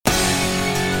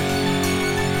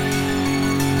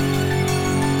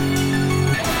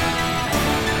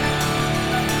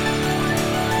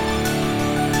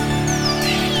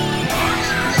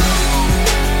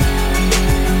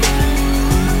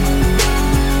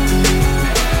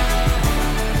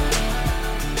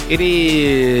It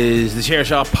is the Chair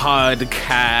Shot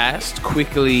podcast,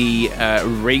 quickly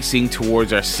racing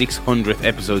towards our 600th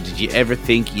episode. Did you ever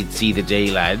think you'd see the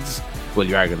day, lads? Well,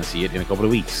 you are going to see it in a couple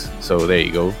of weeks. So there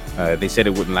you go. They said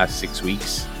it wouldn't last 6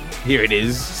 weeks. Here it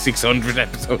is, 600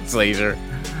 episodes later.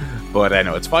 But I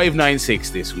know it's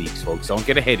 596 this week, folks. Don't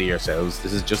get ahead of yourselves.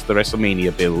 This is just the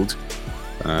WrestleMania build.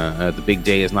 The big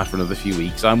day is not for another few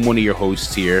weeks. I'm one of your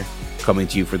hosts here, coming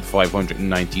to you for the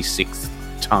 596th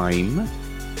time.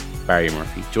 Barry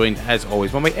Murphy, joined as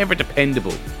always by my ever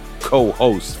dependable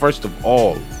co-host, first of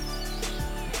all,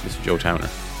 Mr. Joe Towner.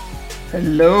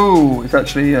 Hello. It's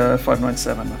actually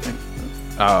 597, I think.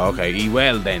 Oh, okay.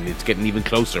 Well, then it's getting even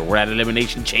closer. We're at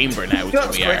Elimination Chamber now.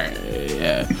 That's we are.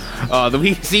 Yeah. Oh, the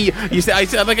week. See, you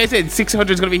said. Like I said,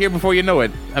 600 is going to be here before you know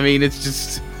it. I mean, it's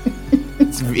just.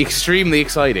 It's extremely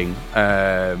exciting.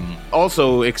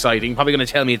 Also exciting. Probably going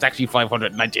to tell me it's actually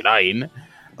 599.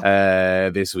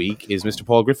 This week is Mr.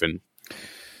 Paul Griffin.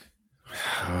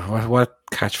 What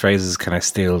catchphrases can I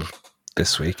steal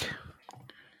this week?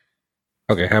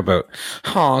 Okay, how about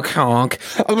honk honk?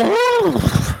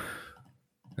 Oh,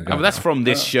 but that's from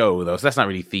this show, though, so that's not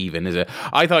really thieving, is it?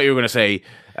 I thought you were going to say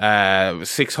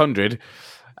 600.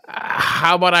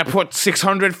 How about I put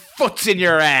 600 foots in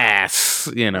your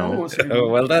ass? You know.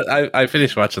 Well, that I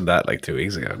finished watching that like 2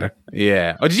 weeks ago now.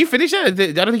 Yeah. Oh, did you finish that?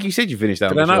 I don't think you said you finished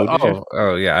that.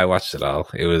 Oh, yeah, I watched it all.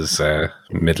 It was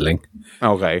middling.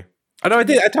 Okay. Oh, no, I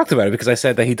did. I talked about it because I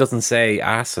said that he doesn't say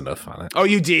ass enough on it. Oh,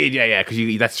 you did, yeah.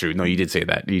 Because that's true. No, you did say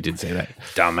that.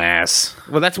 Dumbass.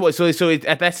 Well, that's what. So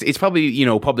it's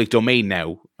probably public domain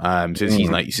now. Since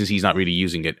he's not really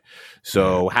using it.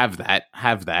 So have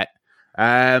that.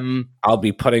 I'll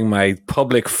be putting my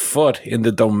public foot in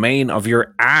the domain of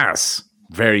your ass.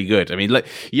 Very good. I mean,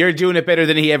 you're doing it better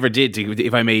than he ever did,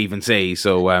 if I may even say.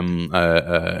 So,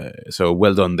 so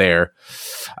well done there.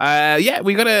 Yeah,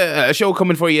 we got a show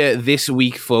coming for you this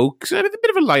week, folks. A bit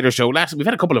of a lighter show. We've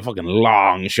had a couple of fucking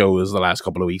long shows the last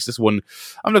couple of weeks. This one,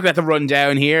 I'm looking at the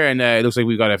rundown here, and it looks like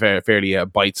we've got a fairly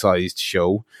bite-sized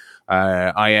show.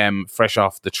 I am fresh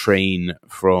off the train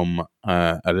from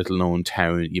a little-known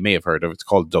town you may have heard of. It's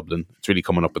called Dublin. It's really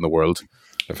coming up in the world.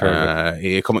 I've heard of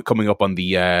it. Coming up on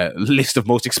the list of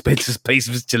most expensive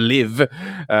places to live,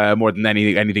 more than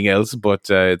anything else. But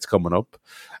it's coming up.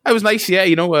 It was nice, yeah. I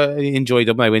enjoyed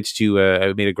Dublin.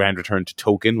 I made a grand return to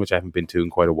Token, which I haven't been to in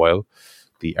quite a while.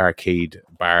 The arcade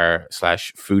bar /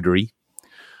 foodery.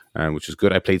 Which was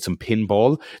good. I played some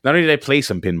pinball. Not only did I play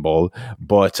some pinball,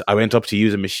 but I went up to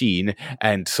use a machine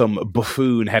and some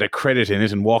buffoon had a credit in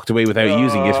it and walked away without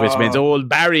using it, which meant old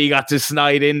Barry got to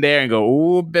slide in there and go,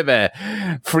 oh, baby,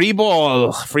 free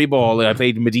ball. And I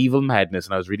played Medieval Madness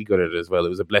and I was really good at it as well. It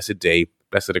was a blessed day,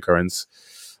 blessed occurrence.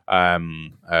 I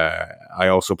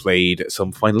also played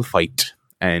some Final Fight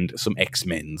and some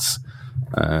X-Men's.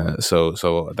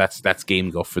 So that's game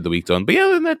guff for the week done. But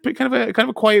yeah, that kind of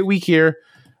a quiet week here.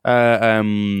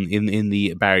 In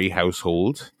the Barry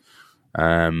household,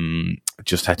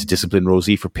 just had to discipline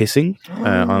Rosie for pissing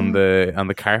on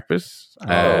the carpet.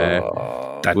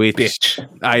 That which, bitch!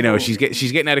 I know she's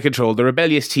getting out of control. The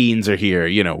rebellious teens are here,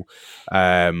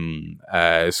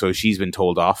 so she's been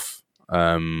told off.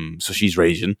 So she's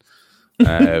raging.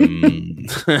 There's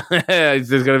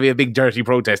going to be a big dirty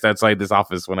protest outside this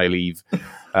office when I leave.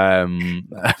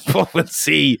 But we'll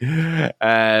see.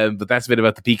 But that's been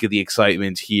about the peak of the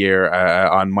excitement here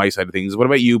on my side of things. What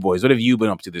about you boys? What have you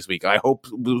been up to this week? I hope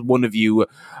one of you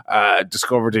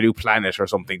discovered a new planet or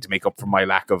something to make up for my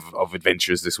lack of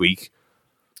adventures this week.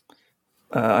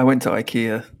 I went to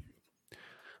IKEA.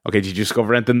 Okay, did you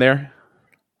discover anything there?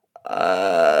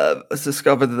 I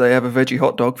discovered that they have a veggie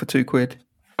hot dog for £2.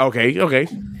 Okay.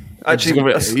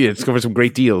 Actually, discovered some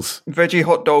great deals. Veggie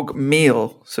hot dog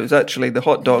meal. So it's actually the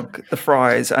hot dog, the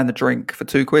fries, and the drink for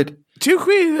 £2.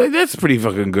 £2? That's pretty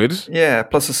fucking good. Yeah,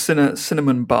 plus a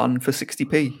cinnamon bun for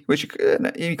 60p, which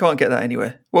you can't get that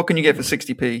anywhere. What can you get for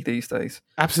 60p these days?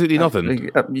 Absolutely nothing.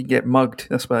 You get mugged.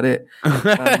 That's about it.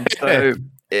 So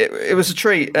it was a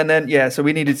treat. And then, so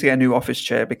we needed to get a new office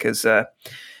chair because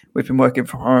we've been working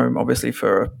from home, obviously,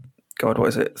 for, 3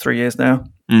 yeyears now?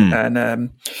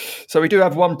 And so we do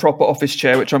have one proper office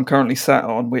chair, which I'm currently sat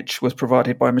on, which was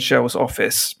provided by Michelle's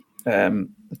office for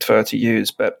her to use.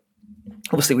 But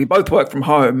obviously we both work from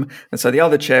home. And so the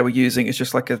other chair we're using is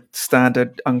just like a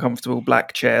standard uncomfortable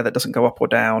black chair that doesn't go up or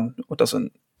down or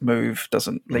doesn't move,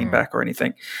 doesn't lean back or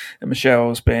anything. And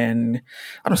Michelle's been,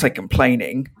 I don't say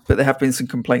complaining, but there have been some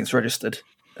complaints registered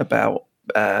about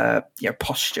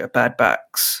posture, bad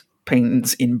backs,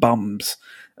 pains in bums.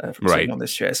 From sitting on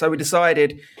this chair. So we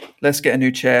decided, let's get a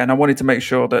new chair. And I wanted to make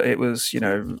sure that it was,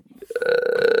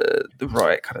 the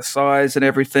right kind of size and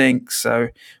everything. So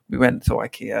we went to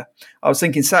IKEA. I was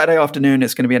thinking Saturday afternoon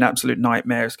it's going to be an absolute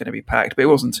nightmare. It's going to be packed, but it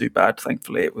wasn't too bad.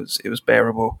 Thankfully, it was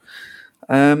bearable.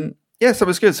 So it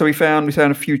was good. So we found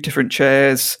a few different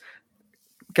chairs.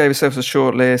 Gave ourselves a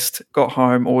short list. Got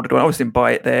home, ordered one. I obviously didn't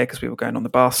buy it there because we were going on the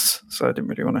bus, so I didn't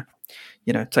really want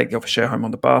to, take the office chair home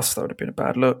on the bus. That would have been a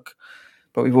bad look.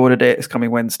 But we've ordered it. It's coming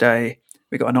Wednesday.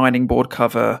 We got an ironing board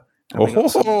cover. We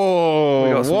got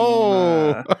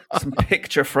some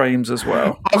picture frames as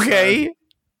well. Okay. So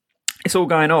it's all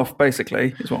going off,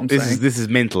 basically, is what I'm saying. This is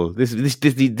mental. This needs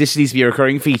to be a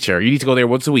recurring feature. You need to go there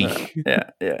once a week. Yeah.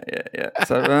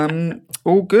 So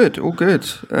all good.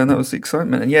 And that was the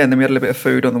excitement. And then we had a little bit of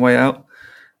food on the way out.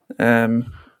 The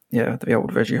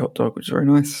old veggie hot dog, which was very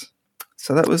nice.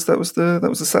 So that was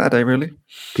the Saturday, really.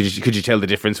 Could you tell the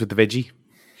difference with the veggie?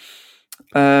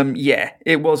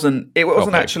 It wasn't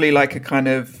actually like a kind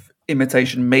of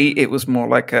imitation meat. It was more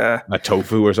like a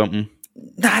tofu or something.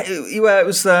 Nah, it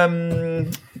was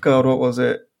God, what was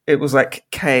it? It was like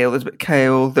kale. There's a bit of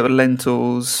kale. There were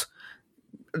lentils,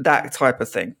 that type of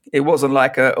thing. It wasn't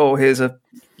like here's a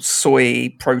soy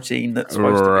protein that's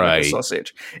supposed to be like a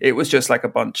sausage. It was just like a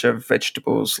bunch of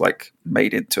vegetables, like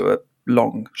made into a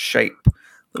long shape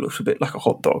that looks a bit like a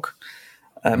hot dog.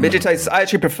 It tastes. I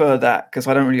actually prefer that because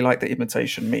I don't really like the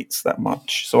imitation meats that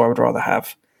much. So I would rather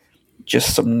have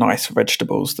just some nice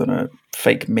vegetables than a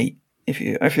fake meat. If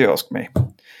you ask me,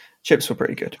 chips were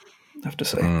pretty good, I have to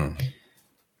say.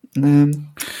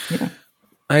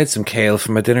 I had some kale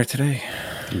for my dinner today.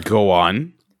 Go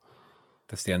on.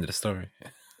 That's the end of the story.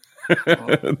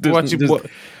 What you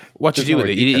do with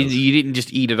it? You didn't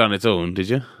just eat it on its own, did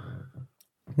you?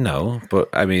 No, but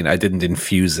I mean, I didn't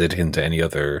infuse it into any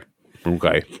other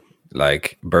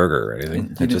like burger or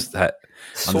anything. I just had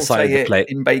on the side of the plate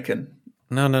in bacon.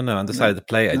 No. On the side of the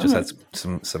plate, I just had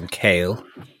some kale.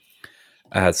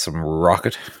 I had some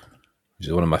rocket, which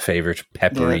is one of my favorite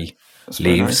peppery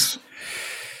leaves. Nice.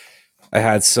 I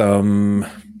had some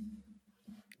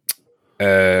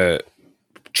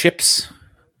chips.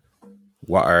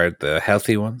 What are the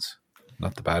healthy ones,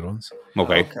 not the bad ones?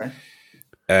 Okay.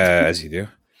 As you do.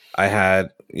 I had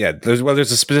there's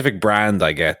a specific brand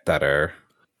I get that are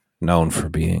known for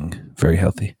being very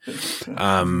healthy.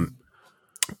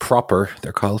 Proper,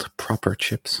 they're called Proper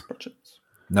chips.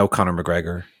 No Conor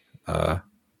McGregor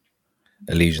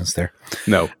allegiance there.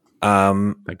 No.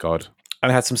 Thank God.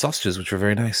 And I had some sausages, which were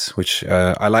very nice. Which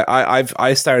I like.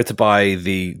 I started to buy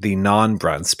the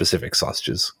non-brand specific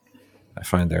sausages. I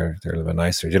find they're a little bit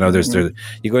nicer. You know,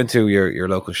 you go into your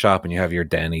local shop and you have your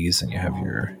Denny's and you have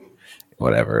your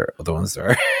whatever other ones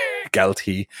there are,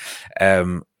 Galty.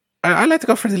 I like to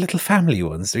go for the little family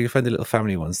ones. So you find the little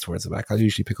family ones towards the back. I'll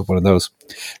usually pick up one of those.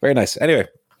 Very nice. Anyway,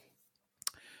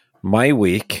 my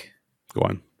week. Go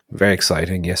on. Very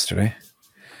exciting yesterday.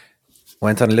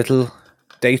 Went on a little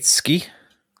date ski.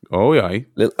 Oh, yeah.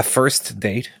 A first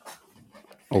date.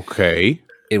 Okay.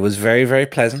 It was very, very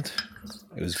pleasant.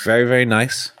 It was very, very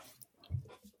nice.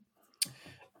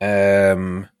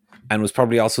 And was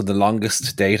probably also the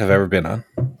longest date I've ever been on.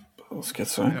 Let's get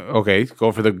so. Okay,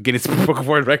 go for the Guinness Book of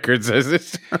World Records, is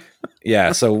it?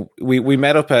 Yeah, so we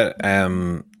met up at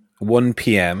 1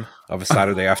 p.m. of a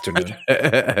Saturday afternoon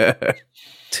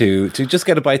to just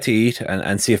get a bite to eat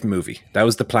and see a movie. That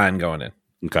was the plan going in.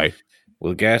 Okay.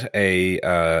 We'll get a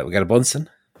Bunsen.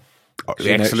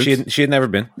 Excellent. She had never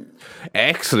been.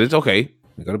 Excellent, okay.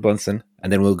 We go to Bunsen,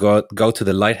 and then we'll go to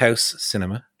the Lighthouse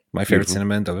Cinema, my favorite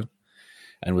cinema in Dublin,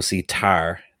 and we'll see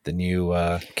Tar, the new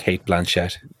Cate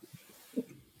Blanchett.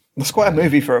 It's quite a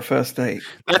movie for a first date.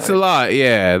 That's a lot,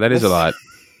 yeah. That is a lot.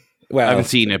 Well, I haven't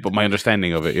seen it, but my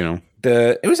understanding of it,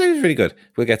 it was really good.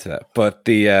 We'll get to that. But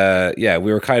we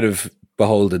were kind of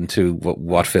beholden to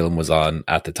what film was on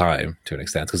at the time to an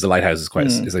extent, because the Lighthouse is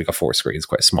is like a 4 screens,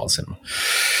 quite a small cinema,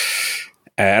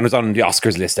 and it was on the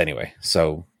Oscars list anyway.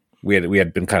 So we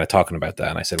had been kind of talking about that,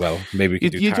 and I said, well, maybe we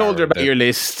could do. You told her about your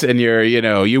list, and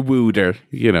you wooed her,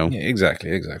 Yeah,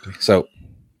 exactly. So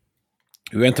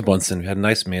we went to Bunsen. We had a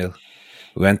nice meal.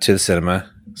 We went to the cinema,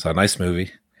 saw a nice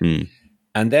movie,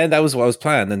 and then that was what was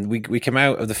planned. And we came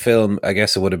out of the film. I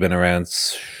guess it would have been around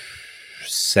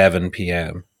 7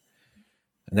 p.m.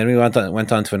 And then we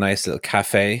went on to a nice little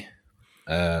cafe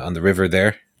on the river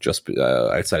there, just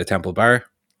outside of Temple Bar.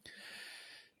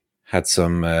 Had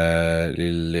some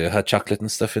little hot chocolate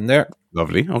and stuff in there.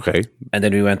 Lovely. Okay. And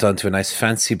then we went on to a nice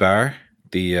fancy bar,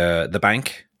 the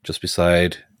Bank, just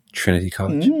beside Trinity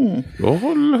College.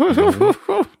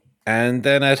 And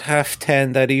then at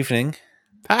 10:30 that evening,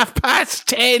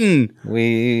 10:30,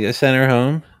 we sent her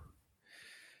home.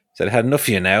 Said, I had enough of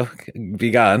you now.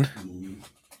 Be gone.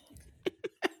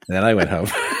 And then I went home.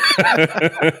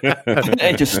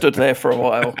 He just stood there for a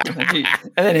while, and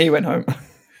then he went home.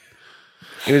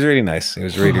 It was really nice. It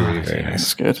was really, really very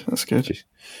nice. That's good.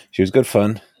 She was good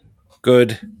fun.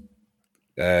 Good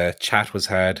chat was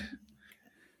had.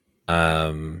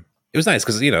 It was nice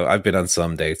because, I've been on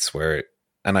some dates where,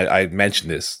 and I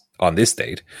mentioned this on this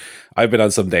date, I've been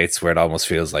on some dates where it almost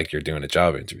feels like you're doing a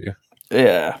job interview.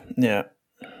 Yeah.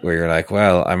 Where you're like,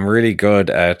 well, I'm really good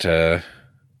at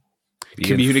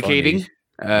communicating,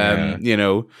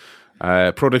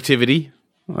 productivity.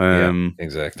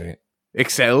 Exactly.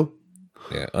 Excel.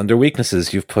 Yeah. Under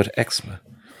weaknesses, you've put eczema.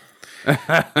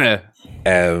 But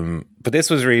this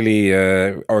was really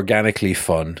organically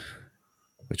fun,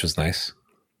 which was nice.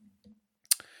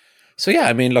 So yeah,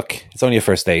 I mean, look, it's only a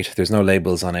first date. There's no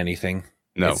labels on anything.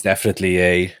 No. It's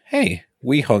definitely hey,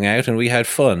 we hung out and we had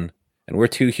fun. And we're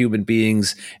two human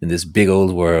beings in this big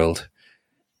old world.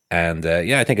 And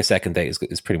I think a second date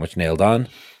is pretty much nailed on.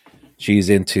 She's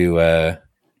into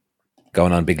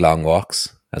going on big long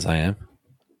walks, as I am.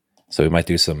 So we might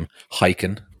do some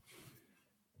hiking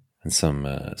and some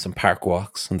park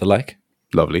walks and the like.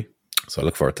 Lovely. So I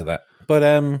look forward to that. But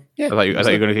I thought you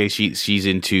were going to say she's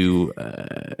into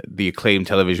the acclaimed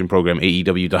television program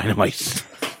AEW Dynamite.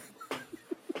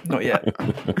 Not yet.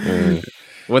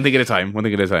 One thing at a time.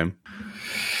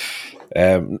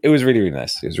 It was really, really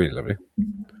nice. It was really lovely.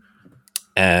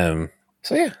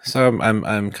 So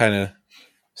I'm kind of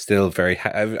still very.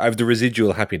 I have the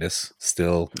residual happiness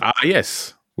still.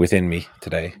 Yes. Within me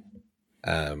today.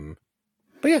 But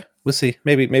yeah, we'll see.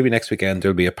 Maybe next weekend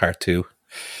there'll be a part 2.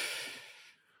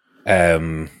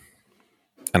 And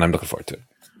I'm looking forward to it.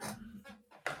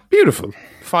 Beautiful.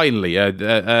 Finally, a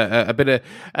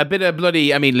bit of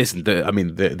bloody. I mean, listen. The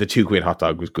 £2 hot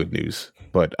dog was good news,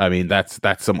 but I mean that's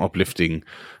some uplifting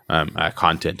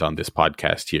content on this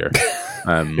podcast here.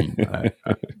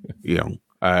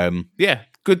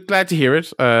 Good. Glad to hear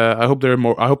it. I hope there are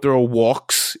more. I hope there are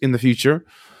walks in the future.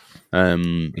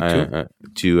 To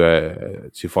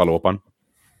follow up on.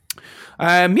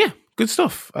 Good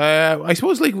stuff. I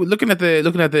suppose, like looking at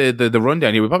the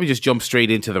rundown here, we'll probably just jump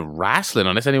straight into the WRASSLIN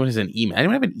unless anyone has an email.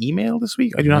 Anyone have an email this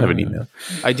week? I do not have an email.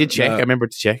 I did check. I remember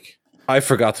to check. I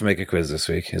forgot to make a quiz this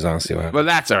week. Is honestly what happened. Well,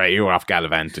 that's all right. You were off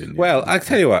gallivanting. Well, I'll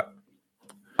tell you what.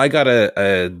 I got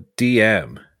a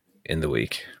DM in the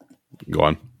week. Go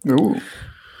on. Ooh.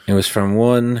 It was from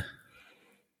one.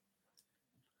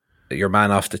 Your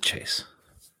man off the chase,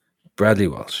 Bradley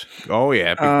Walsh. Oh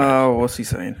yeah. Oh, what's he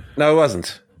saying? No, it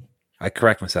wasn't. I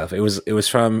correct myself. It was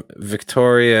from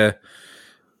Victoria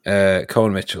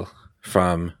Cohen Mitchell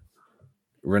from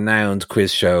renowned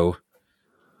quiz show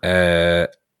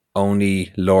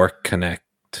Only Lork Connect.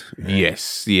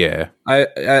 Yes, yeah.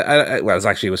 It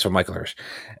was from Michael Hirsch.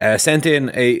 Sent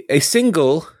in a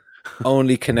single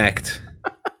Only Connect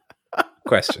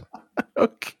question.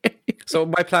 Okay. So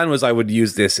my plan was I would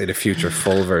use this in a future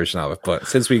full version of it, but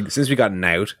since we got an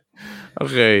out,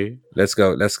 okay, let's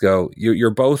go. You're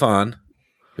both on.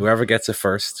 Whoever gets it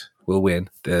first will win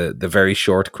the very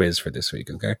short quiz for this week.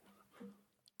 Okay.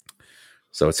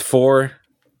 So it's 4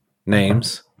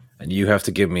 names, and you have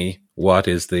to give me what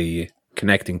is the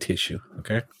connecting tissue.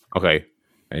 Okay. Okay.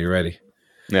 Are you ready?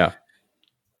 Yeah.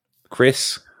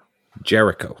 Chris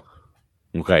Jericho.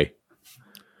 Okay.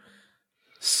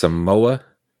 Samoa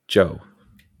Joe.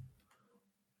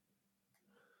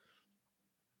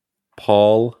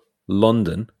 Paul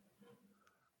London.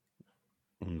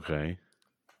 Okay.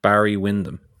 Barry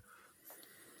Windham.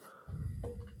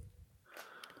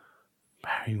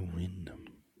 Barry Windham.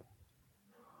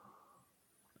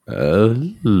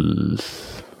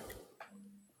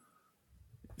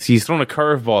 See, he's thrown a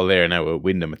curveball there now with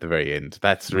Windham at the very end.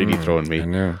 That's really thrown me. I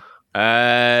know.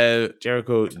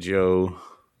 Jericho, Joe,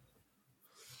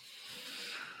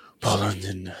 Paul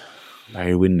London,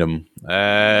 Barry Windham.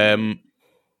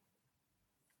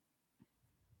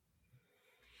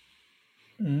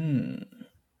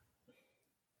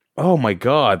 Oh my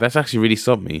God, that's actually really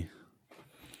stumped me.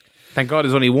 Thank God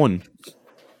there's only one.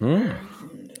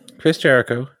 Chris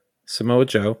Jericho, Samoa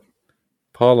Joe,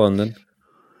 Paul London,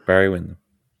 Barry Windham.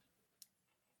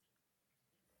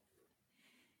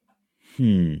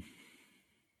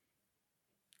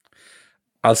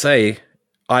 I'll say,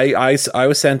 I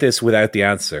was sent this without the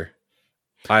answer.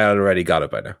 I already got it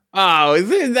by now. Oh,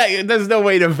 there's no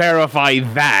way to verify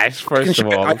that, first of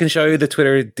all. I can show you the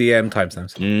Twitter DM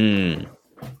timestamps.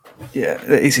 Yeah,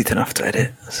 they're easy enough to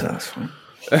edit, so that's fine.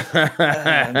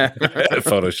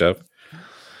 Photoshop.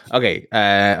 Okay.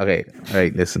 All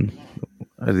right, listen.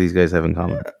 What do these guys have in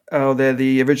common? Oh, they're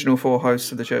the original 4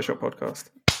 hosts of the Chair Shot podcast.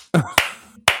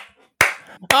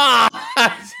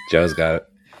 Joe's got it.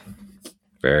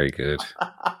 Very good.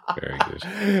 Very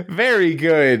good. Very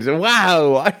good.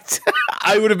 Wow.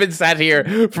 I would have been sat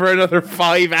here for another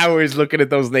 5 hours looking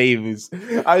at those names.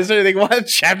 I was trying to think, what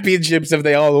championships have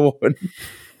they all won?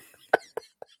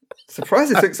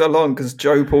 Surprised it took so long because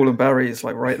Joe, Paul, and Barry is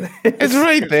like right there. It's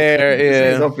right there.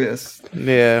 Yeah. It's obvious.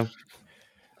 Yeah.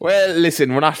 Well,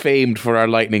 listen, we're not famed for our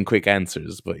lightning quick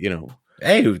answers, but you know.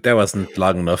 Hey, that wasn't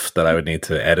long enough that I would need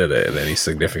to edit it in any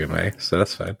significant way, so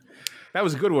that's fine. That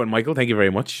was a good one, Michael. Thank you very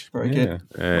much. Very good.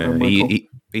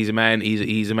 He's a man.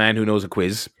 He's a man who knows a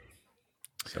quiz.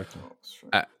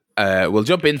 We'll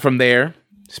jump in from there.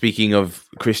 Speaking of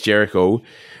Chris Jericho,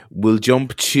 we'll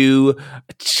jump to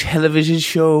a television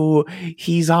show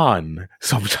he's on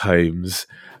sometimes.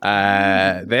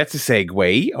 That's a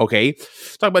segue. Okay,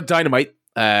 talk about Dynamite.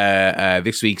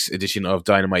 This week's edition of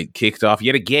Dynamite kicked off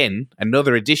yet again.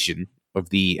 Another edition of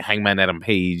the Hangman Adam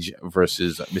Page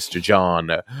versus Mr. John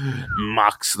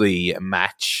Moxley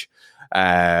match.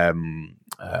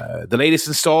 The latest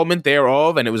installment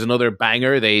thereof, and it was another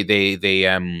banger. They beat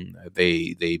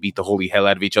the holy hell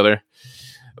out of each other.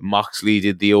 Moxley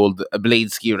did the old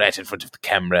blade ski right in front of the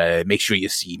camera. Make sure you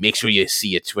see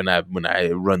it when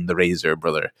I run the razor,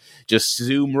 brother. Just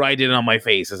zoom right in on my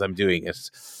face as I'm doing it.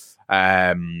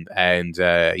 I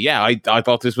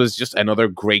thought this was just another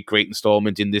great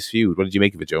installment in this feud. What did you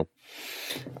make of it, Joe?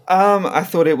 I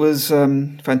thought it was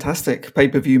fantastic.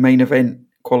 Pay-per-view main event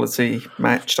quality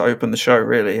match to open the show,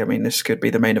 really. I mean, this could be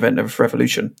the main event of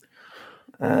Revolution.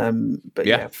 Fantastic.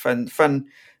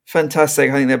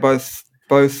 I think they're both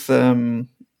at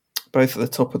the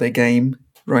top of their game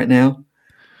right now.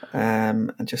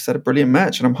 And just had a brilliant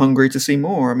match, and I'm hungry to see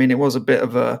more. I mean, it was a bit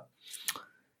of a...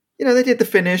 they did the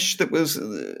finish that was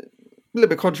a little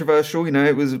bit controversial.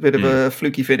 It was a bit of a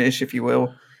fluky finish, if you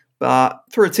will. But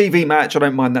for a TV match, I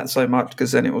don't mind that so much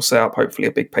because then it will set up, hopefully,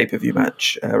 a big pay-per-view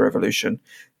match, Revolution,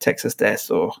 Texas Death,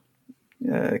 or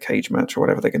cage match, or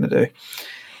whatever they're going to do.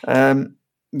 I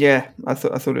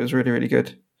thought it was really, really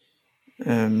good.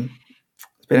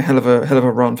 It's been a hell of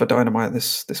a run for Dynamite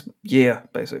this year,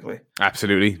 basically.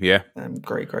 Absolutely, yeah.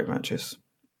 Great matches.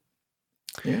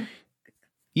 Yeah.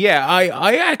 Yeah,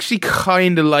 I actually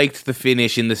kind of liked the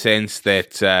finish in the sense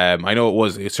that I know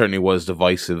it certainly was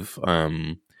divisive.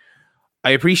 I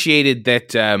appreciated that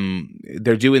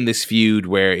they're doing this feud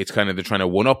where it's kind of they're trying to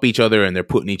one up each other and they're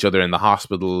putting each other in the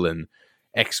hospital and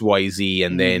XYZ,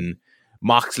 and then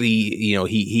Moxley,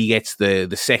 he gets the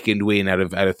second win out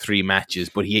of 3 matches,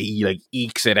 but he like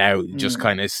ekes it out, just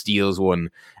kind of steals one,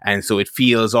 and so it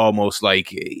feels almost like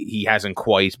he hasn't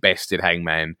quite bested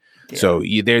Hangman. Yeah. So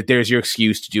there's your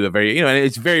excuse to do a very, and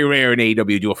it's very rare in AEW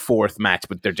to do a 4th match,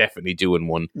 but they're definitely doing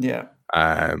one. Yeah.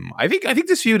 I think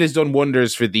this feud has done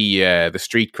wonders for the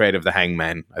street cred of the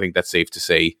Hangman. I think that's safe to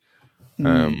say.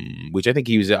 Which I think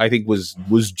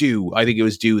was due. I think it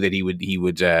was due that he would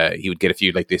get a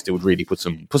feud like this that would really put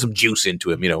some juice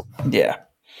into him. Yeah,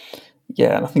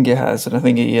 and I think it has, and I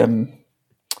think he.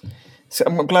 So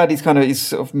I'm glad he's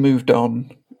sort of moved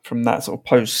on from that sort of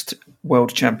post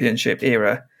World Championship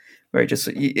era, where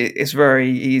it's very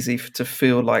easy to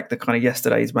feel like the kind of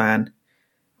yesterday's man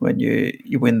when you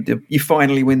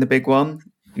finally win the big one,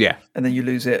 and then you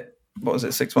lose it. What was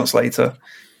it? 6 months later.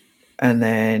 And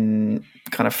then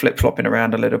kind of flip-flopping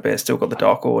around a little bit. Still got the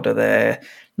Dark Order there.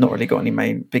 Not really got any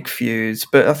main big feuds.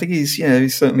 But I think he's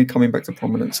certainly coming back to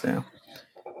prominence now.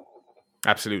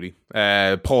 Absolutely.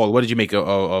 Paul, what did you make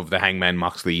of the Hangman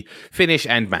Moxley finish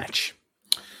and match?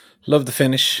 Love the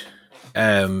finish.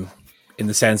 In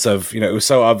the sense of, it was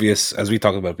so obvious, as we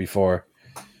talked about before,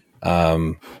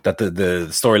 that the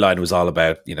storyline was all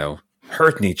about,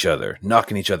 hurting each other,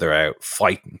 knocking each other out,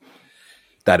 fighting.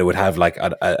 That it would have like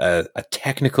a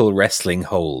technical wrestling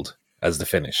hold as the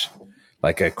finish,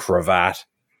 like a cravat,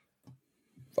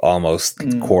 almost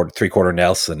 3/4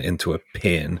 Nelson into a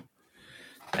pin.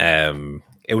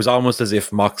 It was almost as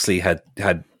if Moxley had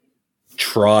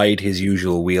tried his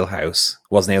usual wheelhouse,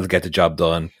 wasn't able to get the job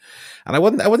done, and I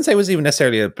wouldn't say it was even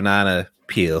necessarily a banana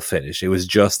peel finish. It was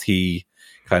just he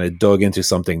kind of dug into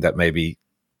something that maybe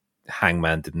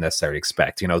Hangman didn't necessarily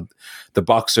expect. The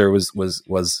boxer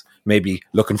was maybe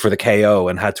looking for the KO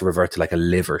and had to revert to like a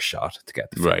liver shot to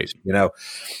get the finish, right.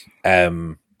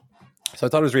 So I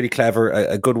thought it was really clever,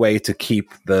 a good way to keep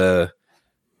the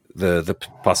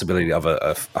possibility of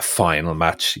a final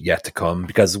match yet to come,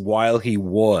 because while he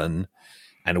won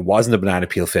and it wasn't a banana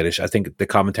peel finish, I think the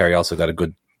commentary also did a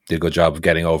good job of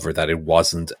getting over that it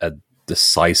wasn't a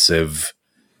decisive.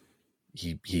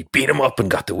 He beat him up and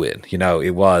got the win.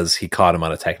 It was, he caught him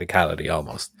on a technicality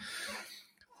almost.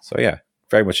 So yeah,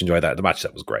 very much enjoyed that. The match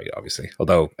that was great, obviously.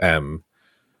 Although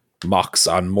Mox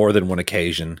on more than one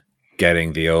occasion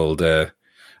getting the old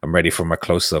I'm ready for my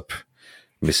close-up,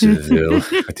 Mr. Deville,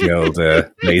 with the old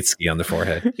late ski on the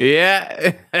forehead.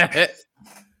 Yeah.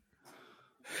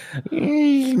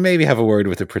 Maybe have a word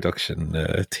with the production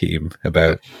team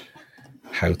about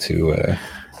how to...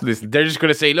 Listen, they're just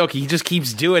going to say, look, he just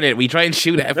keeps doing it. We try and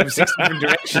shoot at him from 6 different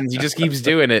directions. He just keeps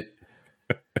doing it.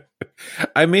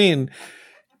 I mean,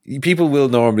 people will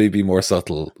normally be more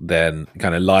subtle than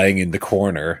kind of lying in the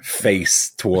corner,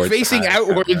 facing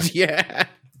outwards. Yeah.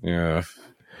 Yeah.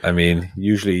 I mean,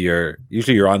 usually you're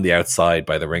on the outside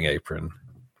by the ring apron,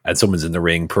 and someone's in the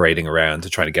ring parading around to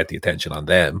try to get the attention on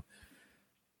them.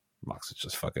 Mox is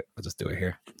just fuck it. I'll just do it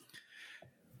here.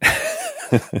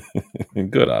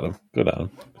 Good on him.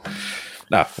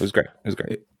 No, it was great.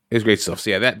 It was great stuff.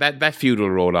 So yeah, that feud will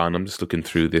roll on. I'm just looking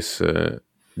through this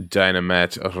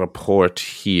Dynamite report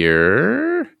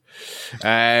here.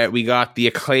 We got the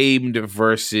Acclaimed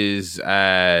versus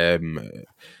I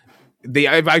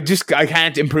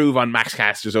can't improve on Max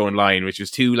Caster's own line, which was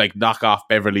two like knockoff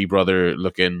Beverly Brother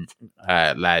looking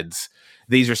lads.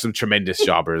 These are some tremendous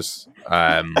jobbers.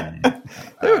 They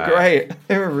were great.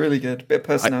 They were really good. Bit of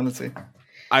personality.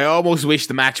 I almost wish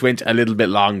the match went a little bit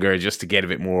longer just to get a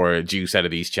bit more juice out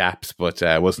of these chaps, but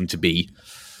wasn't to be.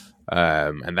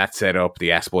 And that set up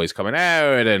the Ass Boys coming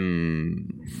out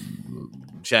and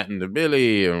chatting to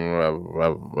Billy and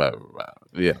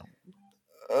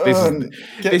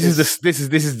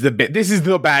This is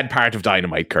the bad part of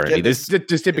Dynamite currently. There's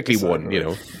typically one,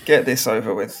 Get this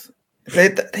over with. They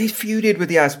feuded with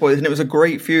the Ass Boys, and it was a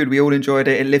great feud. We all enjoyed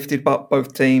it. It lifted up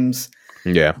both teams.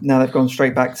 Yeah. Now they've gone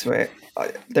straight back to it.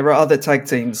 There are other tag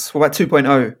teams. What about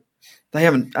 2.0? They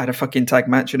haven't had a fucking tag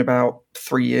match in about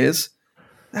 3 years.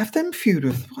 Have them feud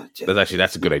with...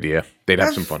 That's a good idea. They'd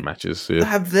have some fun matches. Yeah.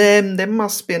 Have them. There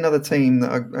must be another team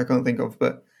that I can't think of,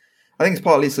 but I think it's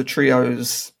partly the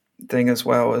trios thing as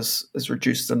well as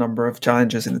reduced the number of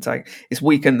challengers in the tag. It's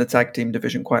weakened the tag team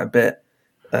division quite a bit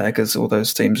because all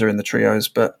those teams are in the trios.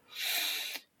 But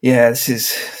yeah, this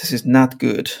is not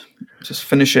good. Just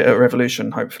finish it at Revolution,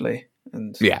 hopefully,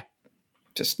 and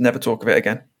just never talk of it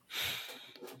again.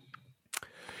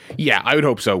 Yeah, I would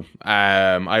hope so.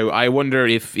 I wonder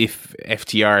if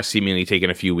FTR seemingly taking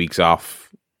a few weeks off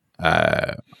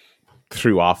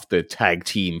threw off the tag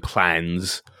team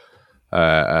plans,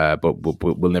 but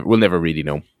we'll never really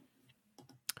know.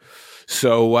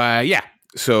 So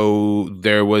so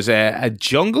there was a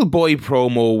Jungle Boy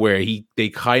promo where they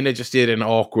kind of just did an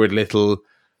awkward little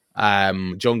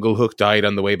Jungle Hook died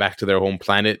on the way back to their home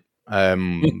planet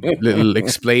little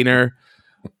explainer.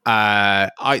 I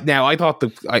thought the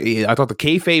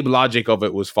kayfabe logic of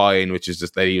it was fine, which is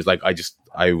just that he was like, I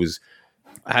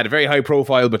had a very high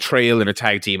profile betrayal in a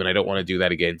tag team, and I don't want to do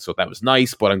that again. So that was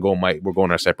nice, but we're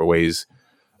going our separate ways.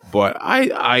 But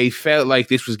I felt like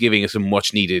this was giving us a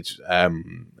much needed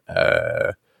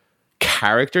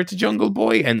character to Jungle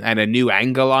Boy and a new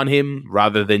angle on him,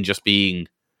 rather than just being.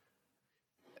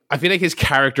 I feel like his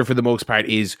character, for the most part,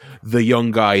 is the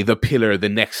young guy, the pillar, the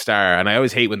next star. And I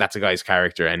always hate when that's a guy's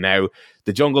character. And now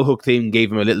the Jungle Hook thing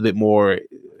gave him a little bit more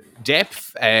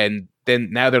depth. And then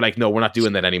now they're like, no, we're not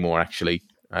doing that anymore, actually.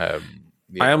 I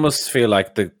almost feel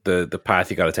like the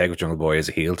path you got to take with Jungle Boy is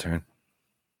a heel turn.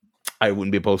 I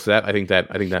wouldn't be opposed to that. I think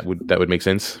that would make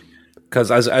sense.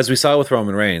 Because as we saw with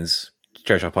Roman Reigns,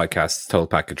 Chair Shot Podcast's Total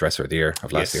Package Wrestler of the Year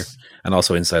of last year, and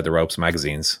also Inside the Ropes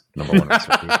magazine's #1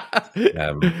 wrestler of the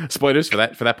year. Spoilers for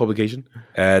that publication.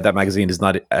 That magazine is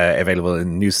not available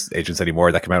in news agents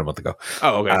anymore. That came out a month ago.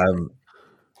 Oh, okay.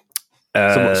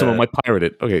 Someone might pirate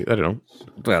it. Okay, I don't know.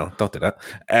 Well, don't do that.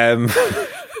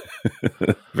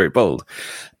 Very bold.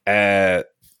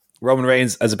 Roman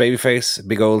Reigns as a babyface,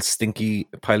 big old stinky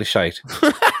pile of shite.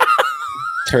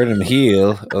 Turn him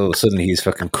heel. Oh, suddenly he's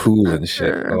fucking cool and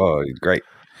shit. Oh, great.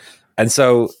 And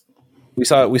so we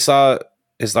saw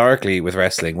historically with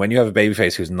wrestling, when you have a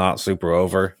babyface who's not super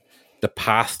over, the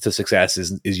path to success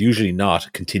is usually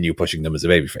not continue pushing them as a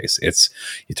babyface. It's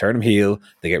you turn them heel,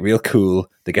 they get real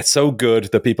cool, they get so good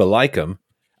that people like them,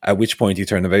 at which point you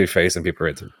turn the babyface and people are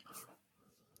into them.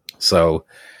 So,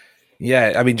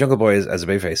 yeah, I mean, Jungle Boy as a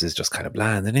babyface is just kind of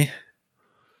bland, isn't he?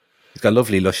 He's got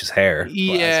lovely, luscious hair.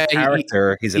 Yeah, as a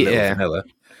character, he's a little vanilla.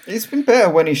 It's been better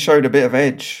when he showed a bit of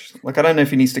edge. Like, I don't know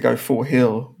if he needs to go full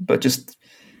heel, but just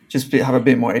have a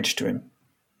bit more edge to him.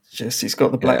 He's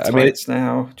got the black tights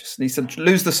now. Just needs to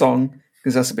lose the song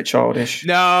because that's a bit childish.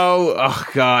 No, oh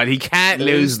god, he can't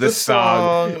lose the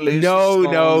song. No.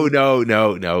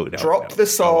 Drop the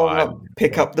song.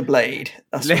 Pick up the blade.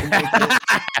 That's what we need to do.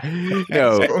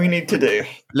 No, that's what we need to do.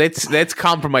 Let's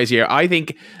compromise here. I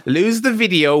think lose the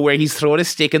video where he's throwing a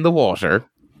stick in the water.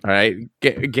 All right,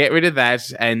 get rid of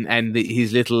that and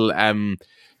his little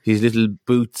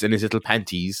boots and his little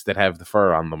panties that have the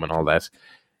fur on them and all that.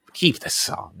 Keep the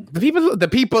song. The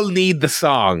people need the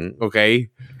song. Okay,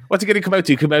 what's it going to come out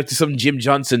to? Come out to some Jim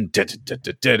Johnson.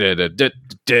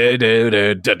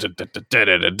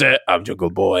 I'm Jungle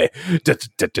Boy.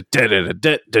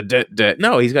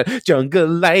 No, he's got Jungle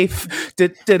Life.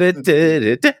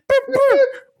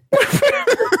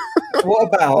 What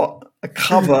about a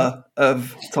cover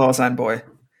of Tarzan Boy?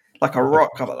 Like a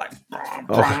rock cover, like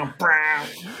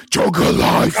Jungle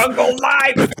Life. Jungle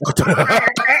Life.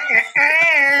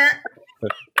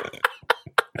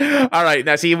 All right,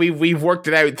 now see, we've worked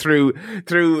it out through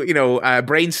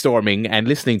brainstorming and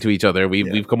listening to each other.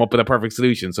 We've come up with a perfect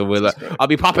solution. So I'll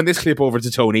be popping this clip over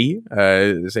to Tony.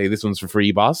 Say this one's for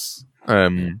free, boss.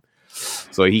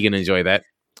 So he can enjoy that.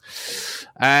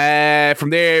 From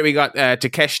there, we got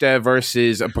Takeshita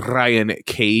versus Brian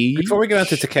Cage. Before we get on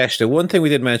to Takeshita, one thing we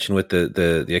did mention with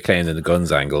the Acclaimed and the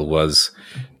Guns angle was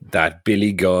that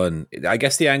Billy Gunn, I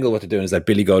guess the angle what they're doing is that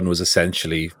Billy Gunn was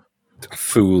essentially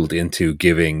fooled into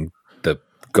giving the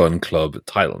Gun Club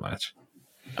title match.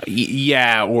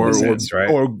 Yeah, or right?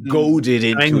 or goaded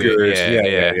into it.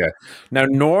 Yeah. Now,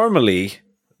 normally,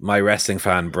 my wrestling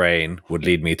fan brain would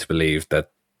lead me to believe that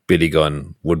Billy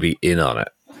Gunn would be in on it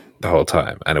the whole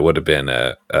time, and it would have been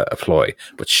a ploy.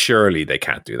 But surely they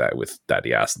can't do that with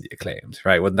Daddy Ass and the Acclaimed,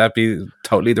 right? Wouldn't that be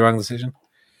totally the wrong decision?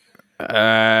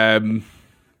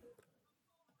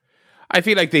 I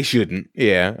feel like they shouldn't.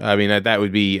 Yeah, I mean that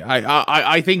would be.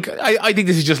 I think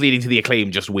this is just leading to the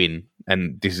Acclaim just win,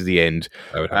 and this is the end.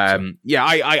 I would hope so. Yeah,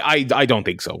 I don't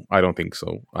think so. I don't think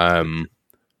so.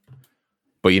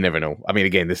 But you never know. I mean,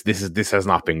 again, this has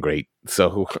not been great.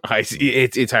 So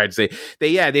it's hard to say.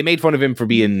 They made fun of him for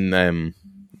being.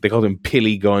 They called him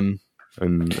Pilly Gun,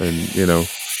 and you know,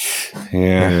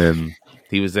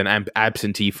 he was an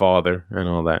absentee father and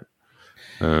all that.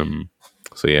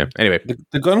 So yeah. Anyway,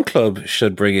 the Gun Club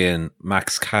should bring in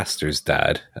Max Caster's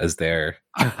dad as their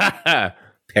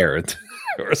parent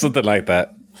or something like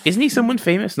that. Isn't he someone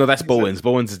famous? No, that's Bowens.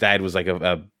 Bowens' dad was like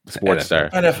a sports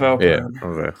star. NFL. Yeah.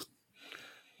 Okay.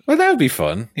 Well, that would be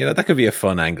fun. You know, that could be a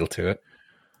fun angle to it.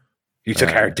 You took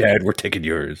our dad, we're taking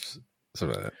yours.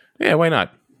 Something like that. Yeah, why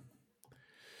not?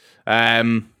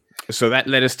 So that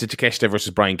led us to Takeshita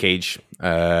versus Brian Cage.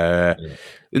 Another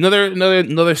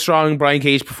strong Brian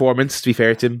Cage performance, to be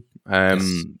fair to him.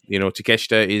 You know,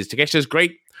 Takeshita's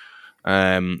great.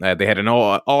 They had an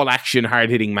all action, hard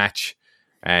hitting match,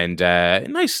 and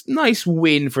nice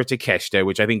win for Takeshita,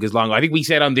 which I think is long. I think we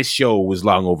said on this show was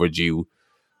long overdue.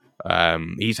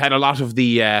 He's had a lot of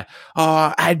the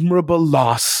admirable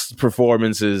loss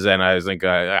performances, and I was like, all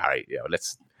right,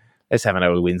 let's have an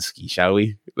old Winsky, shall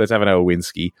we? Let's have an old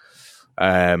Winsky.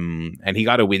 And he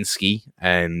got a Winsky,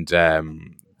 and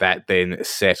that then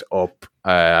set up.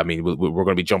 I mean, we're going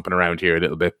to be jumping around here a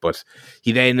little bit, but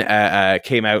he then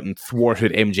came out and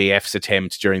thwarted MJF's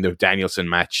attempt during the Danielson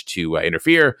match to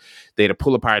interfere. They had a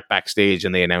pull apart backstage,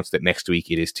 and they announced that next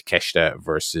week it is Takeshita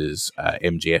versus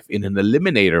MJF in an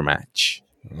eliminator match,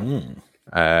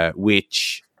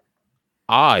 which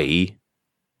I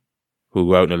will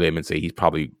go out on a limb and say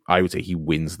I would say he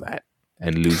wins that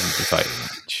and loses the title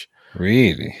match.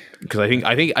 Really? Because I think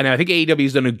AEW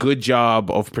has done a good job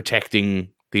of protecting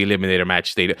the eliminator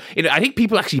match. I think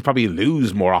people actually probably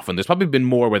lose more often. There's probably been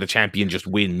more where the champion just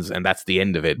wins and that's the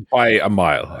end of it. By a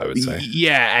mile, I would say.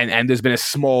 Yeah, and there's been a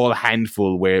small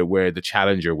handful where the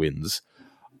challenger wins.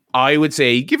 I would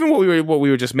say, given what we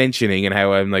were just mentioning and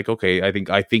how I'm like, okay, I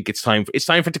think it's time for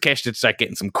Takeshita to start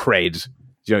getting some cred.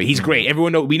 You know, he's great.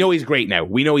 We know he's great now.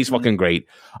 We know he's fucking great.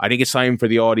 I think it's time for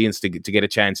the audience to get a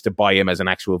chance to buy him as an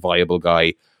actual viable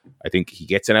guy. I think he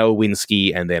gets an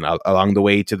Winsky, and then along the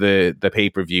way to the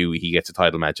pay-per-view, he gets a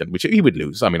title match, which he would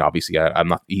lose. I mean, obviously,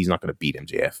 he's not going to beat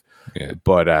MJF. Yeah.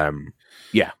 But I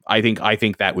think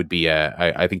that would be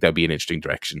an interesting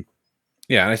direction.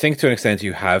 Yeah, and I think to an extent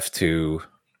you have to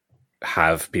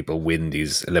have people win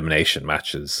these elimination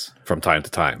matches from time to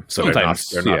time, so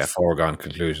they're not foregone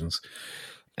conclusions.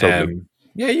 Totally.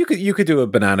 You could do a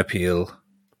banana peel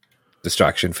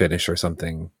distraction finish or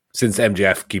something. Since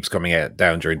MJF keeps coming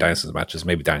down during Danielson's matches,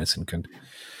 maybe Danielson could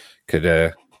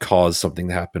cause something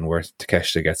to happen where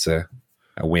Takeshita gets a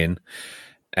win.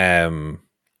 And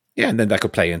then that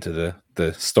could play into the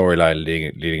storyline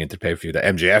leading into pay-per-view. That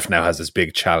MJF now has this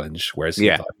big challenge, whereas he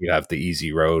thought he'd have the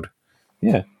easy road.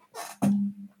 Yeah.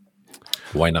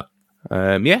 Why not?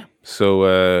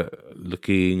 So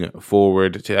looking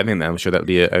forward to, I'm sure that'll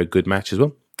be a good match as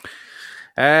well.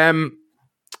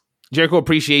 Jericho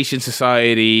Appreciation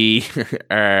Society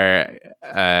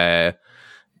are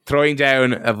throwing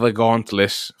down the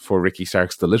gauntlet for Ricky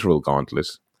Starks, the literal gauntlet.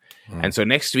 And so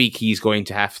next week he's going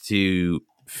to have to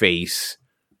face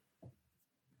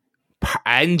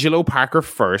Angelo Parker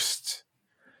first,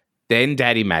 then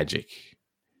Daddy Magic,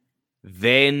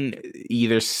 then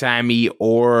either Sammy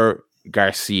or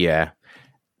Garcia.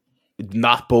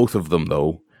 Not both of them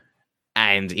though.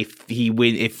 And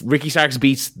if Ricky Starks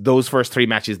beats those first 3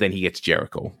 matches, then he gets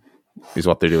Jericho. Is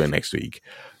what they're doing next week.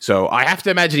 So I have to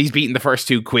imagine he's beating the first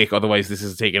 2 quick. Otherwise, this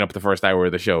is taking up the first hour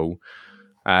of the show.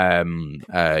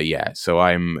 So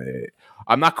I'm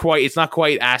not quite. It's not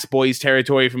quite ass boys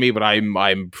territory for me, but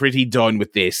I'm pretty done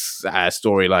with this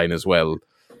storyline as well.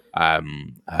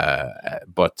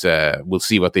 But we'll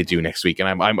see what they do next week.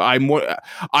 And I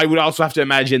would also have to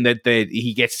imagine that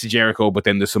he gets to Jericho, but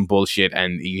then there's some bullshit,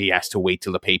 and he has to wait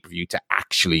till the pay-per-view to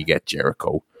actually get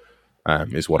Jericho.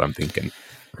 Is what I'm thinking.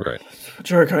 Right.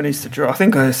 Jericho needs to drop. I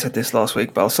think I said this last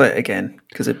week, but I'll say it again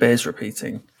because it bears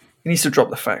repeating. He needs to drop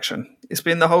the faction. It's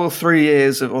been the whole 3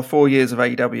 years or 4 years of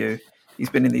AEW. He's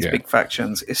been in these big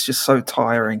factions. It's just so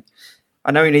tiring.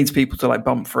 I know he needs people to like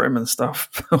bump for him and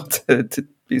stuff to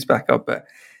be his backup, but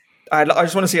I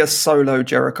just want to see a solo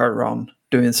Jericho run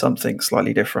doing something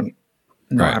slightly different,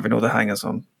 not having all the hangers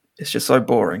on. It's just so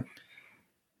boring.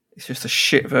 It's just a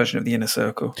shit version of the Inner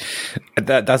Circle.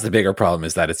 That's the bigger problem,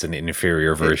 is that it's an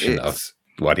inferior version of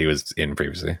what he was in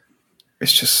previously.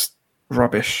 It's just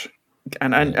rubbish.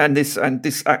 And this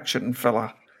action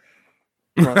fella,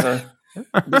 brother.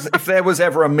 If there was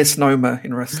ever a misnomer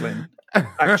in wrestling,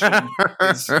 action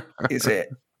is it.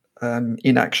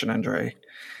 Inaction, Andre.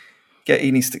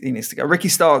 He needs to go. Ricky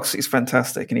Starks is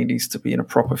fantastic, and he needs to be in a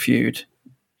proper feud,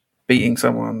 beating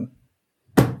someone,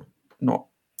 not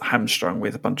hamstrung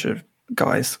with a bunch of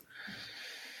guys.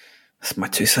 That's my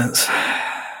 2 cents.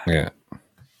 Yeah.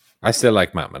 I still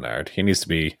like Matt Menard. He needs to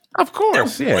be... Of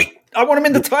course, yeah. I want him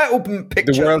in the title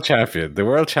picture. The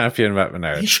world champion Matt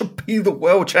Menard. He should be the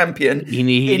world champion. He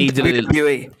needs a little...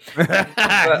 he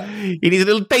needs a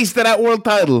little taste of that world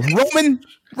title.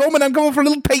 Roman, I'm going for a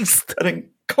little taste. I think,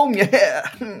 comb your hair.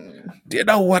 Do you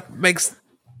know what makes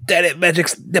Daddy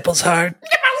Magic's nipples hard?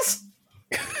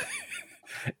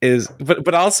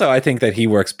 But also I think that he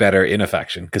works better in a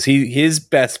faction, because his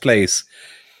best place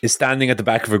is standing at the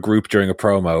back of a group during a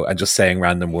promo and just saying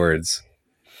random words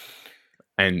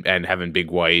and having big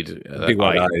wide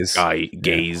eyes,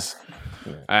 gaze.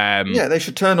 They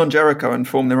should turn on Jericho and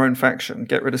form their own faction.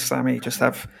 Get rid of Sammy.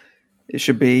 It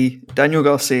should be Daniel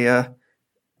Garcia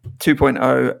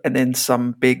 2.0 and then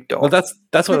some big dog. Well,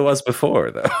 that's what it was before,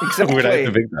 though. Exactly. Without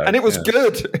the big dog. And it was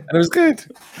good. And it was good.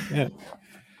 Yeah.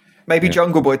 Maybe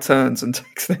Jungle Boy turns and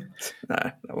takes it. No,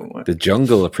 that won't work. The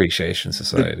Jungle Appreciation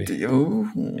Society. Ooh,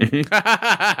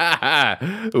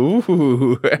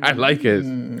 I like it.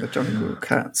 The Jungle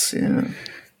Cats, yeah.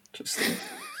 Just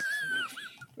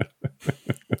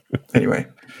anyway.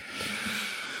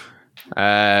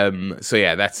 So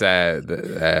yeah, that's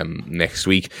next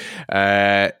week.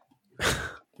 The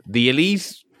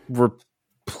Elite were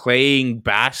playing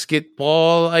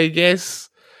basketball, I guess,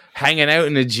 hanging out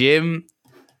in the gym.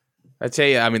 I tell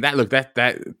you, I mean,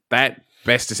 that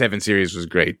best of 7 series was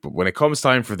great, but when it comes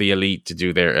time for the Elite to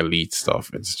do their Elite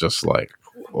stuff, it's just like,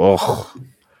 oh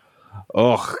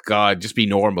God, just be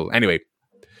normal. Anyway,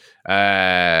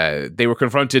 they were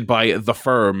confronted by the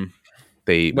Firm.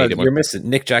 You're missing.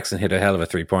 Nick Jackson hit a hell of a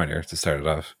 3-pointer to start it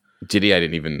off. Did he? I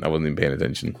wasn't even paying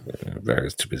attention. I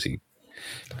was too busy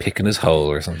picking his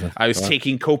hole or something. I was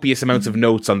taking copious amounts of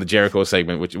notes on the Jericho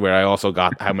segment, where I also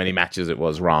got how many matches it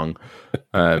was wrong.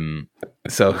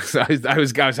 So I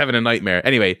was having a nightmare.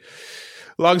 Anyway,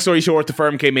 long story short, the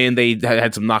Firm came in. They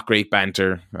had some not great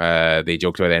banter. They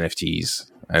joked about NFTs,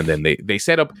 and then they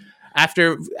set up.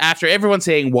 After everyone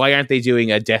saying, why aren't they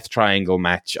doing a Death Triangle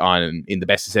match in the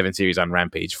best of 7 series on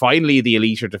Rampage? Finally, the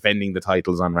Elite are defending the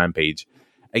titles on Rampage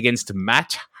against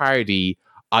Matt Hardy,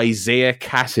 Isaiah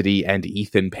Cassidy, and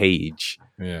Ethan Page.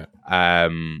 Yeah.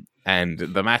 And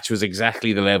the match was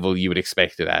exactly the level you would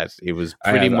expect it at. It was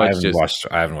I haven't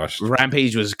watched.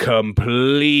 Rampage was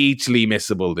completely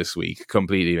missable this week.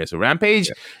 Completely missable.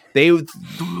 Rampage, they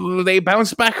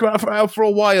bounced back for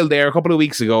a while there a couple of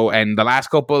weeks ago, and the last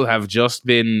couple have just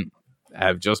been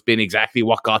exactly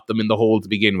what got them in the hole to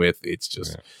begin with. It's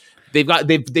just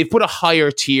they've put a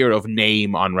higher tier of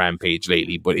name on Rampage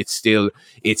lately, but it's still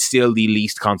the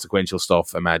least consequential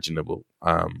stuff imaginable.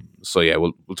 So yeah,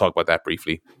 we'll talk about that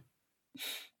briefly.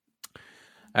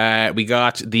 We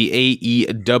got the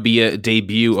AEW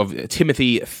debut of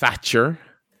Timothy Thatcher.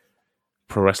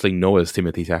 Pro Wrestling Noah's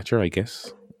Timothy Thatcher, I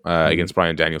guess. against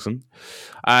Bryan Danielson.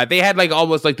 They had like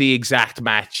almost like the exact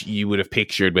match you would have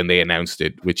pictured when they announced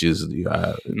it, which is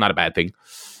not a bad thing.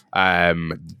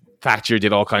 Thatcher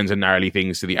did all kinds of gnarly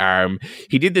things to the arm.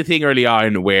 He did the thing early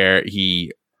on where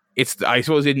I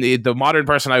suppose in the modern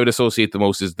person I would associate the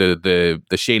most is the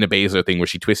Shayna Baszler thing where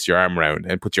she twists your arm around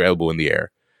and puts your elbow in the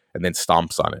air and then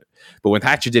stomps on it. But when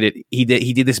Thatcher did it, he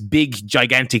did this big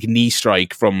gigantic knee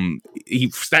strike from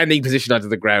standing position onto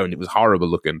the ground. It was horrible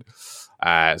looking.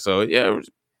 So yeah,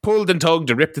 pulled and tugged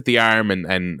and ripped at the arm and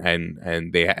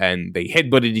they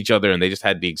headbutted each other and they just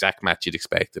had the exact match you'd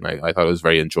expect. And I thought it was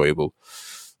very enjoyable.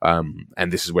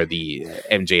 And this is where the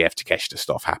MJF Takeshita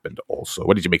stuff happened also.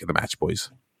 What did you make of the match, boys?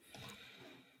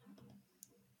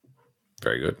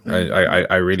 Very good.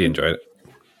 I really enjoyed it.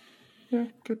 Yeah,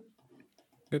 good.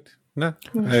 No,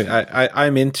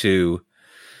 I'm into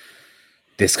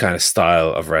this kind of style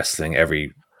of wrestling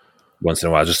every once in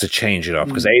a while, just to change it up.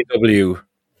 Because AEW,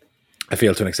 I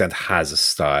feel to an extent, has a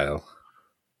style.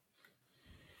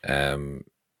 And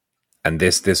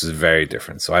this is very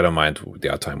different. So I don't mind the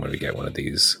odd time when we get one of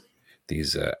these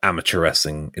amateur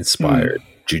wrestling inspired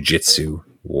jiu-jitsu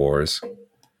wars.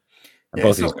 Yeah,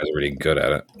 both these guys are really good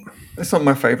at it. It's not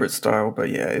my favorite style, but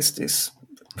yeah, it's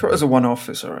as a one-off,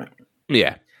 it's all right.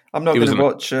 Yeah. I'm not going to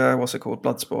watch, what's it called,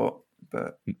 Bloodsport,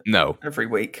 but no, every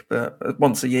week, but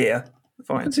once a year,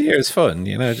 fine. Once a year is fun,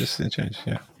 just to change,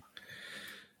 yeah.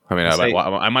 I mean,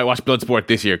 I might watch Bloodsport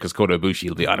this year because Kota Ibushi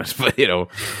will be honest, but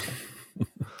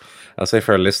I'll say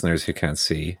for our listeners who can't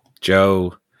see,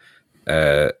 Joe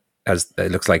it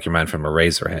looks like your man from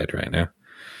Eraserhead right now.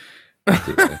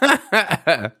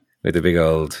 With the big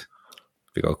old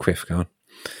quiff going.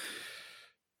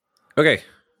 Okay,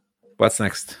 what's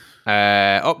next?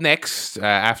 Up next,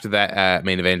 after that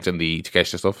main event and the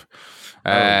Takeshita stuff,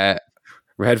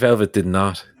 Red Velvet did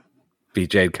not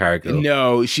beat Jade Cargill.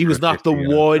 No, she was not the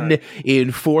one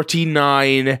in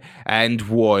 49 and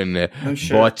 1. Oh,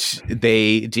 sure. But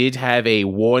they did have a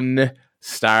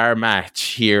 1-star match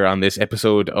here on this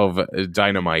episode of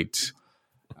Dynamite.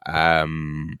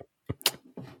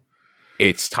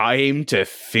 It's time to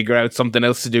figure out something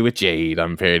else to do with Jade.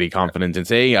 I'm fairly confident in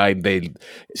saying I'm the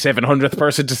 700th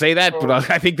person to say that, but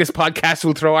I think this podcast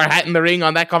will throw our hat in the ring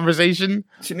on that conversation.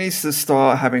 She needs to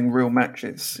start having real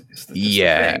matches.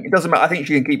 Yeah. It doesn't matter. I think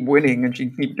she can keep winning and she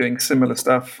can keep doing similar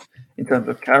stuff in terms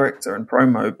of character and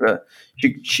promo, but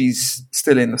she's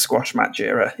still in the squash match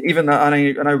era. Even though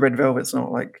I know Red Velvet's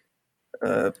not like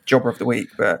jobber of the week,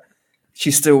 but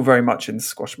she's still very much in the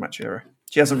squash match era.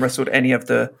 She hasn't wrestled any of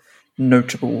the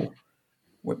notable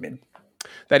women.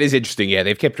 That is interesting. Yeah,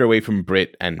 they've kept her away from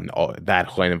Brit and that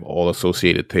kind of all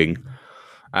associated thing.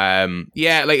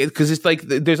 Yeah, like because it's like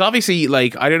there's obviously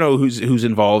like I don't know who's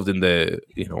involved in the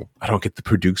I don't get the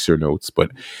producer notes,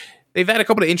 but they've had a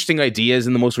couple of interesting ideas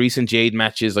in the most recent Jade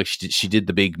matches. Like she did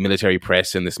the big military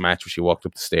press in this match where she walked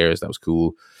up the stairs. That was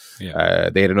cool. Yeah.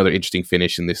 They had another interesting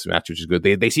finish in this match, which is good.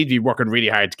 They seem to be working really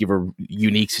hard to give her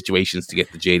unique situations to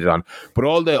get the Jaded on, but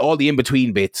all the in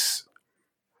between bits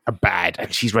are bad.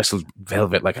 And she's wrestled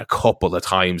Velvet like a couple of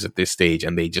times at this stage,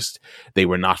 and they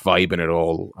were not vibing at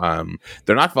all.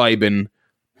 They're not vibing.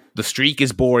 The streak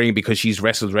is boring because she's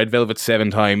wrestled Red Velvet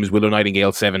 7 times, Willow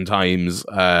Nightingale 7 times,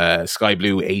 Sky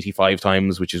Blue 85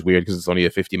 times, which is weird because it's only a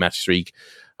 50 match streak.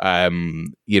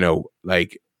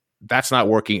 Like. That's not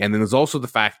working. And then there's also the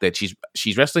fact that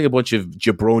she's wrestling a bunch of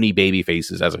jabroni baby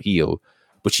faces as a heel,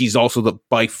 but she's also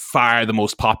by far the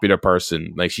most popular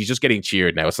person. Like she's just getting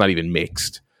cheered now. It's not even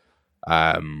mixed.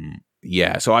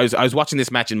 Yeah. So I was watching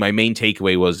this match and my main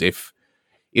takeaway was if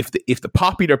the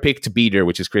popular pick to beat her,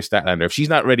 which is Chris Statlander, if she's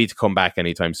not ready to come back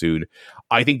anytime soon,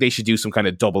 I think they should do some kind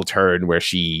of double turn where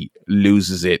she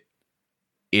loses it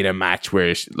in a match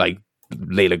where like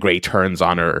Layla Gray turns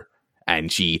on her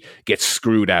and she gets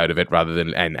screwed out of it rather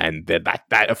than and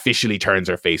that officially turns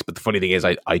her face. But the funny thing is,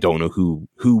 I don't know who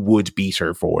would beat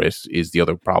her for it is the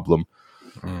other problem.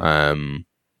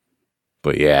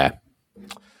 But yeah.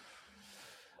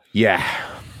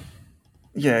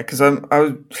 Because I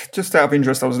was just out of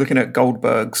interest. I was looking at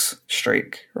Goldberg's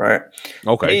streak, right?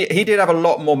 Okay, he did have a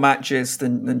lot more matches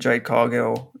than Jade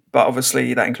Cargill, but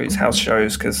obviously that includes house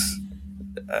shows because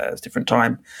it's a different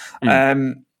time.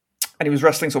 And he was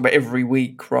wrestling sort of every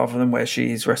week rather than where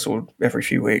she's wrestled every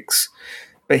few weeks.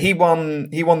 But he won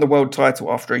the world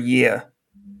title after a year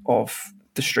of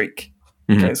the streak.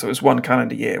 Mm-hmm. Okay, so it was 1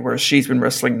 calendar year, whereas she's been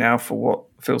wrestling now for what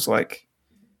feels like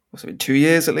 2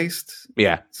 years at least.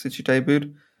 Yeah, since she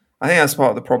debuted. I think that's part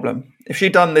of the problem. If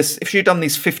she'd done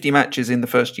these 50 matches in the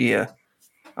first year,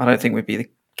 I don't think we'd be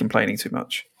complaining too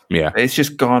much. Yeah, it's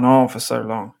just gone on for so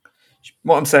long.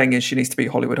 What I'm saying is she needs to beat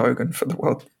Hollywood Hogan for the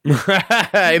world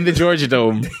in the Georgia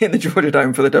Dome. in the Georgia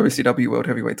Dome for the WCW World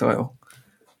Heavyweight title.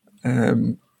 She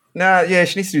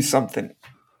needs to do something.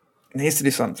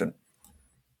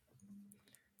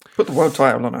 Put the world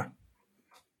title on her.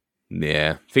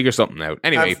 Yeah, figure something out.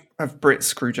 Anyway, have Britt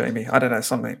screw Jamie. I don't know,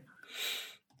 something.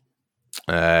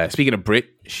 Speaking of Britt,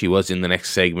 she was in the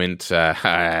next segment.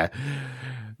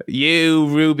 You,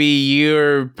 Ruby,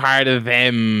 you're part of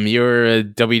them. You're a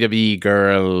WWE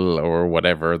girl or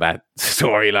whatever that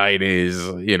storyline is.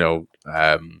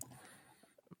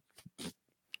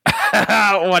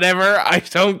 Whatever. I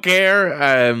don't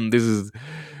care. This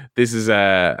is.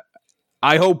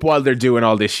 I hope while they're doing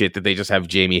all this shit that they just have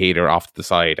Jamie Hayter off to the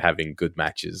side having good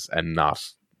matches and not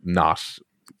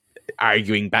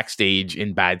arguing backstage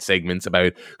in bad segments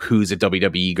about who's a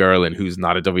WWE girl and who's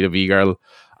not a WWE girl.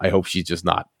 I hope she's just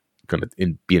not going to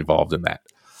be involved in that.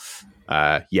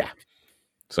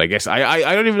 So I guess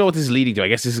I don't even know what this is leading to. I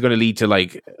guess this is going to lead to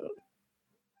like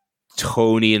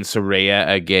Tony and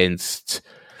Saraya against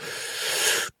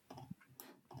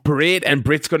Britt, and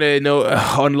Britt's going to know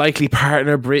unlikely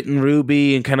partner Britt and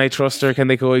Ruby, and can I trust her? Can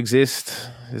they coexist?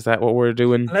 Is that what we're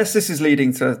doing? Unless this is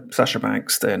leading to Sasha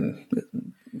Banks, then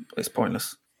it's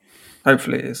pointless.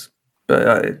 Hopefully it is.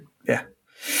 But yeah.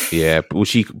 Yeah, but would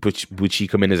she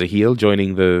come in as a heel,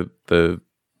 joining the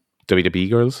WWE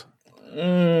girls?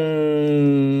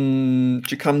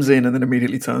 She comes in and then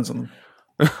immediately turns on them.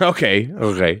 Okay.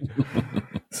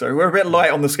 So we're a bit light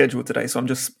on the schedule today, so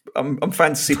I'm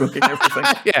fantasy booking everything.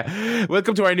 Yeah.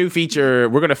 Welcome to our new feature.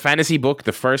 We're going to fantasy book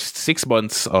the first 6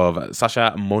 months of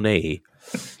Sasha Monet.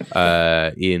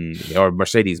 Or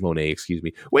Mercedes Monet, excuse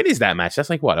me. When is that match? That's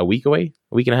like what, a week away,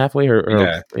 a week and a half away,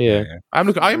 yeah. I'm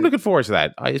looking forward to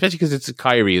that, especially because it's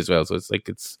Kyrie as well. So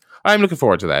I'm looking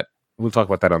forward to that. We'll talk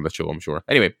about that on the show, I'm sure.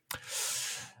 Anyway,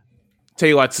 tell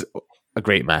you what's a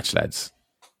great match, lads.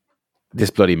 This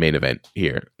bloody main event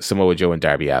here, Samoa Joe and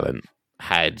Darby Allin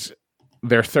had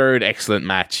their third excellent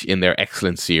match in their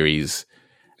excellent series,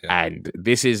 and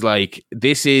this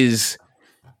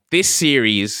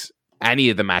series.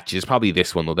 Any of the matches, probably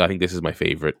this one though. I think this is my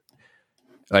favorite.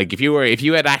 Like if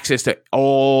you had access to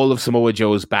all of Samoa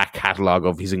Joe's back catalog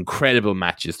of his incredible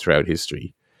matches throughout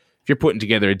history, if you're putting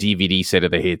together a DVD set of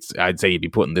the hits, I'd say you'd be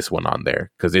putting this one on there,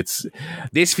 because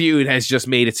this feud has just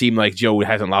made it seem like Joe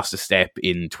hasn't lost a step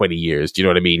in 20 years. Do you know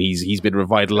what I mean? He's been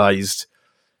revitalized.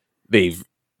 They've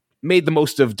made the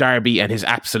most of Darby and his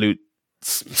absolute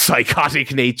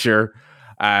psychotic nature.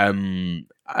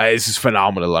 This is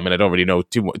phenomenal. I mean, I don't really know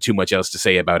too much else to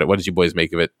say about it. What did you boys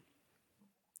make of it?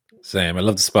 Same. I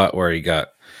love the spot where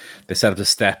they set up the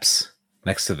steps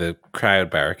next to the crowd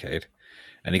barricade,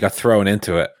 and he got thrown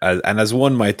into it. And as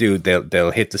one might do,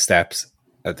 they'll hit the steps.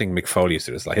 I think Mick Foley used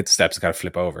to do this. Like hit the steps and kind of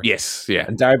flip over. Yes, yeah.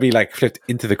 And Darby flipped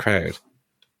into the crowd.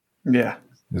 Yeah,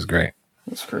 it was great.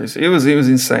 That's crazy. It was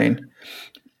insane.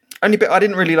 I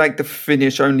didn't really like the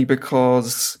finish only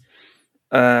because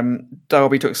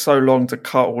Darby took so long to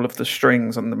cut all of the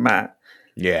strings on the mat.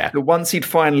 Yeah. But once he'd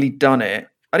finally done it,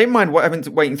 I didn't mind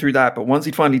waiting through that, but once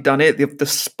he'd finally done it, the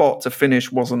spot to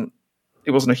finish wasn't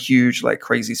a huge,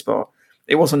 crazy spot.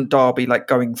 It wasn't Darby,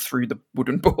 going through the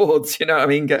wooden boards, you know what I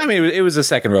mean? It was a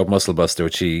second rope muscle buster,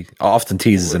 which he often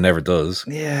teases and never does.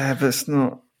 Yeah, but it's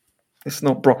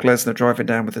not Brock Lesnar driving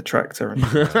down with a tractor.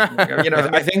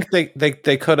 I think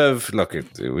they could have. Look,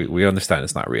 we understand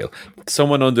it's not real.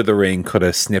 Someone under the ring could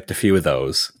have snipped a few of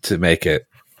those to make it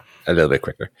a little bit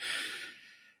quicker.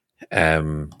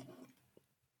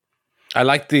 I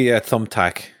like the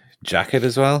thumbtack jacket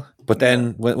as well, but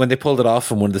then when they pulled it off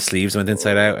and one of the sleeves went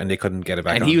inside out and they couldn't get it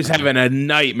back, and he was having a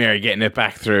nightmare getting it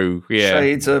back through. Yeah,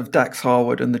 shades of Dax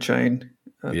Harwood and the chain.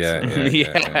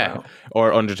 Yeah.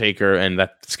 Or Undertaker and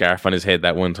that scarf on his head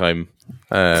that one time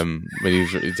when he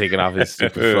was taking off his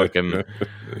stupid fucking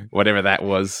whatever that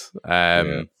was.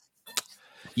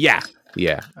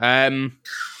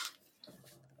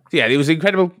 Yeah, it was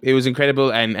incredible. It was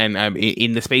incredible, and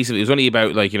in the space of it was only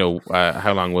about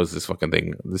how long was this fucking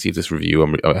thing? Let's see if this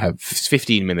review. I have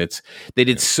 15 minutes. They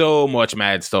did so much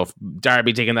mad stuff.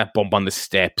 Darby taking that bump on the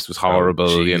steps was horrible.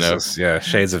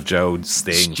 Shades of Joe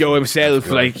Sting. Joe himself,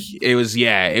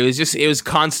 it was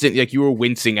constant. You were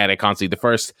wincing at it constantly.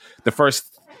 The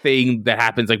first thing that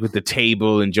happens with the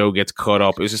table and Joe gets cut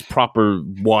up. It was just proper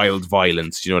wild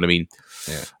violence. Do you know what I mean?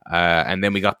 Yeah. And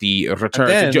then we got the return.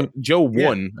 Then, so Joe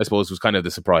won, I suppose, was kind of the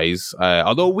surprise.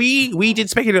 Although we did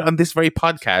speculate on this very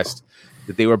podcast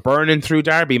that they were burning through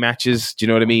Darby matches. Do you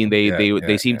know what I mean?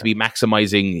 They seemed to be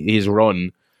maximizing his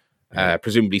run,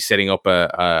 presumably setting up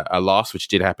a loss, which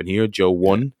did happen here. Joe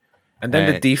won. And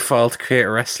then the default create a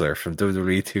wrestler from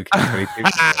WWE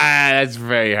 2K22. That's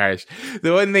very harsh.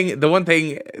 The one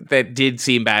thing that did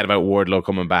seem bad about Wardlow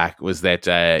coming back was that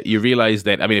you realize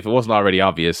that, I mean, if it wasn't already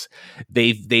obvious,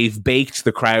 they've baked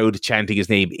the crowd chanting his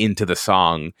name into the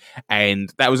song,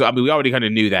 and that was, I mean, we already kind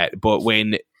of knew that, but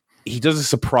when he does a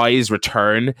surprise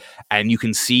return and you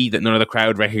can see that none of the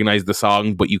crowd recognize the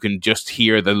song, but you can just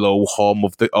hear the low hum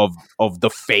of the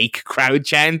fake crowd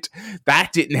chant.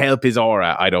 That didn't help his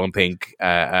aura, I don't think.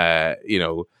 One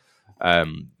thing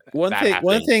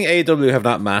AEW have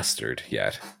not mastered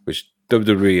yet, which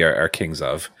WWE are kings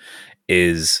of,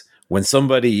 is when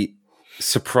somebody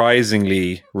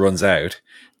surprisingly runs out,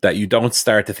 that you don't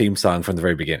start the theme song from the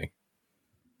very beginning.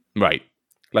 Right.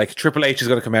 Like Triple H is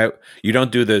going to come out. You don't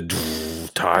do the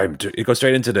time. It goes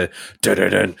straight into the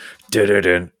dun,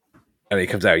 and he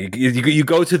comes out. You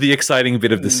go to the exciting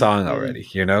bit of the song already,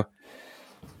 you know?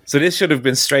 So this should have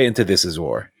been straight into This Is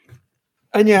War.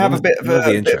 And you have a bit of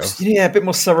a bit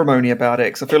more ceremony about it,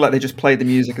 because I feel like they just play the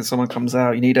music and someone comes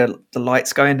out. You need the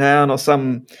lights going down or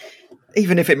some...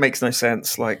 Even if it makes no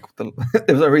sense, like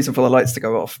there's no reason for the lights to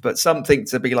go off, but something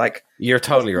to be like, you're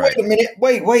totally right. Wait a minute,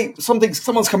 wait,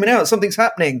 someone's coming out, something's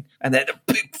happening, and then the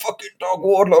big fucking dog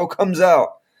Wardlow comes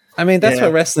out. I mean, that's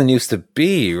what wrestling used to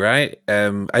be, right?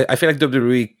 I feel like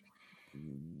WWE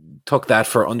took that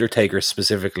for Undertaker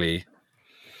specifically,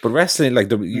 but wrestling, like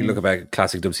you look at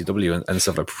classic WCW and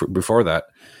stuff like before that,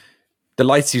 the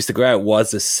lights used to go out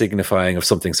was a signifying of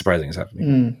something surprising is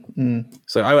happening.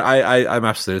 So I'm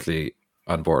absolutely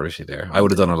on board with you there. I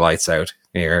would have done a lights out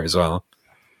here as well.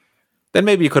 Then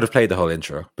maybe you could have played the whole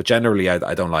intro, but generally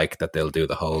I don't like that they'll do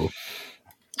the whole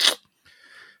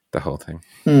thing.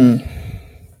 And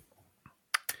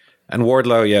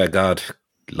Wardlow, yeah, God,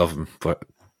 love him, but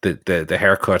the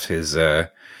haircut is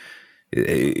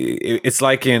it's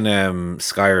like in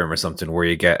Skyrim or something where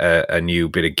you get a new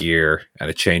bit of gear and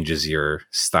it changes your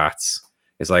stats.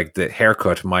 It's like the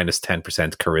haircut minus 10%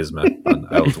 charisma on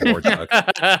old Wardlow.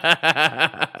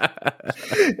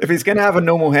 If he's going to have a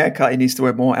normal haircut, he needs to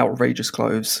wear more outrageous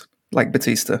clothes, like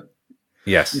Batista.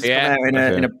 Yes. He's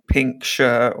in a pink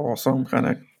shirt or some kind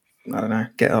of, I don't know,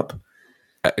 get up.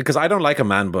 Because I don't like a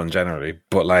man bun generally,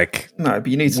 but like, no, but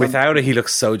you need without it, he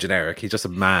looks so generic. He's just a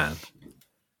man.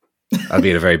 I'd be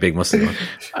in a very big muscle one.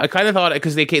 I kind of thought,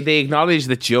 because they acknowledged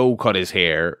that Joe cut his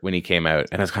hair when he came out,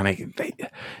 and I was kind of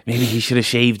like, maybe he should have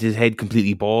shaved his head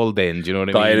completely bald then, do you know what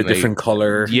I mean? Dyed a different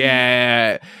colour.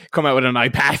 Yeah, come out with an eye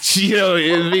patch, you know,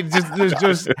 it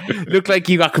just looked like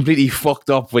you got completely fucked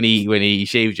up when he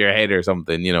shaved your head or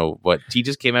something, you know, but he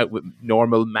just came out with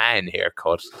normal man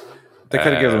haircut. They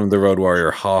could have given him the Road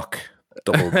Warrior Hawk,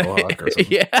 double mohawk or something.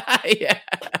 Yeah.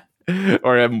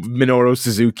 Or a Minoru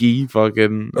Suzuki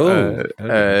fucking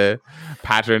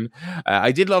pattern.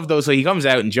 I did love though. So he comes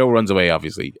out and Joe runs away,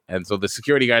 obviously, and so the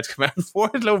security guards come out and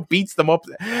Wardlow beats them up.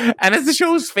 And as the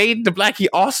show's fading to black, he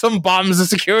awesome bombs the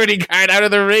security guard out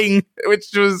of the ring,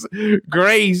 which was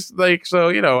great. Like, so,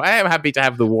 you know, I am happy to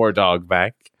have the War Dog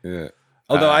back. Yeah.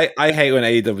 Although I hate when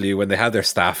AEW, when they have their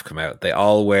staff come out, they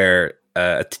all wear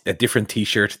a different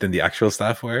T-shirt than the actual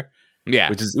staff wear. Yeah,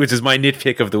 which is my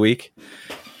nitpick of the week.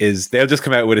 Is they'll just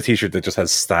come out with a T-shirt that just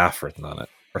has staff written on it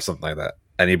or something like that,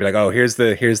 and you'd be like, "Oh, here's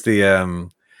the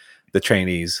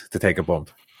trainees to take a bump."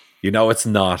 You know, it's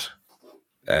not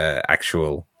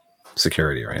actual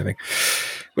security or anything,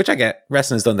 which I get.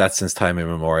 Wrestling's done that since time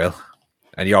immemorial,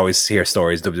 and you always hear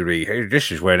stories. WWE, hey,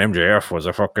 this is when MJF was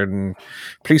a fucking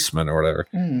policeman or whatever.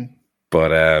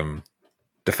 But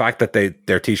the fact that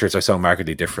their T-shirts are so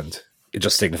markedly different, it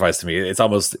just signifies to me it's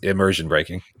almost immersion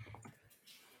breaking.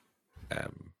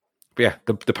 But yeah,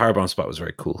 the powerbomb spot was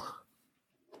very cool.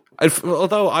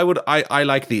 Although I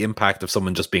like the impact of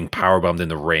someone just being powerbombed in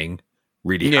the ring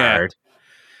really hard.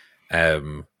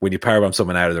 When you powerbomb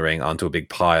someone out of the ring onto a big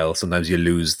pile, sometimes you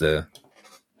lose the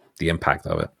impact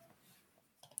of it.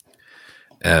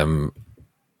 And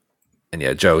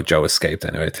yeah, Joe escaped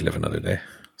anyway to live another day.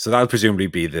 So that'll presumably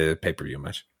be the pay-per-view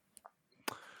match.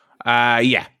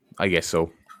 Yeah, I guess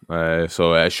so.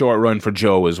 So a short run for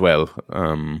Joe as well.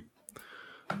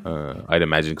 I'd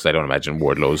imagine, because I don't imagine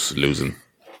Wardlow's losing.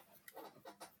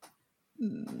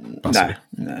 No.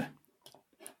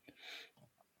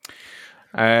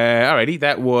 Alrighty,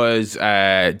 that was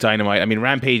Dynamite. I mean,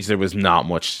 Rampage, there was not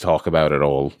much to talk about at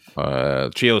all.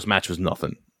 Trios match was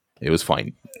nothing. It was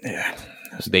fine. Yeah,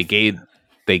 so they gave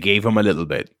him a little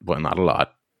bit, but not a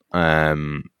lot. I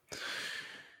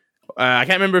can't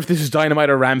remember if this was Dynamite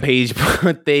or Rampage,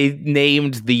 but they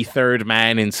named the third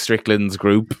man in Strickland's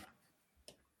group.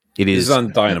 It is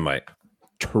on Dynamite.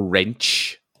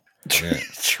 Trench.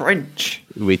 Trench,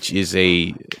 which is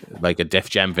a Def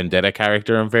Jam Vendetta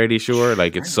character. I'm fairly sure.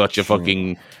 Like, it's such a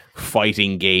fucking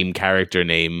fighting game character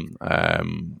name.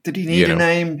 Did he need a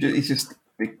name? He's just a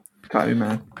big cartoon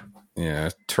man. Yeah,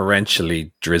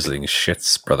 torrentially drizzling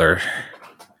shits, brother.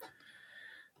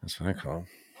 That's what I call him.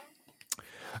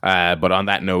 But on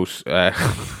that note,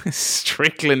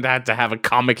 Strickland had to have a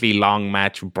comically long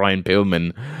match with Brian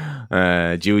Pillman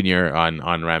Jr.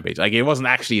 on Rampage. Like, it wasn't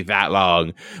actually that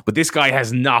long, but this guy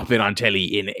has not been on telly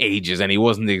in ages, and he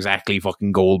wasn't exactly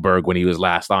fucking Goldberg when he was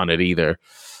last on it either.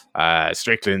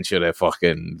 Strickland should have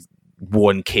fucking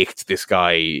one-kicked this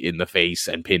guy in the face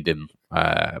and pinned him.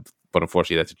 But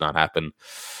unfortunately, that did not happen.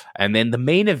 And then the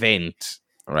main event,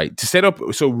 right, to set up,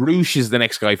 so Roosh is the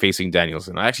next guy facing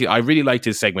Danielson. Actually, I really liked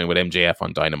his segment with MJF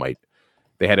on Dynamite.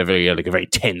 They had a very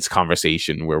tense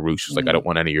conversation where Roosh was like, "I don't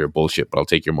want any of your bullshit, but I'll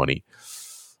take your money,"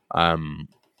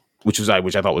 which I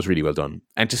thought was really well done.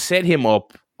 And to set him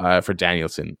up for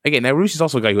Danielson again. Now, Roosh is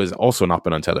also a guy who has also not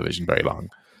been on television very long.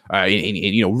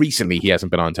 Recently he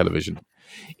hasn't been on television.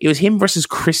 It was him versus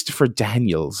Christopher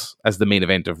Daniels as the main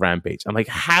event of Rampage. I'm like,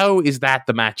 how is that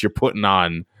the match you're putting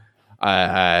on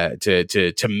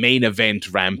to main event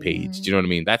Rampage? Do you know what I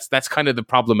mean? That's kind of the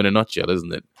problem in a nutshell,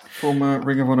 isn't it? Former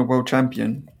Ring of Honor world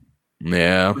champion.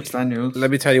 Yeah. Chris Daniels.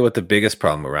 Let me tell you what the biggest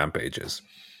problem with Rampage is.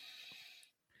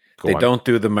 They don't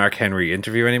do the Mark Henry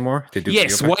interview anymore. They do.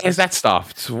 Yes. Why has that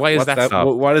stopped? Why is that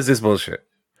stopped? What is this bullshit?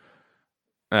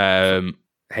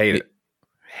 Hate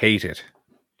it.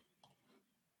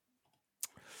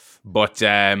 But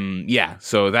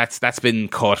so that's been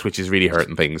cut, which is really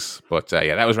hurting things. But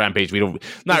that was Rampage. We don't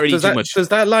too much. Does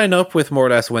that line up with more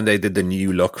or less when they did the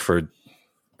new look for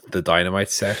the Dynamite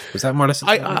set? Was that more or less?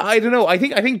 I don't know. I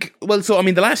think. Well, so I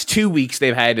mean, the last 2 weeks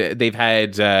they've had, or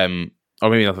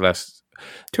maybe not the last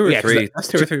 2 or 3. That's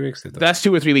 2 or 3 weeks. That's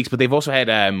 2 or 3 weeks. But they've also had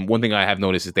one thing I have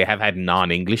noticed is they have had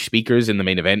non-English speakers in the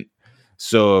main event.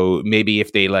 So maybe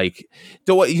if they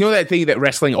that thing that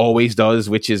wrestling always does,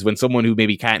 which is when someone who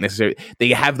maybe can't necessarily, they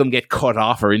have them get cut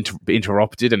off or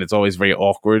interrupted, and it's always very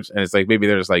awkward. And it's like, maybe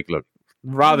they're just like, look,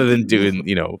 rather than doing,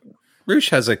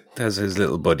 Roosh has his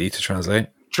little buddy to translate.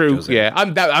 True, Jose. Yeah.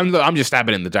 I'm just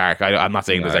stabbing in the dark. I'm not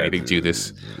saying there's anything to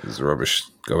this. It's rubbish.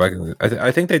 Go back.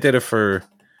 I think they did it for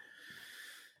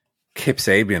Kip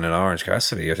Sabian and Orange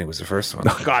Cassidy. I think was the first one.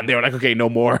 Oh God, they were like, okay, no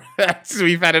more.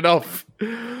 We've had enough.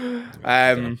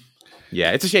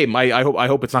 It's a shame. I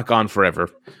hope it's not gone forever.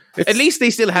 At least they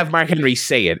still have Mark Henry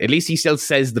say it. At least he still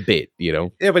says the bit, Yeah,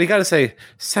 but you got to say,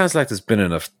 sounds like there's been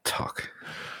enough talk.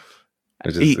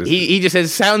 He just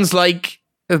says, sounds like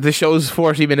the show's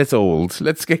 40 minutes old.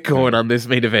 Let's get going on this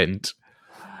main event.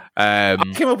 I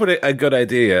came up with a good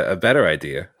idea, a better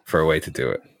idea for a way to do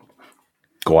it.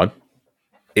 Go on.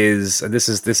 This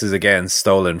is again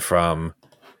stolen from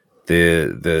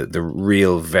the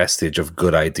real vestige of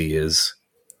good ideas,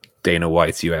 Dana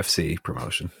White's UFC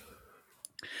promotion.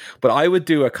 But I would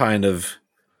do a kind of,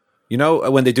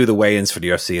 when they do the weigh-ins for the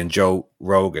UFC, and Joe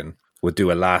Rogan would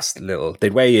do a last little,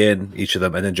 they'd weigh in each of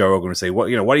them, and then Joe Rogan would say, what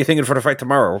are you thinking for the fight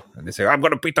tomorrow? And they say, I'm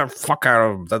going to beat the fuck out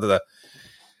of him. Da, da, da.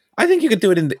 I think you could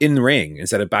do it in the ring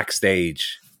instead of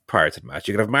backstage prior to the match.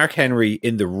 You could have Mark Henry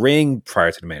in the ring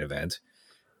prior to the main event,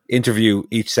 interview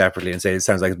each separately and say, it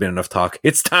sounds like there's been enough talk.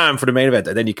 It's time for the main event.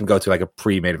 And then you can go to like a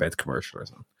pre-main event commercial or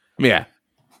something. Yeah.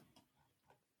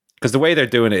 Because the way they're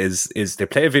doing it is they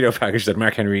play a video package that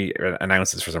Mark Henry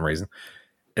announces for some reason.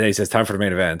 And then he says, time for the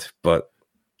main event. But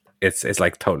it's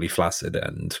like totally flaccid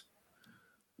and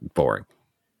boring.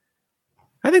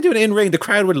 I think doing it in ring, the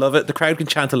crowd would love it. The crowd can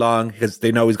chant along because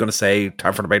they know he's going to say,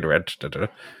 time for the main event. Da, da, da.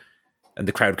 And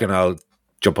the crowd can all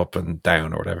jump up and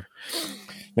down or whatever.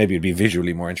 Maybe it'd be a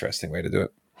visually more interesting way to do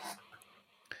it.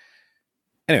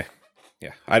 Anyway,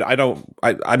 yeah,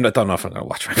 I'm not done off. I'm going to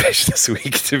watch Rampage this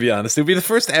week, to be honest. It would be the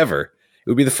first ever. It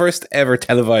would be the first ever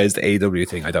televised AEW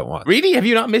thing I don't want. Really? Have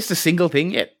you not missed a single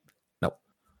thing yet? No.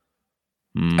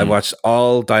 I watched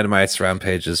all Dynamite's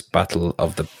Rampage's Battle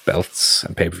of the Belts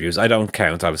and pay-per-views. I don't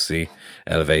count, obviously,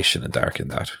 Elevation and Dark in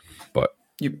that. But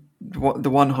the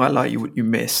one highlight you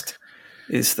missed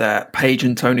is that Paige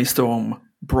and Tony Storm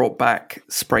brought back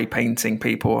spray painting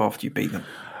people after you beat them.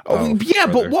 Oh yeah,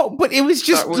 brother. But it was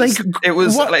just it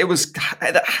was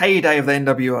at the heyday of the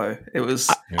NWO. It was.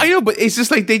 I know, but it's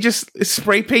just like they just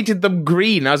spray painted them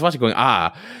green. I was watching, going,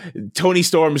 Tony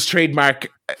Storm's trademark.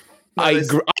 I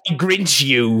Grinch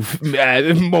you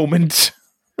moment.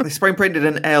 They spray painted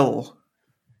an L.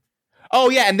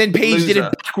 Oh yeah, and then Paige did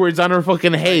it backwards on her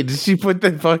fucking head. She put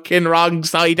the fucking wrong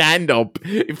side hand up.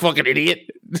 You fucking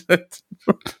idiot.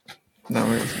 No,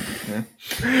 it isn't. Yeah.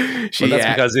 Well,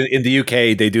 that's because in the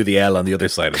UK they do the L on the other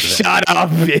side of it. Shut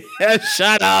up!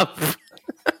 Shut up!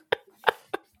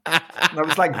 That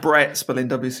was like Brett spelling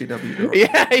WCW.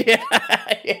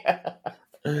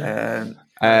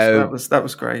 That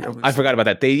was great. Obviously. I forgot about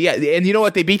that. And you know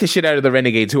what? They beat the shit out of the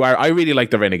Renegades, who are. I really like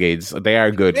the Renegades. They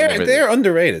are good. They're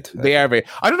underrated. They are very.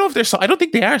 I don't know if they're. I don't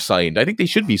think they are signed. I think they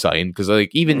should be signed because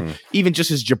like even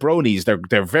just as jabronis,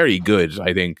 they're very good.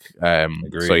 I think.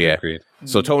 Agreed, so yeah. Agreed.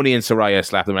 So Tony and Soraya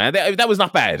slapped them, and that was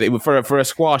not bad. For a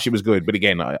squash, it was good. But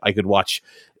again, I could watch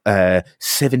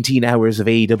 17 hours of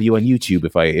AEW on YouTube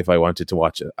if I wanted to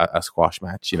watch a squash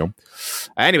match. You know.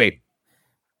 Anyway.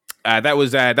 That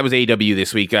was AEW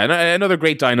this week. Another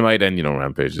great Dynamite, and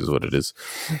Rampage is what it is.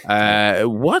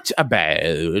 What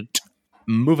about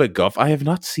movie guff? I have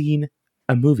not seen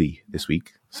a movie this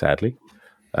week, sadly.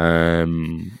 I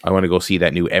want to go see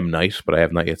that new M Night, but I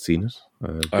have not yet seen it.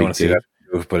 I want to see that,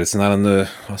 but it's not on the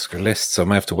Oscar list, so I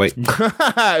might have to wait.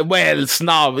 Well,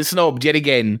 snubbed yet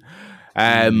again.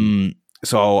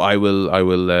 So I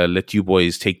will let you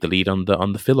boys take the lead on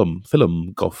the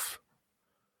film guff.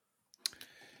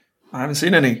 I haven't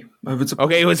seen any.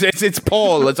 Okay, it's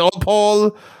Paul. It's all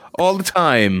Paul all the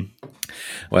time.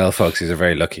 Well, folks, these are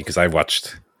very lucky because I've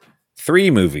watched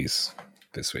 3 movies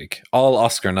this week, all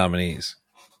Oscar nominees.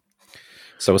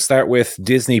 So we'll start with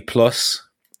Disney Plus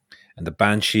and the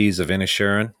Banshees of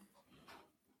Inisherin,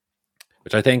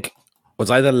 which I think was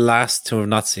I the last to have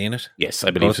not seen it? Yes,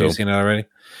 I believe Both so. You've seen it already?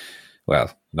 Well,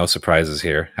 no surprises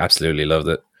here. Absolutely loved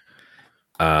it.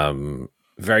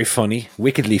 Very funny,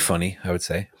 wickedly funny, I would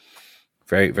say.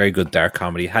 Very, very good dark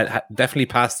comedy. Had definitely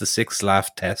passed the 6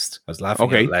 laugh test. I was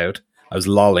laughing out loud. I was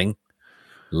lolling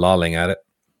at it.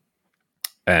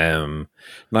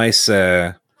 Nice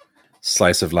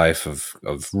slice of life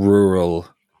of rural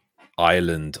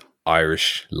island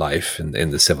Irish life in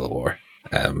the Civil War,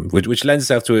 which lends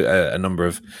itself to a number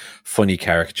of funny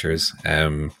characters.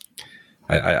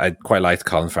 I quite liked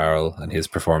Colin Farrell and his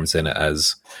performance in it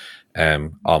as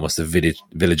almost a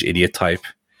village idiot type.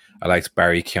 I liked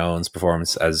Barry Keoghan's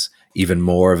performance as even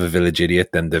more of a village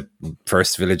idiot than the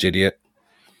first village idiot,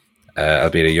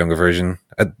 albeit a younger version.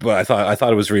 But I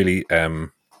thought it was really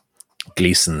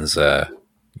Gleason's.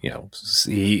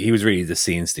 He was really the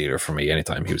scene stealer for me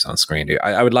anytime he was on screen.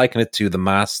 I would liken it to The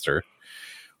Master,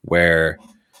 where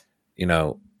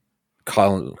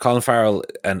Colin Farrell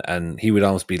and he would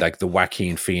almost be like the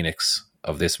Joaquin Phoenix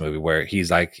of this movie, where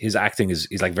he's like his acting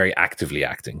he's like very actively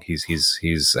acting. He's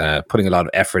putting a lot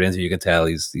of effort into it. You can tell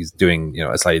he's doing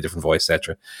a slightly different voice,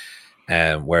 etc.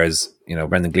 Whereas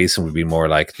Brendan Gleeson would be more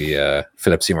like the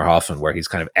Philip Seymour Hoffman, where he's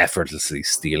kind of effortlessly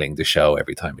stealing the show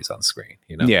every time he's on screen.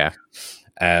 Yeah.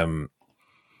 I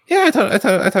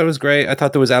thought it was great. I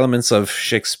thought there was elements of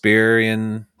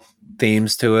Shakespearean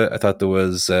themes to it. I thought there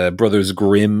was Brothers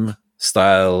Grimm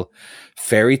style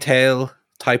fairy tale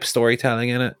type storytelling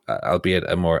in it, albeit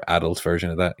a more adult version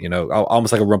of that,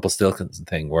 almost like a Rumpelstiltskin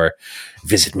thing, where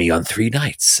visit me on 3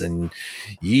 nights and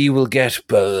ye will get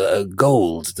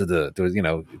gold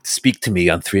speak to me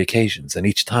on 3 occasions and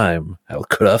each time I will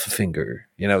cut off a finger.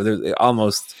 There's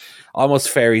almost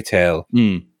fairy tale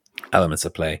elements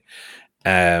at play.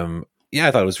 I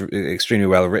thought it was extremely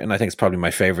well written. I think it's probably my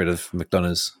favorite of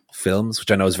McDonagh's films, which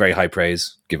I know is very high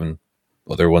praise given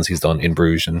other ones he's done, In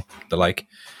Bruges and the like.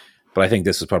 But I think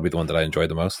this was probably the one that I enjoyed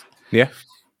the most. Yeah.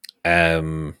 I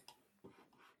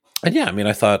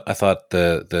thought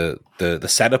the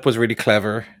setup was really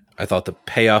clever. I thought the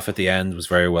payoff at the end was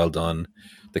very well done.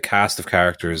 The cast of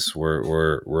characters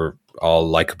were all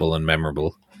likable and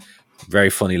memorable. Very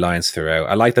funny lines throughout.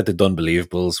 I like that the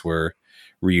Dunbelievables were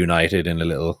reunited in a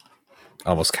little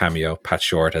almost cameo. Pat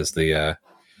Short as the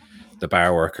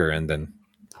bar worker, and then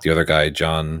the other guy,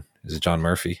 John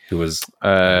Murphy, who was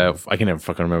I can never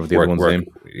fucking remember the other one's name.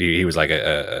 He was like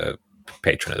a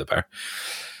patron of the bar.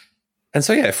 And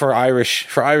so for Irish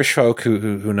folk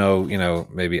who know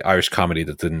maybe Irish comedy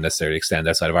that didn't necessarily extend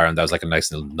outside of Ireland, that was like a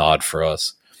nice little nod for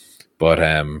us. But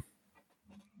I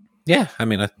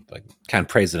can't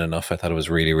praise it enough. I thought it was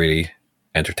really, really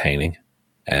entertaining.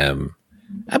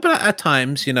 But at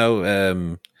times,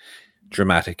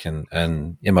 dramatic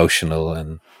and emotional,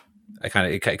 and it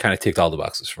kind of ticked all the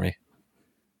boxes for me.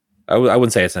 I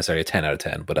wouldn't say it's necessarily a 10 out of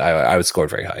 10, but I would score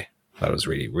it very high. That was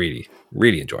really, really,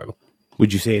 really enjoyable.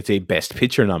 Would you say it's a Best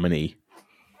Picture nominee?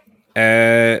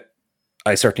 I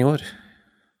certainly would.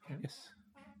 Yes.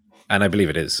 And I believe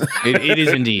it is. It is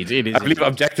indeed. It is. I believe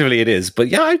objectively it is. But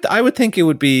yeah, I would think it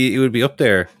would be up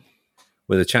there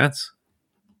with a chance.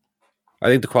 I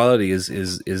think the quality is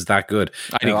that good.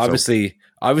 I think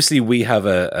obviously we have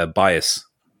a bias,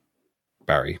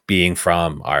 Barry, being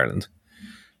from Ireland.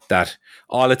 that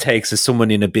all it takes is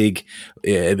someone in a big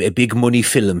money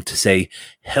film to say,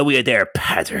 "How are you there,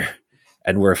 Pater?"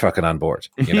 And we're fucking on board,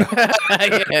 you know.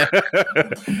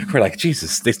 We're like,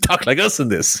 Jesus, they talk like us in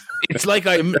this. It's like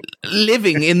I'm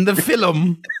living in the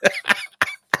film.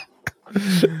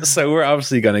 So we're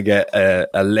obviously going to get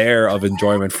a layer of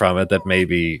enjoyment from it that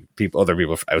maybe other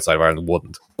people outside of Ireland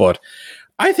wouldn't. But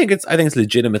I think it's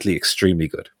legitimately extremely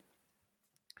good.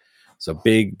 So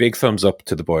big thumbs up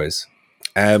to the boys.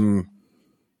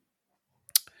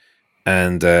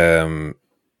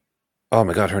 Oh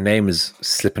my God, her name is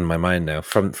slipping my mind now.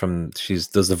 From she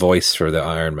does the voice for the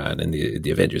Iron Man in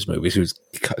the Avengers movies. Who's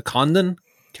Kerry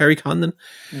Condon?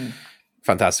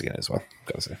 Fantastic in it as well.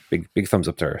 Gotta say, big thumbs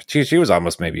up to her. She was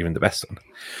almost maybe even the best one.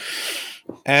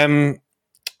 And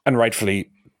rightfully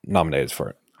nominated for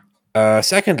it.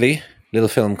 Secondly, little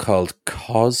film called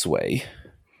Causeway,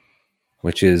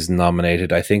 which is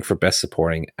nominated, I think, for Best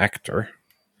Supporting Actor.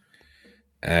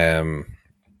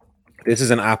 This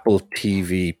is an Apple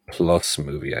TV Plus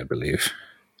movie, I believe.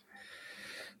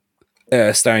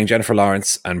 Starring Jennifer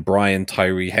Lawrence and Brian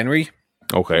Tyree Henry.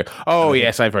 Okay. Oh,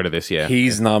 yes, I've heard of this, yeah.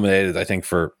 He's nominated, I think,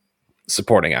 for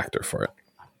supporting actor for it.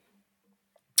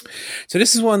 So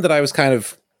this is one that I was kind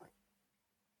of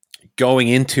going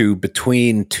into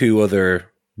between two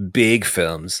other big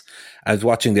films. I was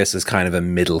watching this as kind of a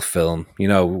middle film. You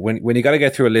know, when you got to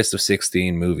get through a list of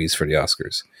 16 movies for the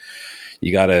Oscars,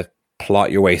 you got to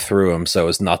plot your way through them so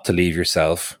as not to leave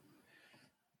yourself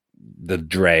the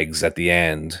dregs at the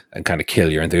end and kind of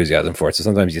kill your enthusiasm for it. So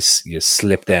sometimes you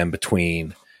slip them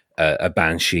between a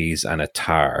Banshees and a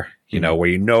Tar, you know, where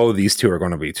you know these two are going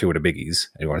to be two of the biggies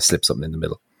and you want to slip something in the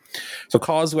middle. So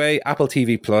Causeway, Apple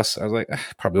TV Plus, I was like,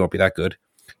 probably won't be that good.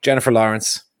 Jennifer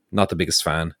Lawrence, not the biggest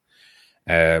fan.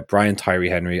 Brian Tyree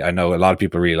Henry, I know a lot of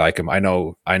people really like him. I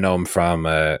know him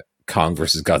from Kong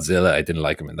versus Godzilla. I didn't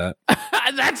like him in that.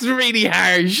 That's really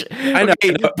harsh. I know,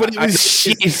 okay, but it was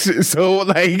shit. So,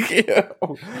 like,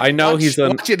 I know he's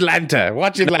done. Watch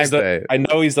Atlanta. I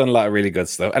know he's done a lot of really good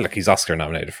stuff. And look, he's Oscar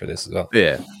nominated for this as well.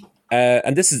 Yeah.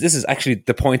 And this is actually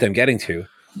the point I'm getting to.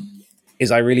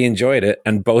 Is I really enjoyed it,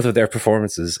 and both of their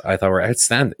performances I thought were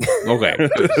outstanding. Okay.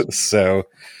 So,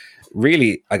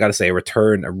 really, I got to say,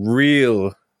 a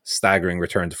real staggering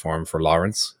return to form for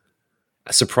Lawrence.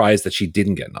 Surprised that she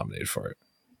didn't get nominated for it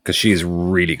because she is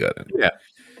really good. Yeah.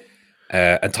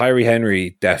 And Tyree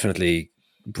Henry definitely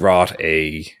brought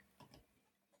a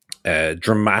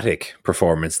dramatic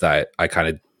performance that I kind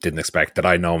of didn't expect, that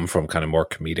I know him from kind of more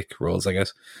comedic roles, I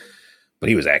guess. But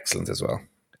he was excellent as well.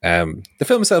 The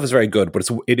film itself is very good, but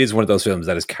it is one of those films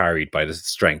that is carried by the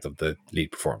strength of the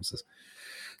lead performances.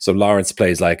 So Lawrence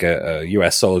plays like a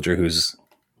US soldier who's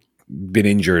been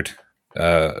injured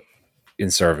in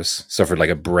service, suffered like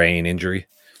a brain injury,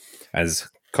 has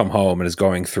come home and is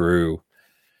going through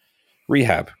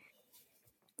rehab.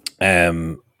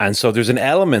 And so there's an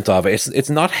element of it. It's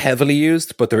not heavily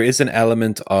used, but there is an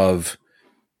element of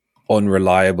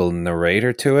unreliable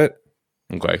narrator to it.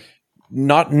 Okay.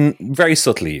 Not very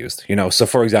subtly used, you know. So,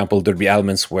 for example, there'd be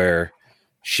elements where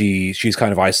she's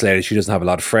kind of isolated. She doesn't have a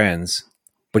lot of friends,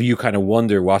 but you kind of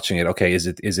wonder watching it. Okay, is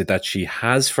it that she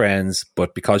has friends,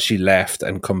 but because she left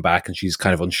and come back and she's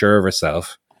kind of unsure of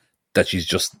herself, that she's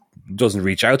just doesn't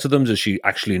reach out to them? Does she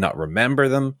actually not remember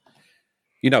them?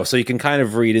 You know, so you can kind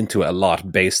of read into it a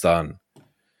lot based on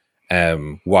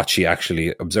what she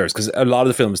actually observes, because a lot of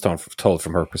the film is told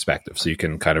from her perspective, so you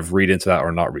can kind of read into that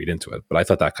or not read into it. But I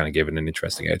thought that kind of gave it an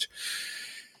interesting edge.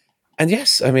 And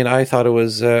yes, I mean, I thought it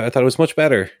was much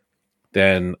better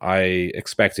than I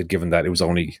expected, given that it was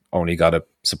only got a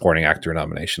supporting actor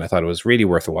nomination. I thought it was really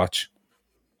worth a watch.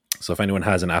 So if anyone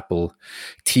has an Apple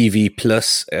TV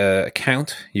Plus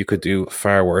account, you could do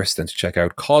far worse than to check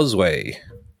out Causeway.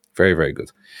 Very, very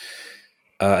good.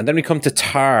 And then we come to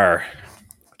Tar,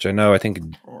 which I know, I think,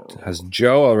 has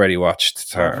Joe already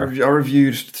watched Tar? I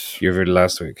reviewed. You reviewed it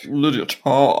last week. Lydia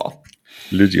Tar.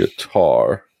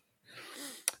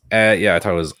 Yeah, I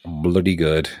thought it was bloody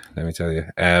good, let me tell you.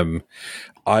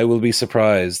 I will be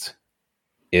surprised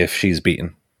if she's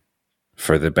beaten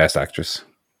for the Best Actress.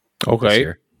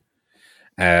 Okay.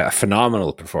 A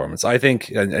phenomenal performance, I think,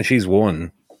 and she's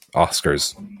won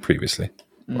Oscars previously,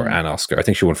 or an Oscar. I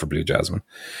think she won for Blue Jasmine.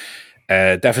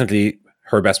 Definitely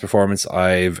her best performance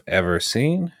I've ever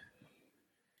seen.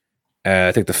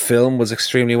 I think the film was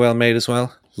extremely well made as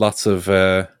well. Lots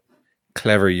of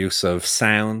clever use of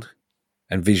sound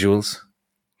and visuals.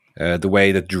 The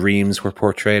way that dreams were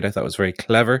portrayed, I thought was very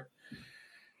clever.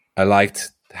 I liked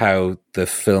how the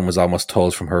film was almost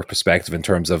told from her perspective in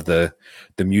terms of the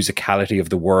musicality of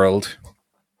the world,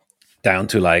 down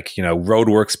to, like, you know,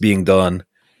 roadworks being done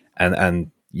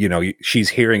and she's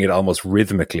hearing it almost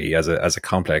rhythmically as a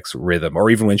complex rhythm, or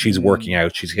even when she's working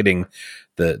out, she's hitting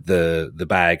the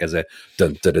bag as a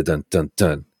dun dun dun dun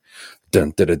dun dun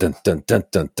dun dun dun dun dun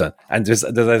dun dun, and there's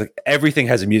like, everything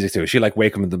has a music to it. She like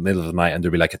wake up in the middle of the night and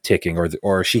there'll be like a ticking,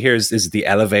 or she hears is the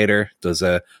elevator does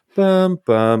a bum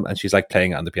bum, and she's like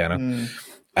playing it on the piano.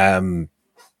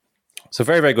 So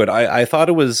very, very good. I thought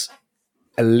it was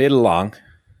a little long.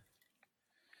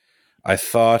 I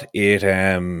thought it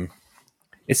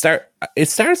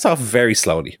starts off very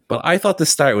slowly, but I thought the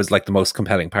start was like the most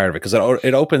compelling part of it, because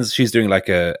it opens, she's doing like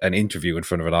an interview in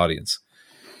front of an audience.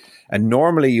 And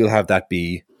normally you'll have that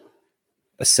be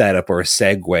a setup or a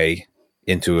segue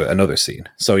into another scene.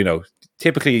 So,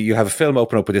 typically you have a film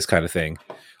open up with this kind of thing,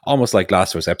 almost like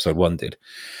Last of Us Episode 1 did.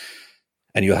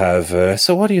 And you'll have,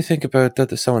 so what do you think about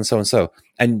that, so and so and so?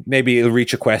 And maybe it'll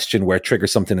reach a question where it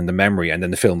triggers something in the memory, and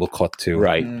then the film will cut to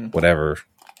whatever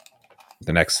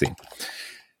the next scene.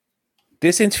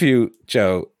 This interview,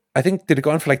 Joe, I think, did it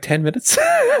go on for like 10 minutes?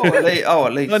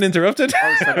 At least. Uninterrupted? I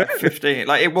was like 15.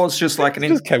 Like, it was just like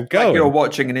just kept going. Like you're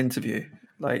watching an interview.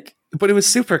 But it was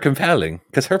super compelling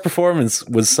because her performance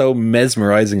was so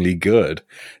mesmerizingly good.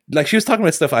 Like, she was talking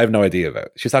about stuff I have no idea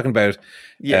about. She was talking about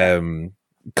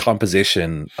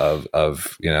composition of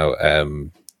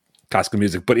classical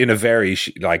music, but in a very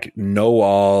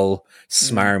know-all,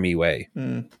 smarmy way.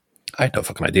 I had no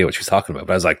fucking idea what she was talking about,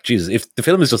 but I was like, Jesus, if the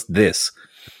film is just this,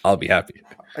 I'll be happy.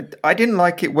 I didn't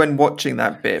like it when watching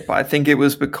that bit, but I think it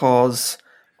was because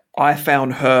I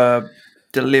found her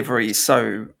delivery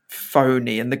so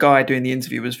phony, and the guy doing the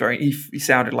interview was he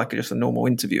sounded like just a normal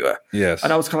interviewer. Yes.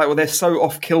 And I was kind of like, well, they're so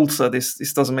off kilter,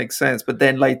 this doesn't make sense. But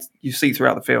then later you see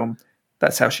throughout the film,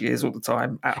 that's how she is all the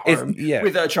time at home,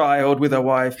 with her child, with her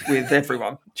wife, with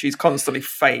everyone. She's constantly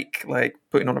fake, like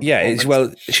putting on a performance.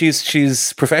 Well,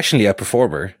 she's professionally a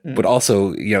performer, but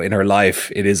also, in her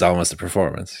life, it is almost a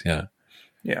performance. Yeah.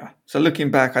 Yeah. So looking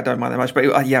back, I don't mind that much, but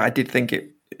I did think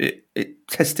it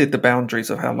tested the boundaries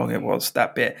of how long it was,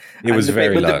 that bit. It was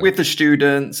very long. With the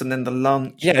students, and then the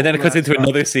lunch. Yeah, and then it cuts into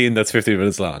another scene that's 15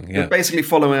 minutes long. Yeah. Basically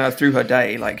following her through her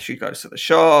day. Like, she goes to the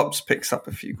shops, picks up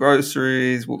a few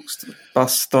groceries, walks to the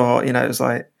bus stop. It's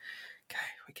like, okay,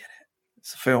 we get it.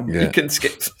 It's a film. Yeah. You can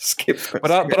skip.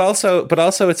 But also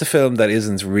it's a film that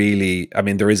isn't really, I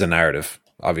mean, there is a narrative,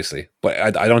 obviously,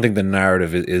 but I don't think the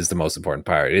narrative is the most important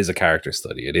part. It is a character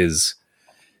study. It is,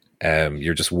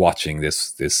 you're just watching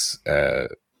this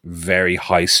very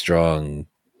high-strung,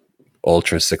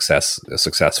 ultra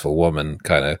successful woman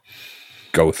kind of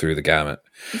go through the gamut.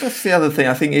 That's the other thing.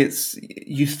 I think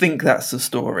you think that's the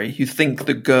story. You think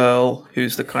the girl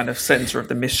who's the kind of center of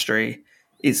the mystery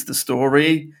is the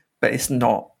story, but it's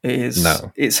not.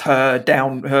 It's her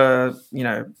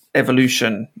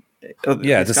evolution.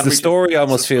 The story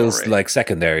almost feels like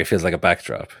secondary. It feels like a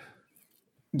backdrop.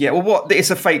 Yeah, well,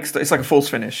 it's a fake story. It's like a false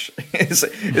finish. It's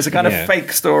a kind of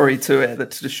fake story to it that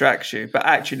distracts you. But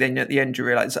actually, then at the end, you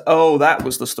realize, oh, that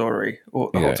was the story the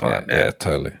whole time. Yeah,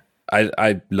 totally.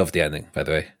 I love the ending, by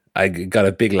the way. I got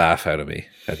a big laugh out of me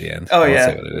at the end. Oh, I won't yeah.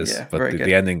 say what it is. Yeah, but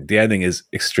the ending is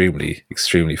extremely,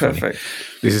 extremely funny. Perfect.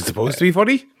 Is it supposed to be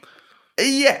funny?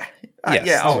 Yeah. Yes,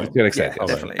 yeah. to an extent. Yeah,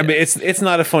 definitely. I mean, it's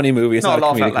not a funny movie. It's not a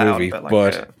comedic movie,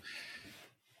 but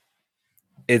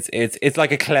it's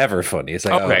like a clever funny. It's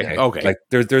like okay. Like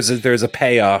there's a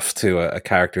payoff to a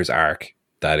character's arc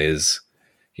that is,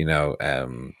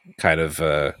 kind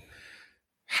of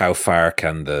how far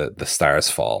can the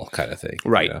stars fall kind of thing,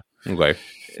 right? Okay.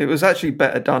 It was actually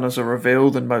better done as a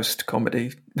reveal than most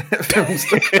comedy films.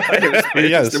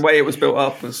 The way it was built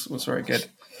up was very good.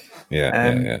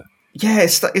 Yeah.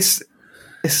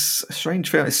 It's a strange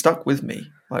film. It stuck with me.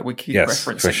 Like, we keep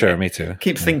referencing for sure. it. Me too.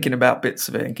 Keep thinking about bits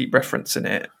of it and keep referencing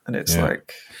it, and it's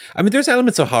like. I mean, there's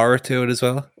elements of horror to it as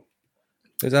well.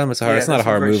 There's elements of horror. It's not a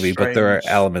horror movie, but there are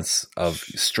elements of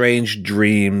strange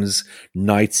dreams,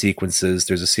 night sequences.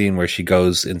 There's a scene where she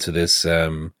goes into this,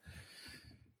 not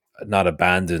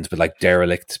abandoned, but like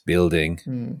derelict building,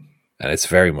 and it's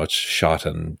very much shot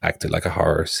and acted like a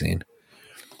horror scene.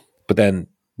 But then,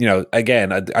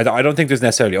 again, I don't think there's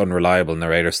necessarily unreliable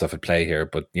narrator stuff at play here,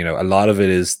 but a lot of it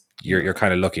is you're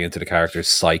kind of looking into the character's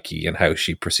psyche and how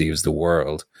she perceives the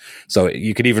world. So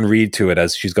you could even read to it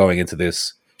as she's going into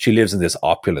this. She lives in this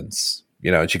opulence,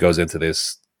 and she goes into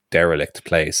this derelict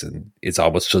place, and it's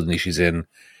almost suddenly she's in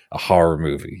a horror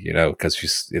movie,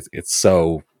 because it's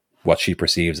so what she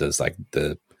perceives as like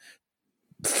the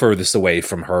furthest away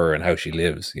from her and how she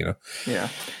lives, Yeah.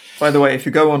 By the way, if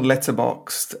you go on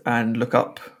Letterboxd and look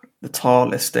up the tar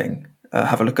listing,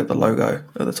 have a look at the logo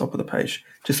at the top of the page.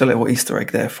 Just a little Easter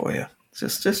egg there for you.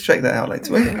 Just check that out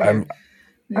later.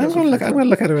 I'm going to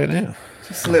look at it right now.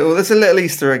 Just there's a little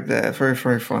Easter egg there. Very,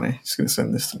 very funny. Just going to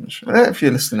send this to Michelle. If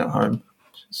you're listening at home.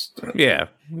 Yeah.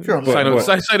 If you're on Sign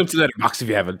up to Letterboxd if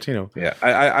you haven't, Yeah.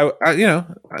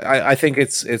 I think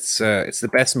it's the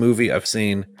best movie I've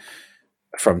seen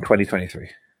from 2023.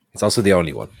 It's also the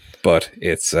only one, but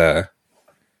it's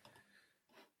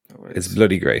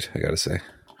bloody great, I gotta say.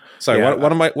 Sorry, yeah,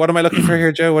 what am I looking for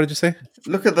here, Joe? What did you say?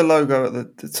 Look at the logo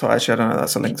at the top. Actually, I don't know.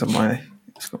 That's a link to my.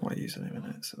 It's got my username in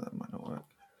it, so that might not work.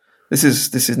 This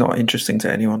is not interesting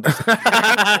to anyone.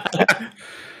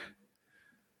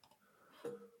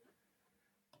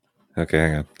 Okay,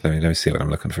 hang on. Let me see what I'm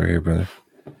looking for here, brother.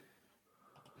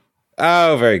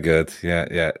 Oh, very good.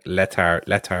 Yeah.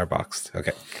 Letar boxed.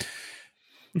 Okay.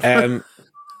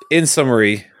 In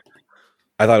summary,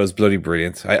 I thought it was bloody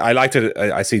brilliant. I liked it.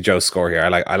 I see Joe's score here.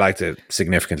 I liked it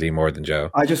significantly more than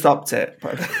Joe. I just upped it.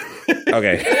 But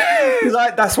okay.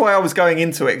 That's why I was going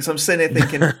into it, because I'm sitting there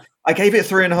thinking I gave it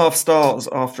 3.5 stars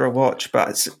after a watch, but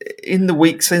it's, in the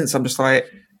week since I'm just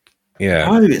like, yeah,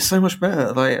 oh, it's so much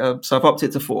better. So I've upped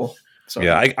it to 4. So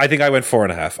yeah, I think I went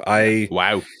 4.5.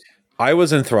 Wow. I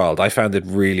was enthralled. I found it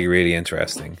really, really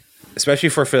interesting, especially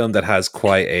for a film that has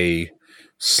quite a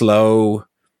slow.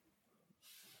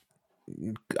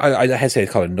 I hesitate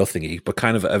to call it nothingy, but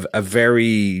kind of a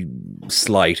very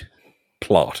slight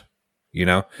plot.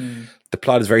 The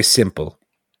plot is very simple,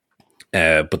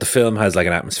 but the film has like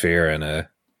an atmosphere and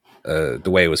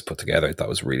the way it was put together. I thought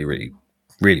was really, really,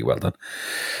 really well done.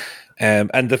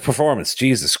 And the performance,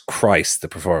 Jesus Christ, the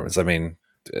performance! I mean,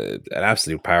 an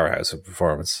absolute powerhouse of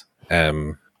performance.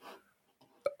 Like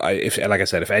I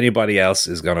said, if anybody else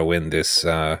is going to win this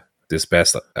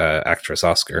Best Actress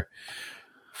Oscar,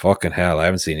 fucking hell, I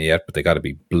haven't seen it yet, but they got to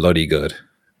be bloody good.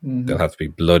 Mm-hmm. They'll have to be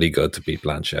bloody good to beat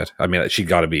Blanchett. I mean, she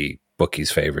got to be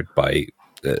Bookie's favorite by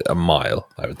a mile,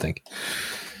 I would think.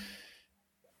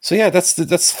 So yeah,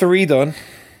 that's 3 done.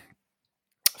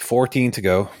 14 to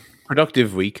go.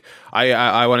 Productive week.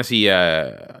 I want to see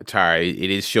Tara. It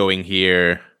is showing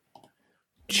here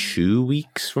 2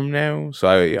 weeks from now, so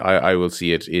I will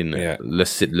see it in Le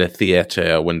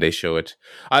Theatre when they show it.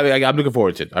 I'm looking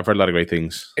forward to it. I've heard a lot of great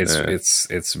things.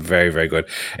 It's very, very good.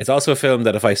 It's also a film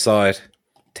that if I saw it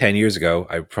 10 years ago,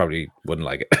 I probably wouldn't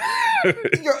like it.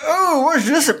 Oh, what's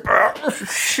this about?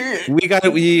 Shit.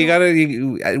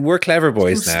 We're clever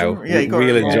boys now.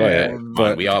 We'll enjoy it.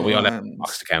 But we all have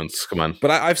box accounts. Come on. But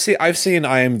I've seen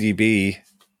IMDb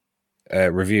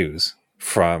reviews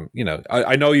from,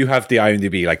 I know you have the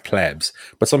IMDb like plebs,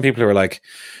 but some people are like,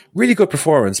 really good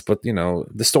performance, but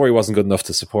the story wasn't good enough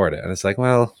to support it. And it's like,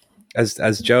 well,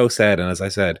 as Joe said, and as I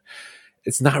said,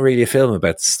 it's not really a film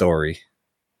about the story.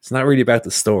 It's not really about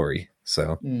the story.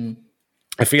 So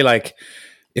I feel like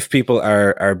if people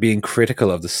are being critical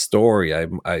of the story, I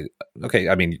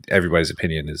mean, everybody's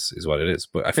opinion is what it is,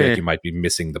 but I feel like you might be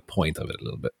missing the point of it a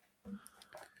little bit.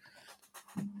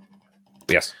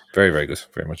 But yes, very, very good.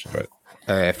 Very much enjoyed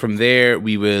it. From there,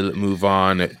 we will move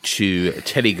on to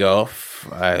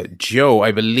Telegolf. Joe,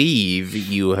 I believe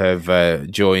you have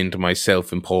joined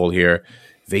myself and Paul here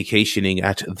vacationing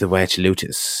at the White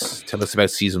Lotus. Tell us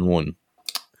about season 1.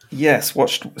 Yes,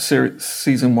 watched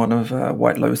season 1 of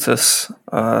White Lotus.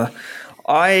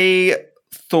 I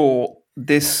thought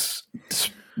this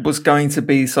was going to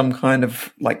be some kind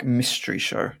of like mystery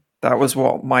show. That was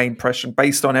what my impression,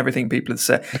 based on everything people had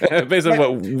said. Based on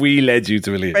what we led you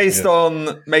to believe. Based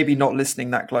on maybe not listening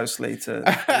that closely to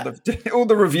all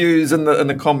the reviews and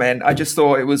the comment. I just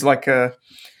thought it was like a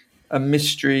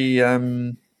mystery.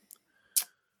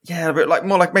 But like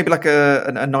more like maybe like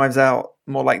a Knives Out,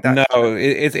 more like that. No,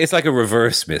 it's like a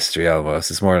reverse mystery almost.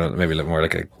 It's more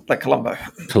like Columbo.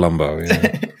 Columbo,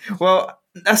 yeah. Well,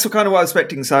 that's what I was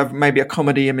expecting. So maybe a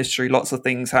comedy, a mystery, lots of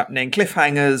things happening,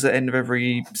 cliffhangers at the end of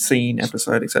every scene,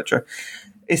 episode, etc.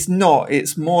 It's not.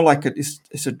 It's more like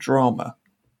it's a drama,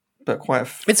 but quite.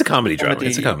 It's a comedy drama.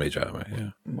 It's a comedy drama.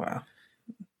 Yeah. Wow.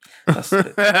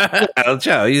 Well,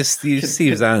 Joe, you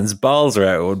see Zan's balls are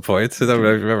out at one point. I don't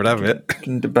remember that bit.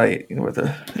 Can debate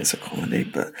whether it's a comedy,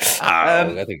 but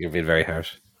I think you're being very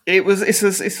harsh.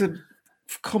 It's a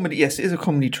comedy. Yes, it is a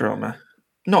comedy drama.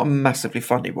 Not a massively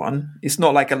funny one. It's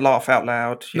not like a laugh out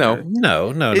loud. No.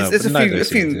 There's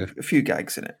a few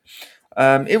gags in it.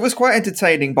 It was quite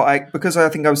entertaining, but because I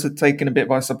think I was taken a bit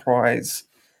by surprise.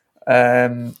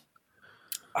 I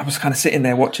was kind of sitting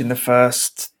there watching the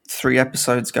first 3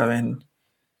 episodes, going,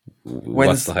 when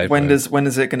is it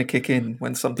going to kick in?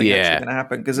 When's something actually going to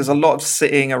happen? Because there's a lot of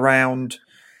sitting around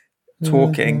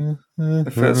talking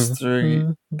the first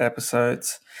 3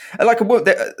 episodes. And like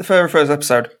the very first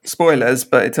episode, spoilers,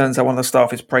 but it turns out one of the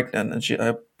staff is pregnant and she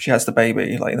has the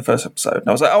baby like in the first episode. And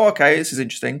I was like, oh, okay, this is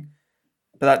interesting.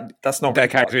 But that's not that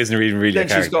really character isn't really then a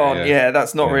character. She's gone. Yeah,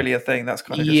 that's not really a thing. That's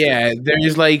kind of just there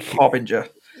is like harbinger.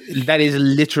 That is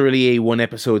literally a 1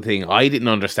 episode thing. I didn't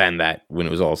understand that when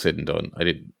it was all said and done. I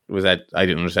didn't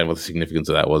understand what the significance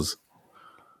of that was.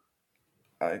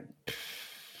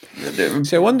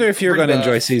 So I wonder if you're going to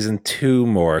enjoy season 2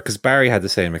 more, because Barry had the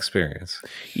same experience.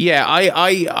 Yeah,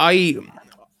 I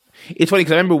it's funny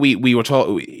because I remember we were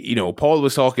talking. Paul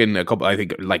was talking I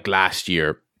think like last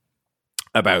year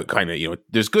about kind of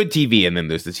there's good TV and then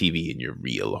there's the TV in your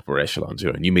real upper echelons.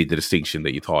 And you made the distinction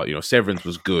that you thought Severance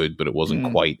was good, but it wasn't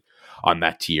quite on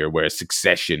that tier. Whereas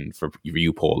Succession for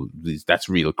you, Paul, that's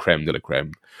real creme de la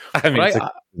creme. I mean,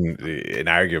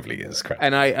 inarguably is creme.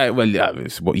 And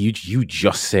it's what you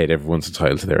just said. Everyone's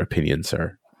entitled to their opinion,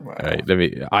 sir. Wow.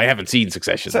 Right, I haven't seen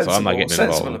Succession, so I'm not getting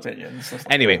involved.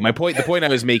 Anyway, the point I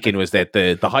was making was that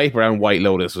the hype around White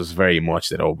Lotus was very much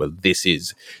that this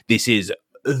is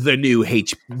the new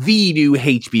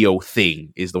HBO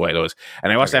thing is the White Lotus.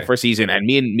 And I watched that first season, and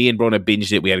me and Brona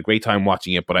binged it. We had a great time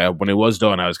watching it, but when it was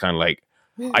done, I was kind of like,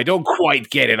 I don't quite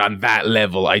get it on that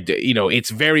level. It's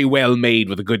very well made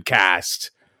with a good cast.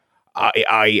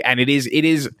 And it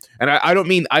is, and I don't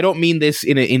mean this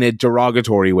in a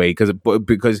derogatory way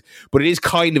but it is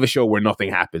kind of a show where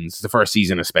nothing happens. The first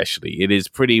season, especially, it is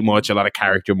pretty much a lot of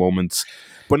character moments,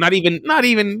 but not all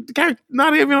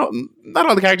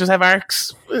the characters have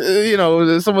arcs.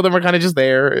 Some of them are kind of just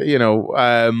there.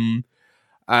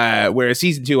 Whereas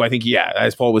season 2, I think,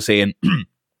 as Paul was saying,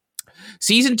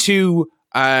 season 2.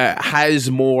 Has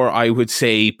more, I would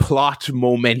say, plot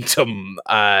momentum.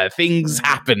 Things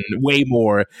happen way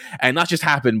more, and not just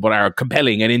happen, but are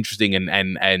compelling and interesting,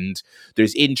 and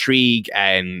there's intrigue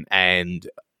and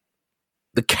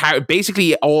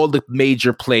basically all the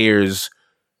major players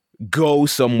go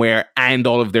somewhere, and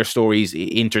all of their stories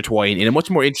intertwine in a much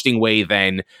more interesting way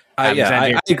than.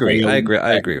 I agree. I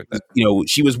agree with that.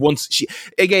 She was once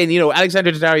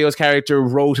Alexandra Daddario's character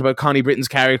wrote about Connie Britton's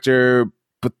character,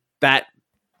 but that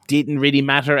didn't really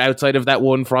matter outside of that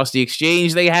one Frosty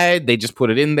exchange they had. They just put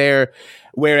it in there.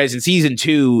 Whereas in season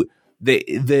 2,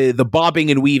 the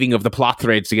bobbing and weaving of the plot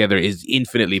threads together is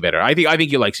infinitely better. I think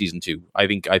you like season 2. I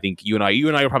think you and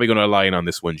I are probably going to align on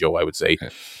this one, Joe. I would say.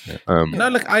 Yeah. No,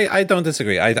 look, I don't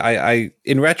disagree. I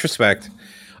in retrospect,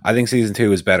 I think season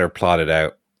 2 is better plotted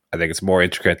out. I think it's more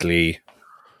intricately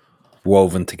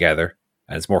woven together,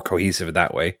 and it's more cohesive in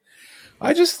that way.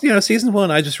 I just, season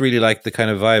 1, I just really like the kind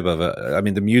of vibe of it. I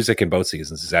mean, the music in both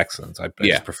seasons is excellent. I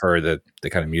just prefer the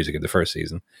kind of music in the first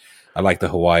season. I like the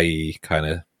Hawaii kind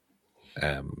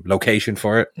of location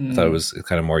for it. I thought it was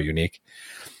kind of more unique.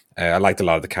 I liked a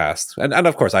lot of the cast. And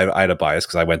of course, I had a bias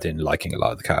because I went in liking a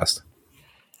lot of the cast.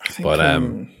 It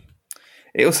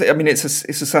also, I mean, it's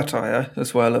a satire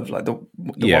as well of like the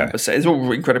 1%. It's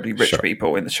all incredibly rich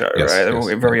people in the show, right? They're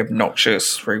all very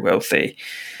obnoxious, very wealthy.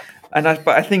 But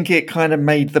I think it kind of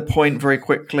made the point very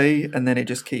quickly, and then it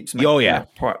just keeps making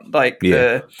that point. Like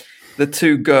the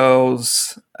 2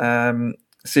 girls,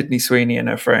 Sydney Sweeney and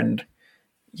her friend,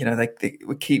 they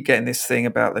we keep getting this thing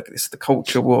about like it's the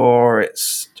culture war,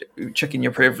 it's checking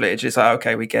your privilege. It's like,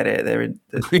 okay, we get it. They're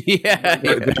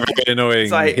very annoying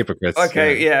hypocrites.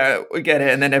 Okay, we get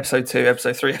it. And then episode 2,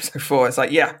 episode 3, episode 4, it's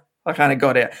like, I kind of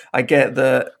got it. I get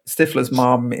that Stifler's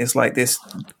mom is like this.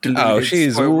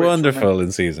 She's wonderful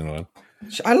in season 1.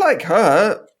 I like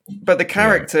her, but the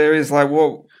character is like,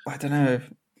 well, I don't know.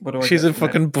 She's a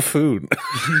fucking buffoon.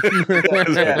 And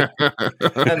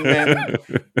then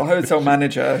the hotel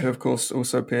manager, who of course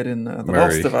also appeared in The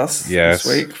Last of Us this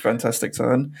week, fantastic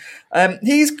turn.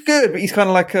 He's good, but he's kind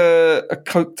of like a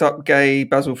coked up gay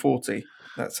Basil Fawlty.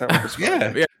 That's how it was.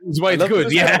 His wife's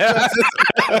good.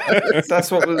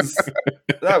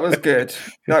 That was good.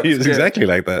 He's good. Exactly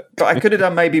like that. But I could have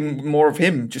done maybe more of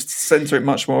him, just to center it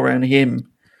much more around him.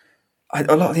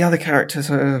 A lot of the other characters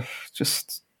are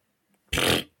just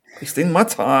wasting my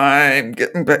time.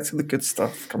 Getting back to the good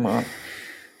stuff. Come on.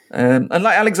 And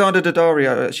like Alexandra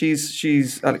Daddario,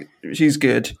 she's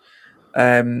good.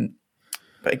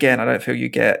 But again, I don't feel you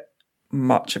get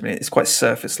much of it. It's quite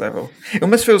surface level. It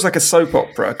almost feels like a soap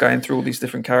opera going through all these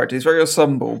different characters. Very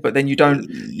ensemble, but then you don't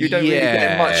really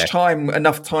get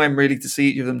enough time really to see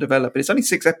each of them develop. But it's only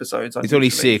 6 episodes. It's only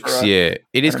 6. It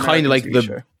is kind of like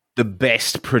the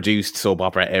best produced soap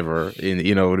opera ever.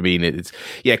 You know what I mean? It's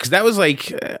because that was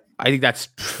like I think that's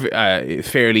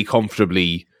fairly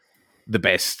comfortably the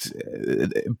best,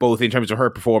 both in terms of her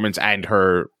performance and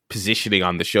her positioning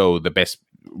on the show. The best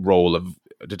role of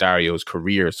Daddario's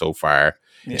career so far.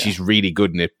 Yeah. She's really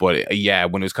good in it. But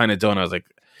when it was kind of done, I was like,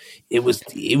 it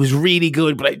was really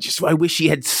good. But I wish she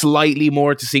had slightly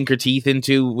more to sink her teeth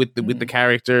into with the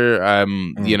character.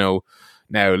 You know,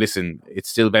 now listen, it's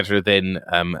still better than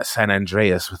San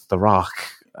Andreas with The Rock.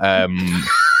 I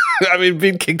mean,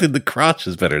 being kicked in the crotch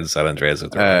is better than San Andreas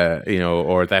with The Rock. You know,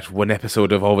 or that one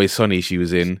episode of Always Sunny she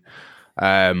was in.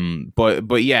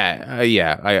 But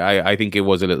I think it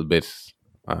was a little bit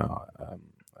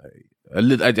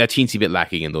a teensy bit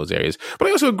lacking in those areas. But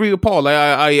I also agree with Paul.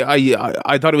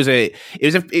 I thought it was a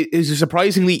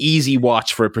surprisingly easy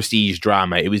watch for a prestige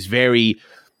drama. It was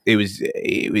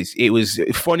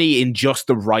funny in just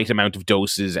the right amount of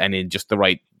doses and in just the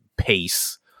right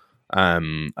pace.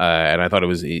 And I thought it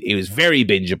was very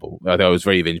bingeable. I thought it was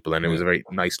very bingeable, and it was a very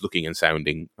nice looking and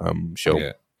sounding show.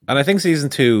 Yeah. And I think season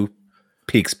 2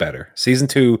 peaks better. Season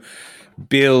 2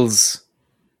 builds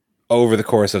over the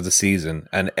course of the season,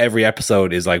 and every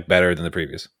episode is like better than the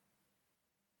previous.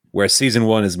 Where season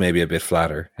 1 is maybe a bit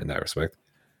flatter in that respect.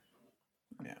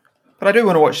 Yeah, but I do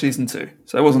want to watch season 2,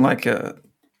 so it wasn't like it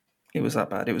was that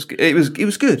bad. It was good. It was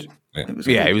good. Yeah. It was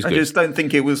good. I just don't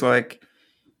think it was like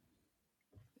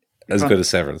as good as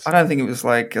Severance. I don't think it was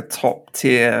like a top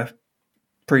tier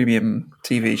premium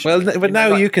TV show. Well, but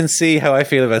now you can see how I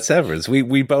feel about Severance.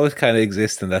 We both kind of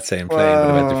exist in that same plane, but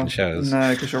about different shows.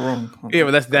 No, because you're wrong. Yeah,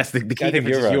 but that's the key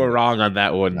difference. You're wrong on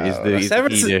that one. No,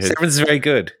 Severance is very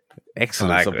good.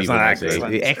 Excellent. Some people might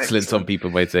say. Excellent. Some people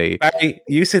might say. Barry,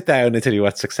 you sit down until you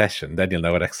watch Succession, then you'll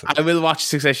know what excellent. I will watch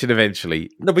Succession eventually.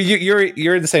 No, but you're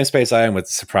in the same space I am with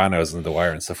The Sopranos and The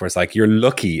Wire and stuff. Where it's like you're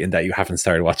lucky in that you haven't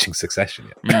started watching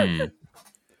Succession yet.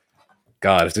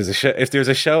 God, if there's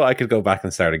a show I could go back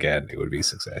and start again, it would be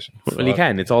Succession. Well, you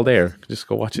can. It's all there. Just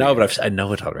go watch it. No, but I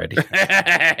know it already.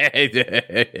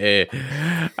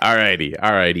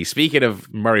 Alrighty. Speaking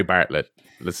of Murray Bartlett,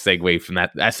 let's segue from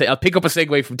that. I'll pick up a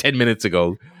segue from 10 minutes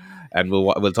ago, and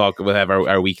we'll talk. We'll have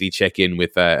our weekly check in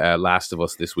with Last of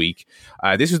Us this week.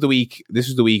 This is the week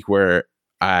where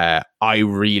I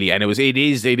really, and it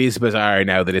is bizarre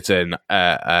now that it's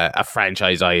a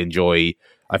franchise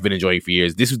I've been enjoying for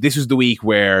years. This was the week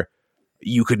where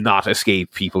you could not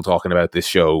escape people talking about this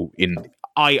show in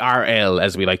IRL,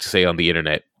 as we like to say on the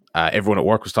internet. Everyone at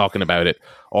work was talking about it.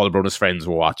 All of Brona's friends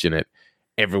were watching it.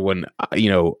 Everyone,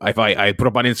 if I put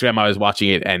up on Instagram, I was watching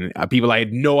it, and people I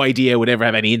had no idea would ever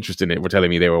have any interest in it were telling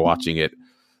me they were watching it.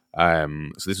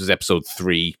 So this was episode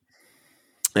 3,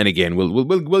 and again,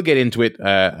 we'll get into it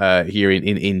here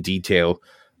in detail.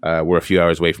 We're a few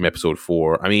hours away from episode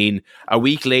 4. I mean, a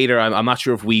week later, I'm not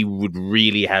sure if we would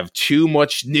really have too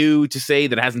much new to say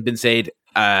that hasn't been said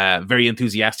very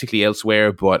enthusiastically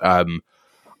elsewhere. But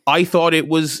I thought it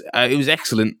was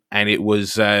excellent, and it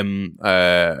was a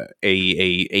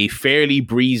fairly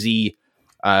breezy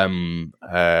runtime.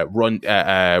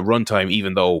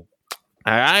 Even though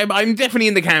I'm definitely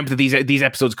in the camp that these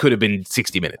episodes could have been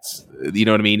 60 minutes. You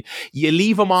know what I mean? You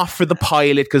leave them off for the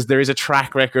pilot because there is a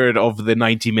track record of the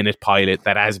 90-minute pilot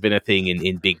that has been a thing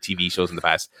in big TV shows in the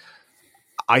past.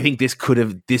 I think this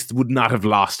would not have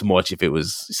lost much if it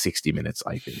was 60 minutes.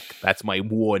 I think that's my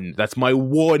one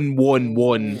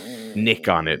nick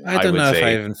on it. I don't know if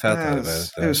I even felt that about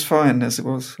it. It was fine as it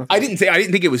was. I didn't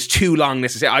think it was too long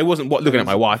necessarily. I wasn't looking at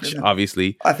my watch,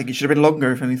 obviously. I think it should have been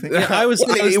longer, if anything. Yeah, it was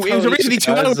originally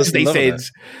 2 hours. They said.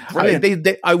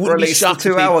 I wouldn't be shocked.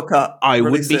 2-hour cut. I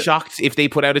wouldn't be shocked if they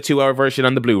put out a 2-hour version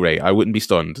on the Blu-ray. I wouldn't be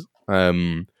stunned.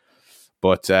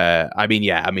 But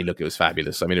look, it was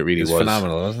fabulous. I mean, it really was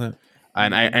phenomenal, wasn't it?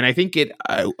 And I think it.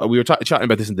 We were chatting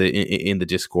about this in the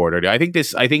Discord earlier. I think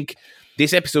this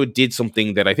episode did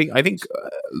something that I think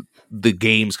the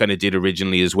games kind of did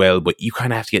originally as well. But you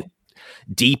kind of have to get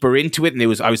deeper into it. And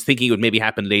I was thinking it would maybe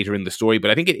happen later in the story, but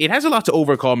I think it has a lot to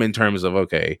overcome in terms of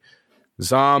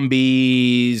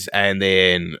zombies, and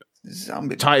then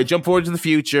jump forward to the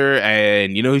future,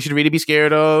 and you know who should really be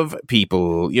scared of?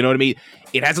 People. You know what I mean?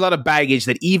 It has a lot of baggage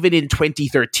that even in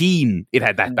 2013 it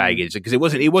had that baggage, because it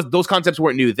was those concepts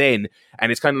weren't new then,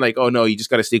 and it's kind of like, oh no, you just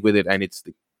got to stick with it, and it's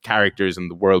the characters and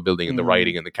the world building and the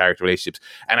writing and the character relationships.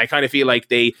 And I kind of feel like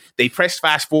they pressed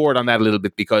fast forward on that a little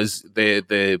bit, because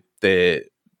the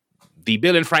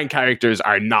Bill and Frank characters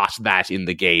are not that in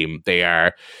the game. They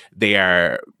are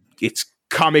it's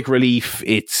comic relief.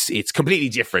 It's completely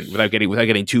different without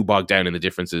getting too bogged down in the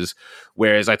differences.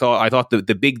 Whereas I thought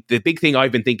the big thing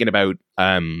I've been thinking about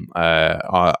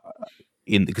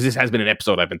because this has been an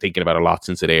episode I've been thinking about a lot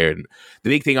since it aired. And the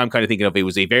big thing I'm kind of thinking of, it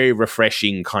was a very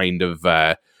refreshing kind of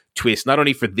twist, not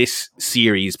only for this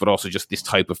series but also just this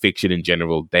type of fiction in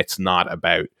general, that's not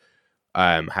about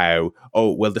how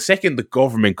the second the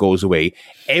government goes away,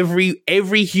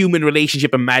 every human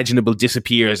relationship imaginable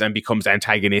disappears and becomes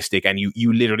antagonistic, and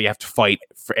you literally have to fight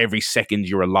for every second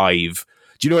you're alive.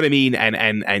 Do you know what I mean?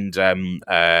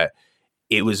 And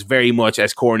it was very much,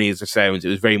 as corny as it sounds, it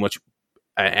was very much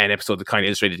an episode that kind of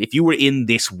illustrated, if you were in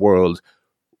this world,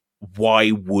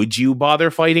 why would you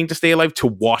bother fighting to stay alive? To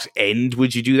what end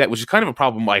would you do that? Which is kind of a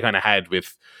problem I kind of had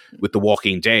with The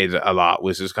Walking Dead a lot,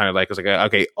 was just kind of like, I was like,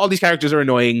 okay, all these characters are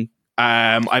annoying.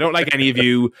 I don't like any of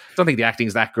you. Don't think the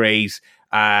acting's that great.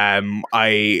 If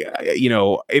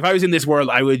I was in this world,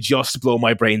 I would just blow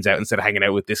my brains out instead of hanging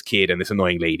out with this kid and this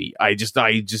annoying lady. I just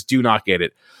do not get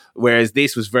it. Whereas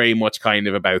this was very much kind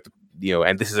of about,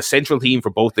 and this is a central theme for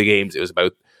both the games. It was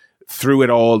about, through it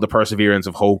all, the perseverance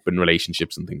of hope and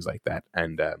relationships and things like that.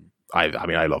 And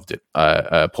I loved it.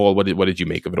 Paul, what did you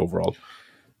make of it overall?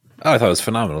 Oh, I thought it was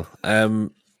phenomenal.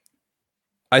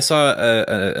 I saw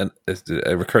a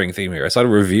recurring theme here. I saw a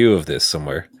review of this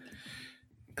somewhere,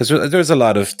 because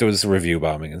there was review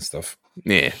bombing and stuff.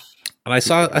 Yeah, and I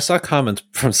saw a comment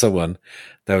from someone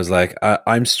that was like,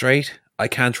 "I'm straight. I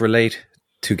can't relate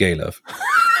to gay love."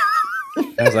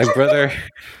 I was like, brother,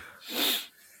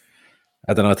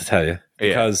 I don't know what to tell you,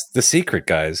 because the secret,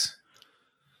 guys,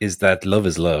 is that love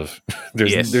is love.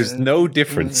 There's no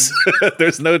difference.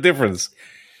 There's no difference.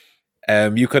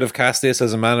 You could have cast this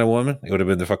as a man and a woman. It would have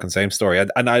been the fucking same story.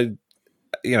 And I,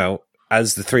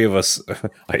 as the three of us,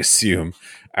 I assume,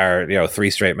 are, three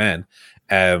straight men.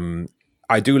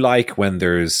 I do like when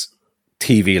there's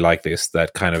TV like this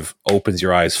that kind of opens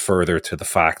your eyes further to the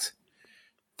fact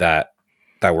that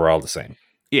we're all the same.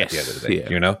 Yes. At the end of the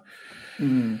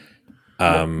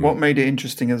day, What made it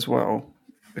interesting as well,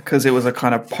 because it was a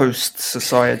kind of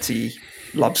post-society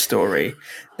love story,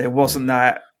 there wasn't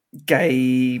that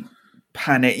gay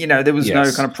panic. There was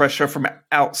no kind of pressure from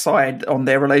outside on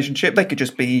their relationship. They could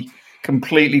just be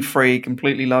completely free,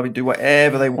 completely loving, do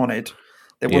whatever they wanted.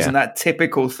 There wasn't that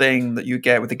typical thing that you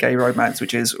get with the gay romance,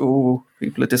 which is,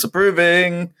 people are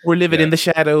disapproving. We're living in the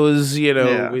shadows,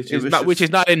 which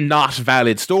is not a not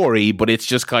valid story, but it's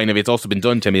just kind of, it's also been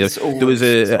done to me. There was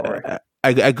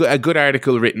a good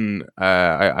article written,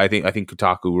 I think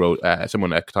Kotaku wrote,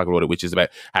 someone at Kotaku wrote it, which is about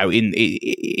how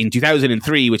in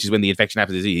 2003, which is when the infection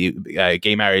happened,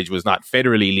 gay marriage was not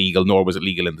federally legal, nor was it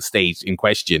legal in the state in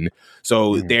question.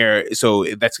 So they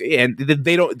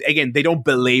don't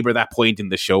belabor that point in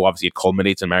the show. Obviously, it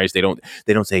culminates in marriage. They don't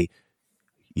say,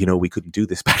 we couldn't do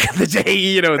this back in the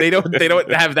day. They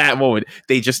don't have that moment.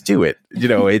 They just do it.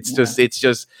 It's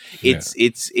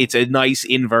a nice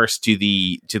inverse to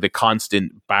the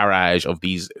constant barrage of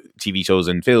these TV shows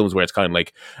and films, where it's kind of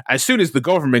like, as soon as the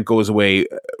government goes away,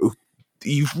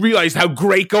 you realize how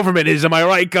great government is. Am I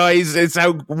right, guys? It's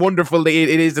how wonderful it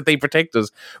is that they protect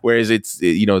us. Whereas it's,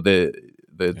 the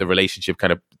relationship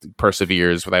kind of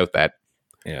perseveres without that.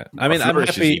 Yeah. I mean,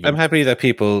 I'm happy that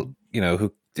people,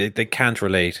 who they can't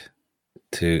relate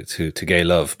to gay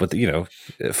love, but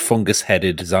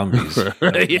fungus-headed zombies,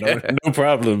 no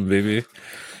problem, baby.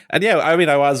 And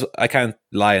I can't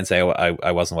lie and say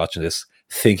I wasn't watching this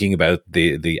thinking about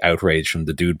the outrage from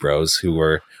the dude bros who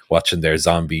were watching their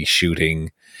zombie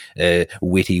shooting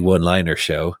witty one-liner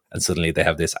show, and suddenly they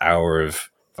have this hour of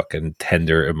fucking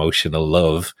tender emotional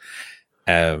love.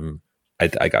 I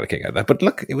got a kick out of that. But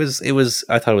look, it was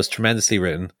I thought it was tremendously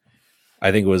written.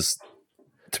 I think it was,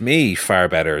 to me, far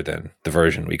better than the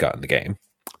version we got in the game.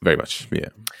 Very much, yeah.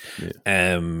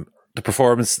 The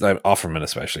performance, Offerman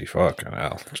especially, fucking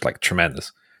hell, it's like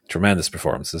tremendous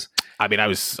performances. I mean,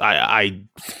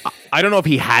 I don't know if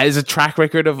he has a track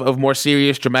record of more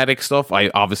serious dramatic stuff. I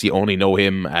obviously only know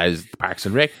him as the Parks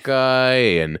and Rec guy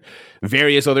and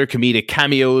various other comedic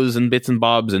cameos and bits and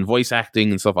bobs and voice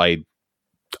acting and stuff. I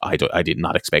did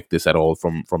not expect this at all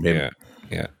from him.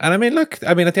 Yeah. And at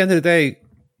the end of the day,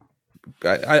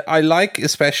 I like,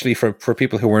 especially for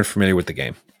people who weren't familiar with the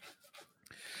game,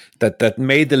 that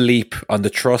made the leap on the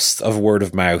trust of word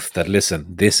of mouth that, listen,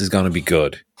 this is going to be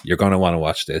good. You're going to want to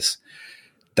watch this.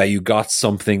 That you got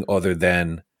something other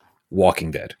than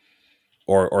Walking Dead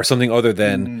or something other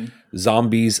than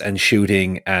zombies and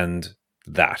shooting and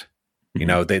that.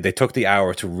 They took the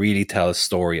hour to really tell a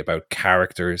story about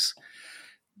characters.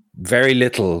 Very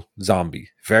little zombie,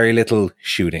 very little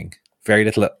shooting, very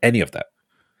little any of that.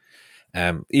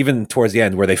 Even towards the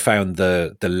end, where they found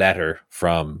the letter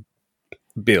from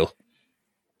Bill,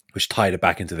 which tied it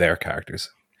back into their characters.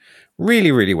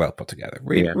 Really, really well put together.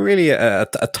 Really a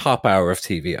top hour of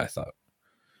TV, I thought.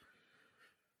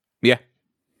 Yeah.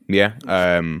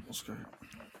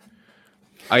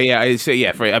 I say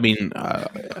yeah.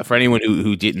 For anyone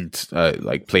who didn't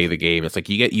like play the game, it's like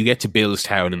you get to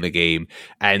Billstown in the game,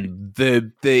 and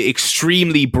the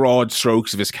extremely broad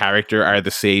strokes of his character are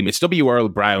the same. It's W. Earl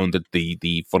Brown,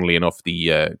 the funnily enough,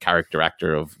 the character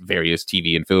actor of various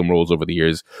TV and film roles over the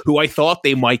years, who I thought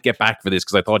they might get back for this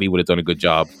because I thought he would have done a good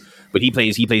job. But he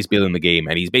plays Bill in the game,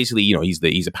 and he's basically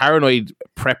he's a paranoid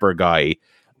prepper guy.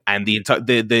 And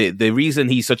the reason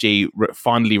he's such a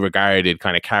fondly regarded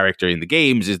kind of character in the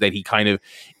games is that it kind of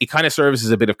serves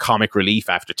as a bit of comic relief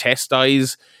after Tess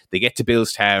dies. They get to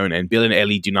Billstown, and Bill and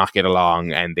Ellie do not get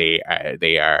along, and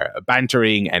they are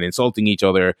bantering and insulting each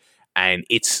other. And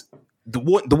it's the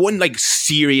one like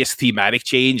serious thematic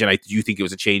change, and I do think it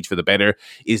was a change for the better,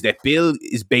 is that Bill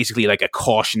is basically like a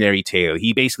cautionary tale.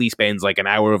 He basically spends like an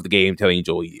hour of the game telling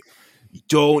Joel,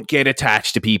 don't get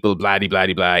attached to people, blah, blah,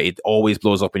 blah, blah. It always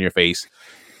blows up in your face.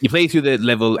 You play through the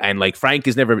level, and like Frank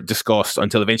is never discussed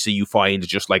until eventually you find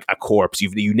just like a corpse.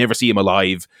 You never see him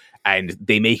alive, and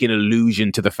they make an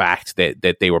allusion to the fact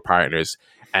that they were partners.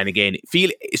 And again,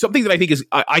 something that I think is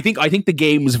I think the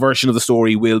game's version of the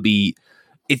story will be.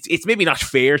 It's maybe not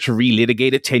fair to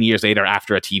relitigate it 10 years later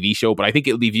after a TV show, but I think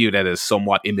it'll be viewed as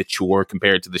somewhat immature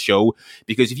compared to the show,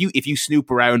 because if you snoop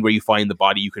around where you find the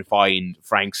body, you can find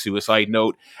Frank's suicide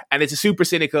note, and it's a super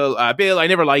cynical, Bill, I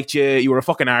never liked you. You were a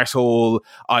fucking arsehole.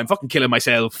 I'm fucking killing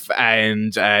myself,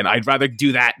 and I'd rather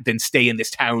do that than stay in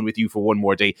this town with you for one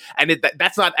more day. And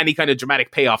that's not any kind of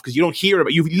dramatic payoff, because you don't hear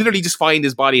about. You literally just find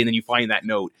his body, and then you find that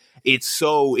note. It's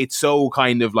so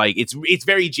kind of like it's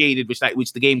very jaded,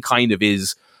 which the game kind of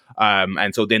is.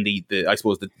 And so then I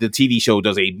suppose the TV show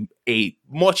does a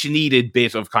much needed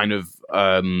bit of kind of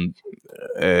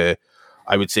I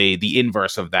would say the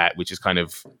inverse of that, which is kind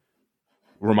of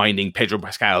reminding Pedro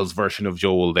Pascal's version of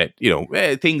Joel that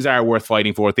things are worth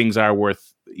fighting for, things are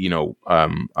worth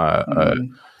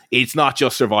it's not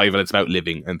just survival, it's about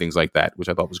living and things like that, which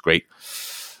I thought was great.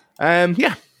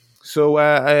 So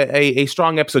a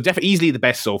strong episode, definitely easily the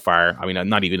best so far. I mean,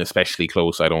 not even especially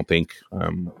close, I don't think.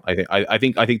 I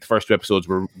think the first two episodes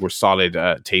were solid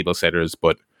table setters,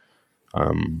 but I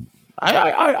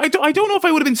don't know if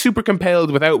I would have been super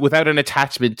compelled without an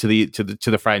attachment to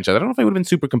the franchise. I don't know if I would have been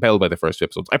super compelled by the first two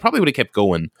episodes. I probably would have kept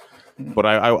going, but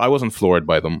I wasn't floored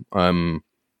by them. And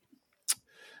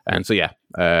so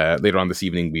later on this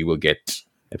evening we will get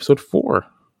episode 4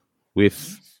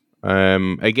 with.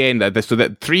 Again, so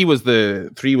that 3 was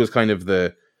kind of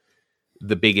the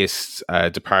biggest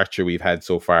departure we've had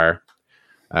so far.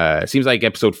 It seems like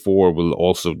episode 4 will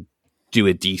also do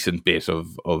a decent bit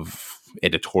of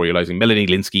editorializing. Melanie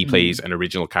Linsky plays an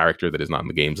original character that is not in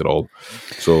the games at all,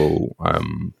 so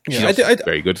she's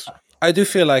very good. I do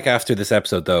feel like after this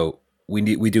episode, though, we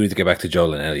do need to get back to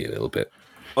Joel and Ellie a little bit,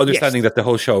 understanding that the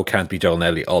whole show can't be Joel and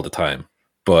Ellie all the time,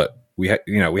 but we have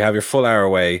your full hour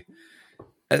away.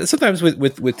 Sometimes with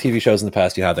TV shows in the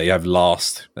past, you have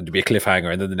Lost, and there'd be a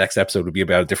cliffhanger, and then the next episode would be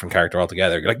about a different character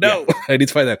altogether. You're like, no, I need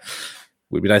to find out. It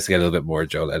would be nice to get a little bit more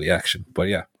Joel Ellie action, but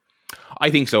yeah. I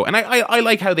think so, and I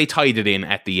like how they tied it in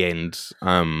at the end.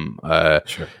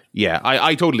 Sure. Yeah,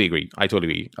 I totally agree.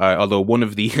 Although one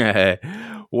of the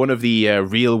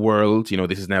real world,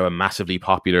 this is now a massively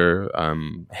popular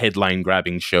headline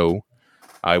grabbing show.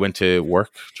 I went to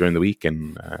work during the week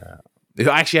and.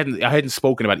 I hadn't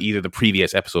spoken about either of the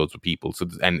previous episodes with people,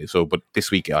 but this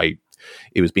week it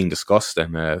was being discussed,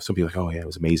 and some people were like, oh yeah, it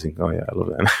was amazing, oh yeah, I love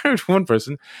it. And I heard one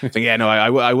person saying, yeah, no,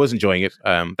 I was enjoying it.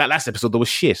 That last episode though was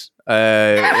shit.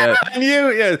 I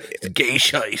knew, yeah, gay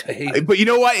shite. But you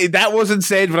know what? That wasn't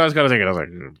said, but I was kind of thinking, I was like,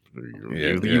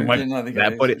 you might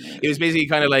that, but it was basically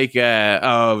kind of like,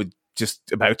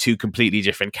 just about two completely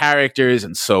different characters,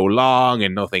 and so long,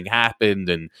 and nothing happened,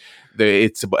 and.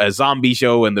 It's a zombie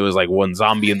show, and there was like one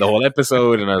zombie in the whole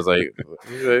episode, and I was like,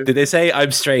 did they say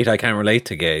I'm straight, I can't relate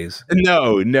to gays?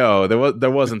 No,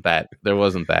 there wasn't that,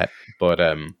 but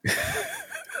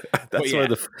that's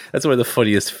one of the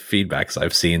funniest feedbacks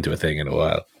I've seen to a thing in a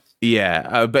while.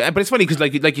 Yeah, but it's funny because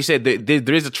like you said,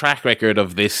 there is a track record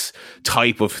of this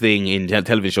type of thing in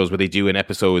television shows where they do an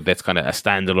episode that's kind of a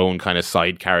standalone kind of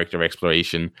side character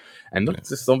exploration, and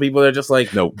some people are just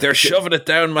like, no, they're shoving it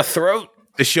down my throat.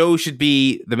 The show should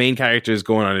be the main characters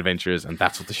going on adventures, and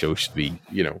that's what the show should be,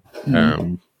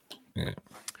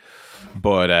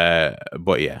 But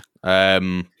yeah.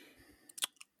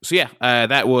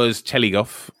 That was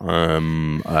Teleguff.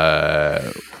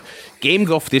 Game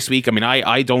Guff this week. I mean,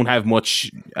 I don't have much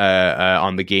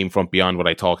on the game front beyond what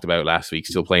I talked about last week.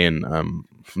 Still playing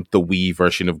the Wii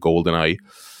version of GoldenEye,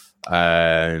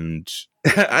 and.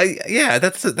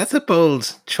 That's a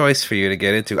bold choice for you to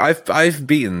get into. I've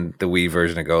beaten the Wii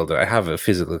version of Golden. I have a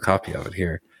physical copy of it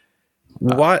here.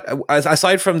 What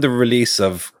aside from the release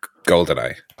of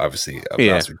GoldenEye, obviously,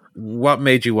 last week, what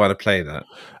made you want to play that?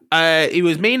 It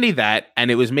was mainly that, and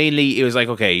it was like,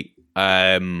 okay,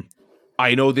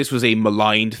 I know this was a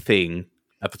maligned thing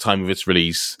at the time of its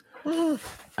release,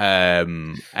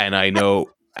 and I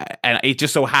know, and it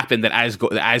just so happened that as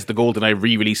the GoldenEye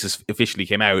re-releases officially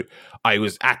came out, I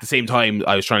was at the same time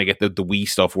I was trying to get the Wii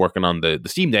stuff working on the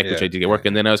Steam Deck, which I did get working.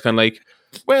 And then I was kind of like,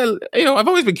 well, I've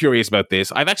always been curious about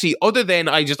this. I've actually, other than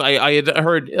I had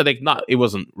heard, like, not, it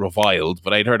wasn't reviled,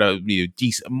 but I'd heard a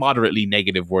decent, moderately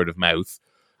negative word of mouth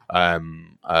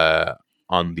on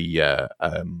the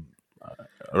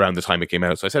around the time it came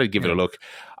out, so I said I'd give it a look.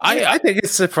 I think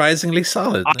it's surprisingly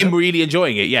solid. I'm really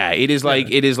enjoying it. Yeah, it is like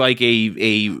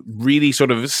a really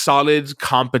sort of solid,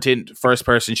 competent first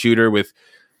person shooter with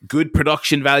good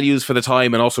production values for the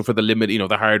time and also for the limit.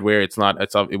 The hardware. It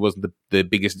wasn't the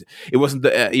biggest. It wasn't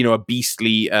a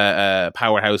beastly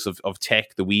powerhouse of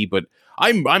tech, the Wii, but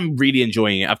I'm really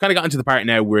enjoying it. I've kind of gotten to the part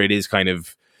now where it is kind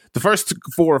of. The first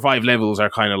 4 or 5 levels are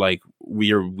kind of like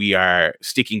we are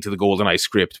sticking to the GoldenEye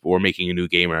script, but we're making a new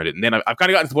game around it. And then I've kind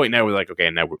of gotten to the point now where, like, okay,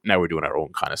 now we're doing our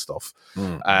own kind of stuff.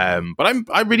 But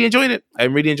I'm really enjoying it.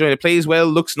 I'm really enjoying it. Plays well,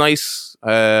 looks nice.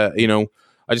 I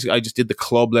just did the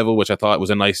club level, which I thought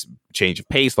was a nice change of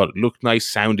pace. Thought it looked nice,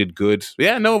 sounded good.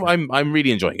 Yeah, no, I'm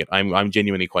really enjoying it. I'm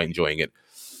genuinely quite enjoying it.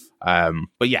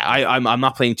 But yeah, I'm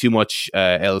not playing too much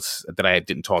else that I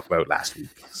didn't talk about last week.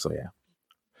 So yeah.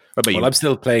 Well, I'm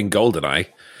still playing GoldenEye,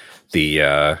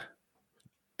 the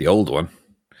old one,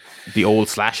 the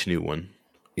old / new one.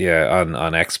 Yeah,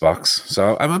 on Xbox.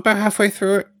 So I'm about halfway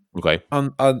through it. Okay,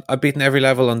 I've beaten every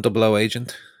level on Double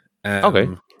Agent. Okay,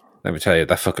 let me tell you,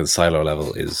 that fucking silo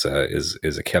level is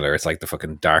a killer. It's like the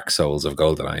fucking Dark Souls of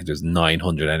GoldenEye. There's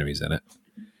 900 enemies in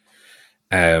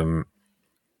it.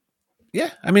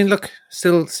 Yeah, I mean, look,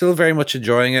 still very much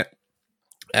enjoying it.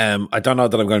 I don't know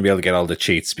that I'm going to be able to get all the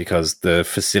cheats because the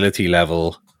facility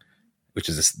level, which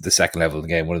is the second level in the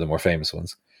game, one of the more famous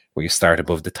ones, where you start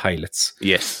above the toilets,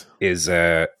 yes, is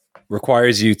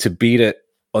requires you to beat it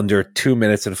under 2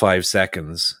 minutes and 5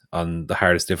 seconds on the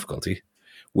hardest difficulty,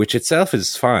 which itself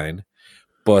is fine.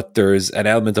 But there's an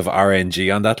element of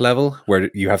RNG on that level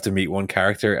where you have to meet one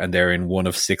character and they're in one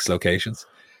of 6 locations.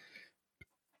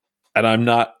 And I'm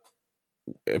not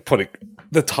putting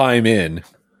the time in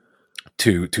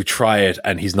to try it,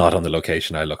 and he's not on the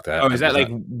location I looked at. Oh, is that like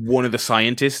one of the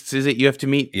scientists, is it, you have to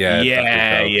meet? Yeah.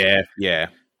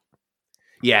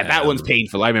 Yeah, that one's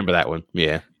painful. I remember that one.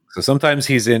 Yeah. So sometimes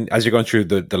he's in, as you're going through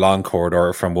the long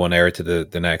corridor from one area to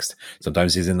the next,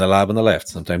 sometimes he's in the lab on the left,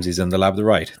 sometimes he's in the lab on the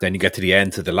right. Then you get to the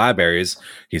end to the lab areas,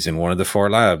 he's in one of the 4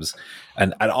 labs.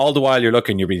 And all the while you're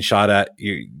looking, you're being shot at.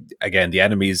 Again, the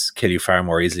enemies kill you far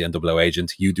more easily on Double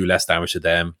Agent. You do less damage to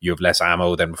them. You have less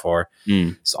ammo than before.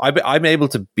 So I'm able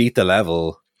to beat the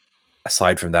level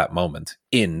aside from that moment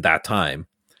in that time.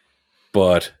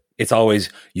 But it's always,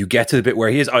 you get to the bit where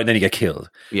he is, and then you get killed.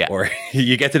 Yeah. Or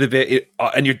you get to the bit,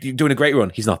 and you're doing a great run.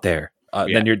 He's not there.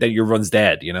 Then your run's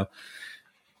dead,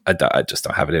 I just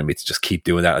don't have it in me to just keep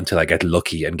doing that until I get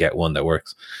lucky and get one that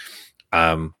works. But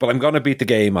I'm going to beat the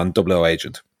game on Double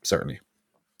Agent, certainly.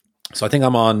 So I think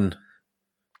I'm on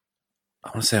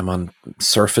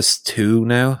Surface 2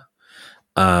 now.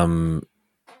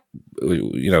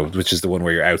 Which is the one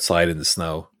where you're outside in the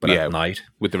snow, but at night.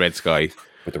 With the red sky.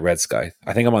 With the red sky.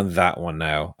 I think I'm on that one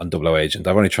now, on Double Agent.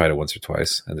 I've only tried it once or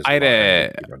twice. And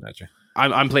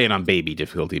I'm playing on baby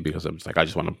difficulty because I'm just like, I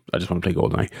just want to play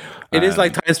GoldenEye. It is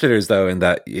like Timesplitters though, in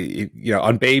that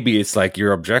on baby it's like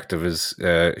your objective is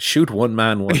shoot one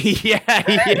man once. Yeah.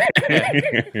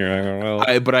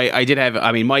 But I did have.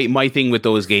 I mean, my thing with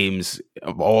those games,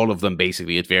 all of them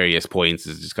basically at various points,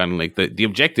 is just kind of like the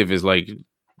objective is like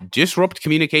disrupt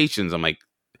communications. I'm like,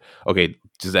 okay,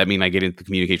 does that mean I get into the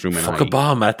communication room and fuck a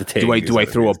bomb at the table? Do I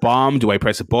throw a bomb? Do I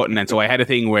press a button? And so I had a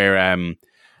thing where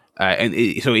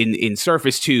so in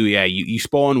Surface 2, you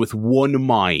spawn with one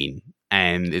mine,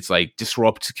 and it's like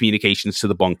disrupt communications to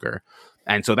the bunker.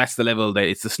 And so that's the level that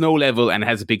it's the snow level, and it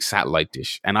has a big satellite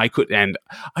dish. And I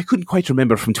couldn't quite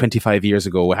remember from 25 years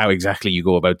ago how exactly you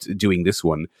go about doing this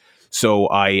one. So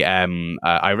I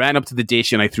ran up to the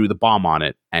dish and I threw the bomb on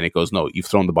it, and it goes, no, you've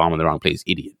thrown the bomb in the wrong place,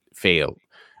 idiot, fail.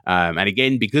 And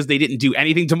again, because they didn't do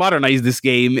anything to modernize this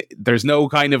game, there's no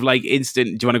kind of like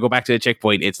instant, do you want to go back to the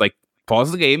checkpoint? It's like,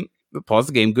 pause the game,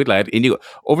 good lad, and you go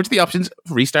over to the options,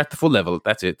 restart the full level.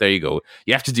 That's it. There you go.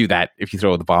 You have to do that if you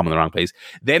throw the bomb in the wrong place.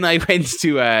 Then I went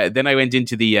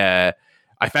into the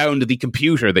I found the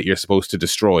computer that you're supposed to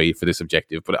destroy for this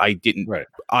objective, but I didn't. Right.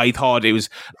 I thought it was,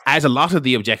 as a lot of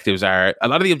the objectives are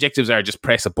just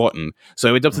press a button. So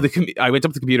I went up to the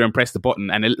computer and pressed the button,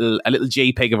 and a little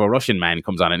JPEG of a Russian man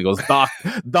comes on and he goes,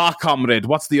 Doc, comrade,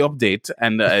 what's the update?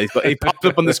 And it popped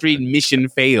up on the screen, mission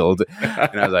failed.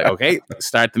 And I was like, okay,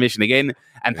 start the mission again.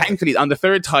 And thankfully, on the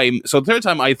third time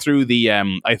I threw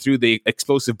the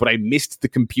explosive, but I missed the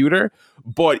computer.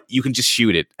 But you can just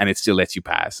shoot it, and it still lets you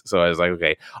pass. So I was like,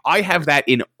 okay, I have that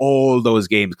in all those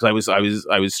games because I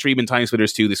was streaming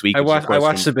Timesplitters 2 this week. I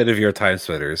watched a bit of your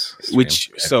Timesplitters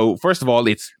stream. So first of all,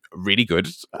 it's really good.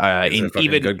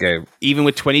 Good game. Even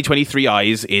with 2023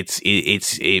 eyes,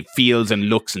 it feels and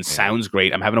looks and sounds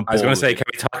great. I'm having a ball. I was going to say, can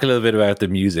we talk a little bit about the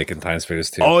music in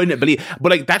Timesplitters 2? Oh,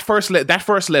 but like that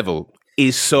first level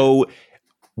is so.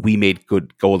 We made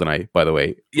good Goldeneye, by the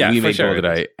way. Yeah, we made sure.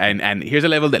 Goldeneye, and here's a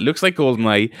level that looks like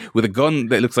Goldeneye with a gun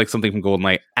that looks like something from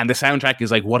Goldeneye, and the soundtrack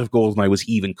is like, what if Goldeneye was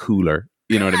even cooler?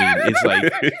 You know what I mean? It's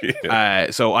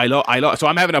like, so so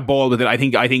I'm having a ball with it. I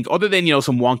think other than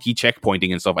some wonky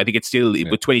checkpointing and stuff, I think it's still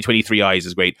with 2023 eyes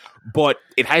is great, but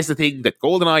it has the thing that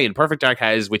Goldeneye and Perfect Dark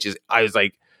has, which is I was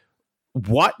like,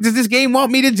 what does this game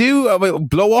want me to do?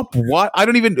 Blow up what?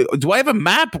 Do I have a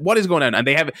map? What is going on? And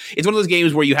it's one of those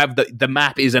games where you have the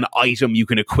map is an item you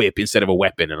can equip instead of a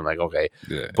weapon. And I'm like, okay.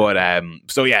 Yeah. But,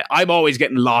 so yeah, I'm always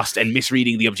getting lost and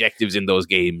misreading the objectives in those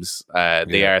games.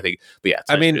 They are, I think. But yeah.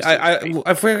 I mean,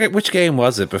 I forget which game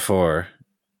was it before.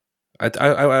 I've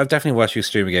definitely watched you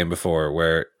stream a game before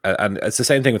where, and it's the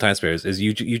same thing with Timesplitters, is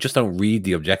you just don't read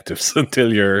the objectives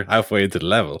until you're halfway into the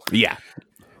level. Yeah.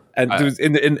 And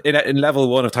in level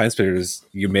 1 of Timesplitters,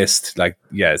 you missed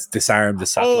it's disarm the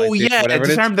satellite. Oh yeah,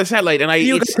 disarm the satellite, and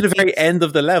you get to the very end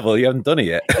of the level. You haven't done it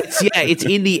yet. It's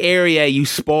in the area you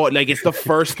spawn. Like it's the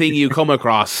first thing you come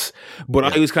across. But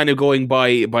I was kind of going by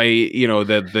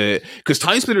the because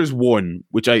Timesplitters 1,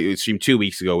 which I streamed 2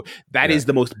 weeks ago, that is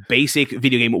the most basic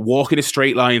video game. Walk in a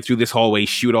straight line through this hallway,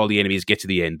 shoot all the enemies, get to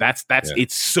the end. That's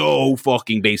it's so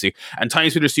fucking basic. And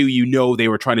Timesplitters 2, they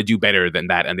were trying to do better than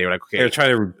that, and they were like, okay, they're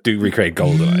trying to recreate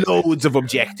Goldeneye. Loads of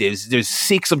objectives. There's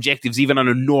 6 objectives, even on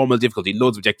a normal difficulty.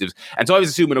 Loads of objectives. And so I was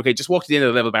assuming, okay, just walk to the end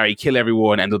of the level, Barry, kill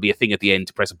everyone, and there'll be a thing at the end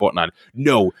to press a button on.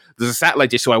 No, there's a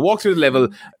satellite dish. So I walk through the level,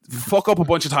 fuck up a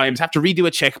bunch of times, have to redo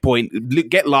a checkpoint,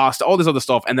 get lost, all this other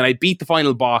stuff, and then I beat the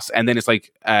final boss, and then it's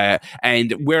like,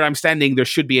 and where I'm standing, there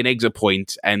should be an exit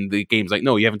point, and the game's like,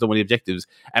 no, you haven't done one of the objectives.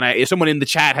 And someone in the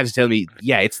chat had to tell me,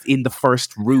 yeah, it's in the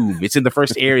first room, it's in the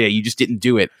first area, you just didn't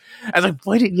do it. I was like,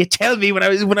 why didn't you tell me when I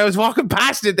was walking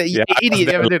past it, that you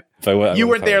idiot? You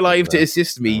weren't there live to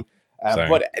assist me.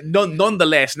 But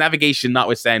nonetheless, navigation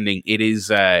notwithstanding, it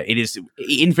is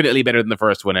infinitely better than the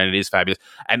first one, and it is fabulous.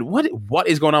 And what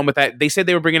is going on with that? They said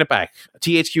they were bringing it back.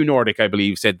 THQ Nordic, I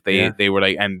believe, said they were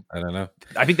like, and I don't know.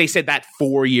 I think they said that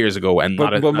 4 years ago, and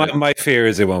my fear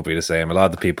is it won't be the same. A lot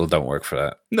of the people don't work for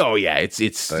that. No, yeah, it's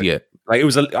yeah. Like it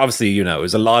was obviously, it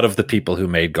was a lot of the people who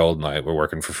made Goldeneye were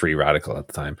working for Free Radical at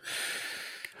the time,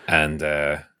 and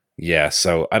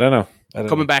so I don't know.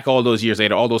 Coming back all those years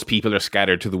later, all those people are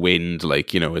scattered to the wind.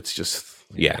 Like, it's just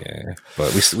yeah.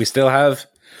 But we still have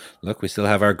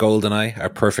our Goldeneye, our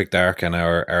Perfect Dark, and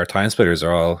our Timesplitters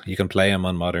are all, you can play them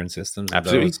on modern systems.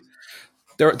 Absolutely,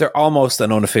 they're almost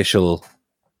an unofficial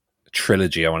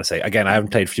trilogy, I want to say. Again, I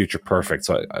haven't played Future Perfect,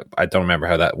 so I don't remember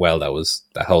how that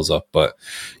holds up. But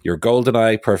your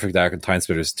Goldeneye, Perfect Dark, and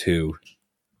Timesplitters 2,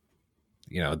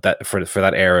 that for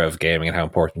that era of gaming and how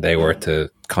important they were to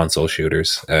console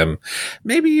shooters.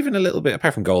 Maybe even a little bit,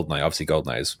 apart from Goldeneye. Obviously,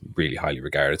 Goldeneye is really highly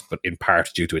regarded, but in part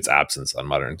due to its absence on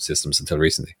modern systems until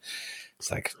recently.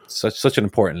 It's like such an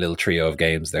important little trio of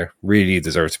games there. Really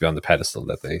deserve to be on the pedestal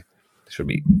that they should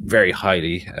be very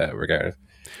highly regarded.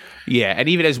 Yeah, and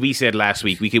even as we said last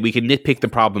week, we can nitpick the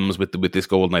problems with this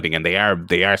Goldeneye thing, and they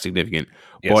are significant.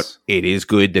 Yes. But it is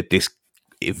good that this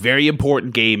very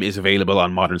important game is available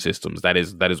on modern systems. That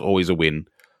is always a win.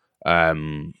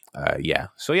 And I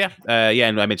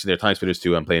mentioned their Timesplitters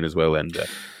 2 I'm playing as well, and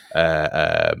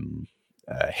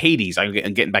Hades. I'm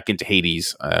getting back into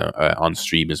Hades on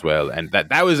stream as well, and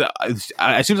that was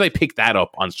as soon as I picked that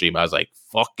up on stream, I was like,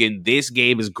 "Fucking, this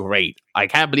game is great!" I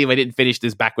can't believe I didn't finish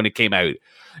this back when it came out,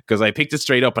 because I picked it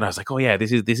straight up and I was like, "Oh yeah,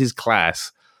 this is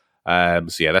class." So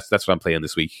yeah, that's what I'm playing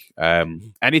this week.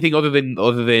 Anything other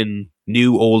than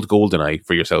new old Goldeneye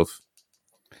for yourself?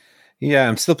 Yeah,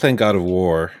 I'm still playing God of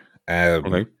War.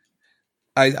 Okay.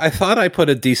 I thought I put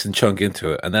a decent chunk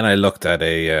into it, and then I looked at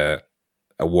a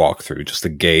walkthrough just to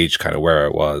gauge kind of where I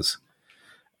was,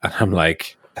 and I'm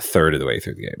like a third of the way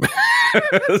through the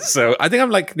game. So I think I'm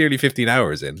like nearly 15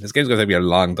 hours in. This game's going to take me a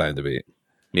long time to beat.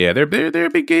 Yeah, they're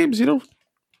big games,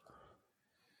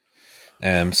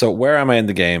 So where am I in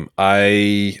the game?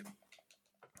 I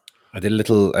did a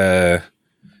little. Let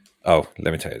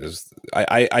me tell you.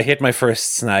 I hit my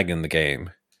first snag in the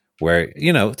game, where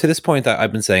to this point that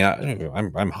I've been saying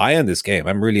I'm high on this game.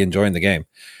 I'm really enjoying the game.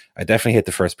 I definitely hit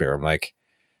the first beer. I'm like,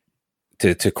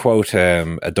 to quote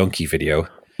a Donkey video,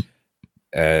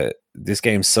 this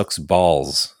game sucks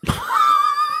balls.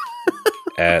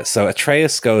 So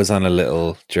Atreus goes on a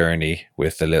little journey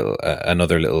with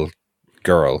another little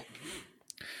girl,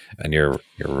 and you're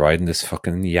riding this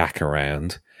fucking yak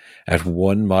around at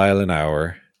 1 mile an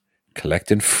hour,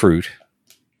 collecting fruit.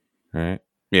 Right?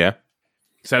 Yeah,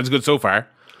 sounds good so far.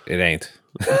 It ain't.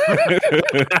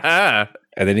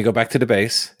 And then you go back to the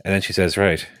base, and then she says,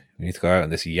 "Right, we need to go out on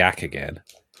this yak again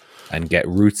and get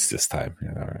roots this time."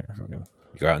 All right,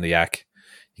 you go out on the yak,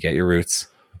 you get your roots,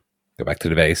 go back to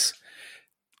the base.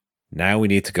 Now we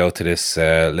need to go to this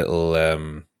little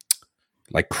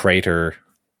like crater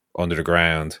under the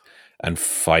ground and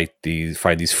find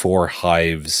these 4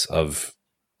 hives of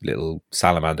little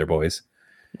salamander boys.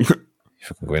 You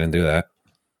fucking go in and do that.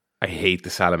 I hate the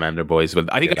salamander boys, but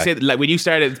I think I said, like, when you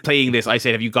started playing this, I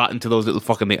said, "Have you gotten to those little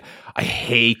fucking things?" I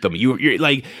hate them. You're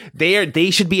like,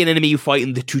 they should be an enemy you fight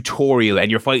in the tutorial,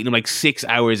 and you're fighting them like 6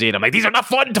 hours in. I'm like, these are not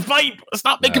fun to fight.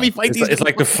 Stop making me fight these. It's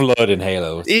like the flood in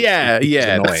Halo. Yeah.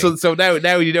 So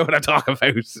now you know what I'm talking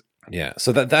about. Yeah.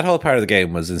 So that whole part of the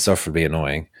game was insufferably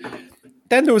annoying.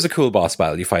 Then there was a cool boss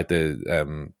battle. You fight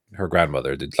the her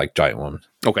grandmother, the like giant woman.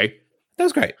 Okay, that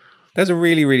was great. That was a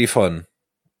really, really fun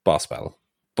boss battle.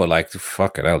 But like,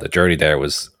 fucking hell, the journey there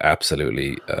was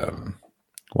absolutely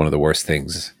one of the worst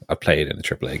things I played in a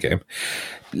AAA game.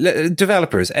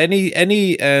 Developers, any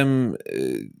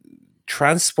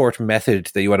transport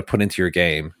method that you want to put into your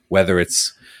game, whether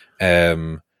it's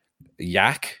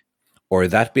yak or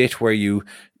that bit where you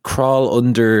crawl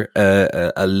under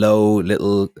a low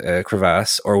little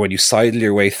crevasse, or when you sidle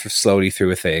your way slowly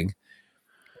through a thing.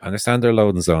 I understand they're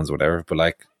loading zones or whatever, but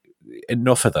like,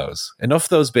 enough of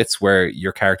those bits where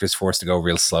your character is forced to go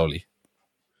real slowly,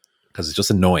 because it's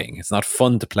just annoying. It's not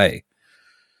fun to play.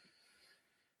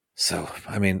 So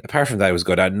I mean, apart from that, it was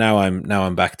good. Now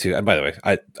I'm back to, and by the way,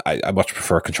 I much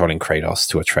prefer controlling Kratos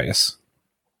to Atreus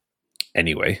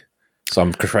anyway, so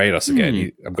I'm Kratos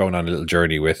again. I'm going on a little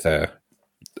journey with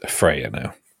Freya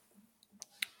now,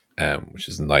 which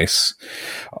is nice.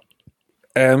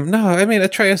 No, I mean,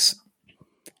 Atreus,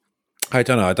 I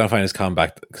don't know. I don't find his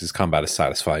combat is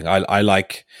satisfying. I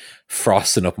like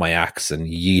frosting up my axe and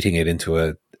yeeting it into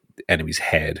a enemy's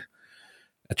head.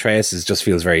 Atreus just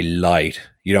feels very light.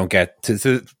 You don't get to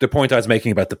the point I was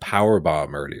making about the power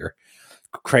bomb earlier.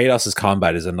 Kratos'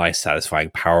 combat is a nice,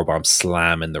 satisfying power bomb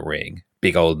slam in the ring,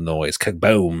 big old noise,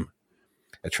 kaboom.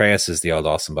 Atreus is the old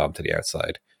awesome bomb to the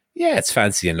outside. Yeah, it's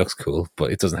fancy and looks cool,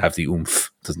 but it doesn't have the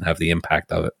oomph, doesn't have the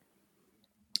impact of it.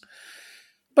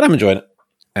 But I'm enjoying it.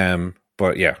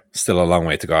 But yeah, still a long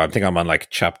way to go. I think I'm on like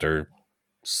chapter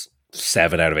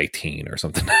 7 out of 18 or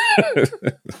something.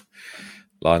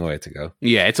 Long way to go.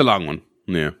 Yeah, it's a long one.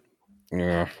 Yeah.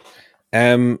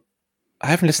 I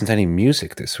haven't listened to any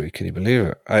music this week. Can you believe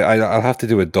it? I'll have to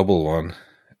do a double one.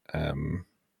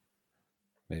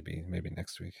 Maybe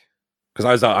next week,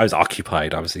 because I was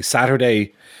occupied. Obviously,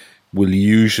 Saturday will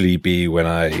usually be when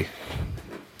I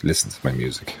listen to my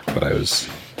music, but I was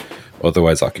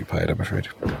otherwise occupied, I'm afraid.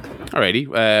 Alrighty.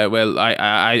 Well,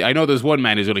 I know there's one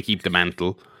man who's going to keep the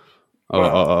mantle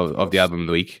of the album of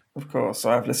the week. Of course,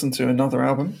 I've listened to another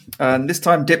album, and this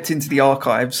time dipped into the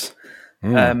archives.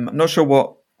 I'm not sure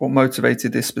what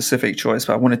motivated this specific choice,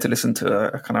 but I wanted to listen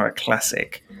to a kind of a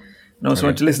classic, and also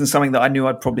wanted to listen to something that I knew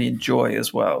I'd probably enjoy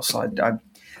as well. So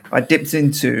I dipped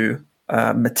into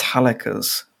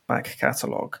Metallica's back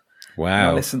catalogue.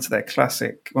 Wow! I listened to their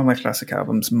one of their classic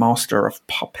albums, Master of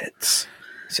Puppets.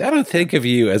 See, I don't think of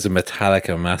you as a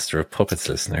Metallica Master of Puppets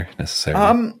listener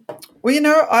necessarily.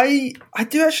 Well, I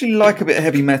do actually like a bit of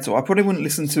heavy metal. I probably wouldn't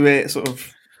listen to it sort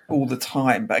of all the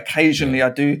time, but occasionally I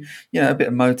do. A bit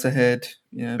of Motorhead,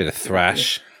 a bit of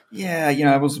thrash.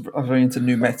 I was very into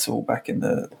nu metal back in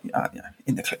the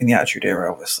in the Attitude Era,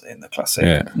 obviously in the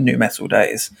classic nu metal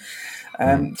days.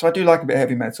 So I do like a bit of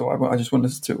heavy metal. I just want to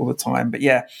listen to it all the time. But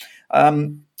yeah,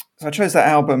 so I chose that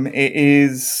album. It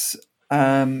is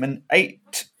an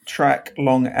 8-track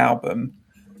long album,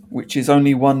 which is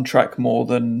only 1 track more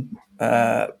than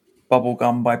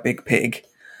Bubblegum by Biig Piig.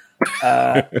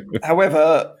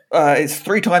 However, it's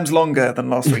 3 times longer than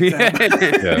last week's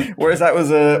album. Whereas that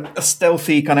was a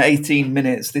stealthy kind of 18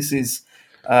 minutes. This is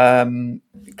coming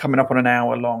up on an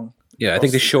hour long. Yeah, I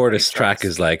think the shortest track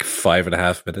is like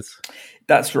 5.5 minutes.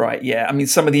 That's right, yeah. I mean,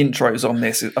 some of the intros on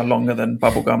this are longer than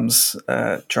Bubblegum's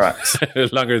tracks.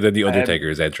 Longer than the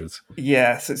Undertaker's entrance.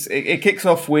 Yes, it kicks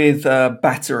off with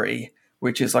Battery,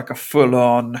 which is like a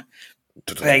full-on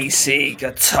bassy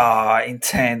guitar,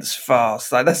 intense,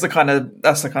 fast. Like that's the kind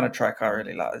of track I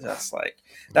really like. That's like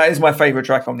that is my favorite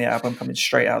track on the album, coming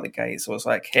straight out the gate. So I was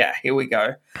like, yeah, here we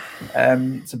go.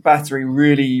 So Battery,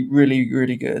 really, really,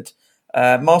 really good.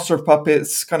 Master of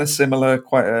Puppets, kind of similar,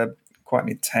 quite an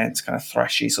intense, kind of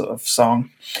thrashy sort of song.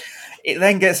 It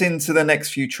then gets into the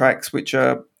next few tracks, which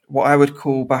are what I would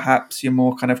call perhaps your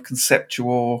more kind of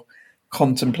conceptual,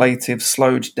 contemplative,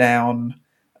 slowed down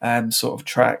sort of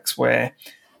tracks, where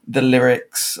the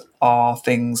lyrics are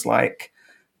things like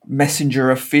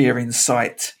messenger of fear in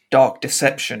sight, dark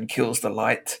deception kills the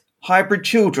light, hybrid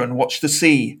children watch the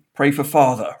sea, pray for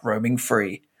father roaming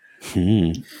free.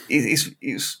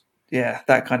 It's yeah,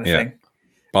 that kind of thing.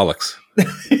 Bollocks.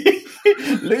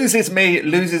 loses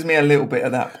me a little bit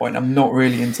at that point. I'm not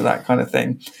really into that kind of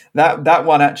thing. That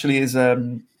one actually is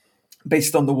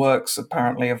based on the works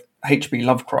apparently of H.P.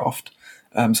 Lovecraft.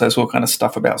 So it's all kind of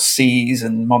stuff about seas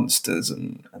and monsters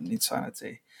and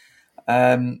insanity.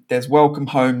 There's Welcome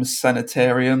Home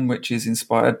Sanitarium, which is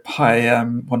inspired by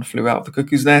One Flew Out of the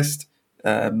Cuckoo's Nest.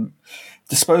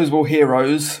 Disposable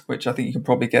Heroes, which I think you can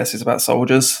probably guess is about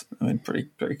soldiers. I mean, pretty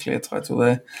clear title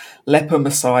there. Leper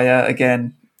Messiah,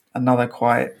 again, another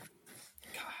quite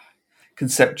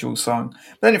conceptual song.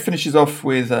 But then it finishes off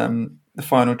with the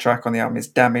final track on the album is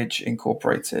Damage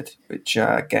Incorporated, which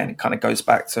again, it kind of goes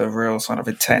back to a real sort of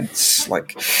intense,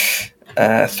 like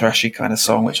thrashy kind of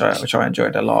song, which I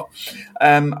enjoyed a lot.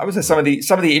 I would say some of the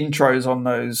intros on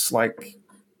those like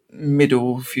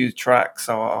middle few tracks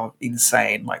are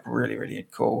insane, like really, really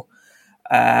cool.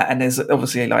 And there's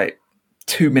obviously like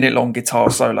 2-minute long guitar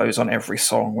solos on every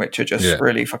song, which are just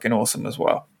really fucking awesome as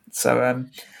well. So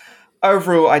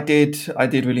overall, I did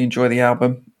really enjoy the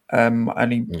album. I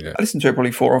listened to it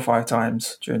probably 4 or 5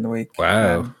 times during the week.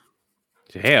 Wow.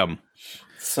 Damn.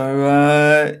 So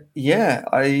I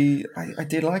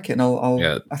did like it, and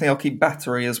I think I'll keep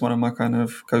Battery as one of my kind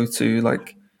of go-to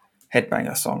like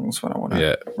headbanger songs when I want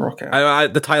to rock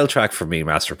out. The title track for me,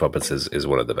 Master of Puppets, is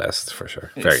one of the best for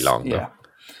sure. Very long though.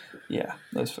 Yeah,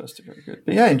 those first are very good.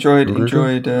 But yeah, enjoyed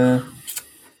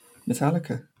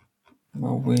Metallica.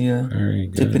 Well, we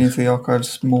dip into the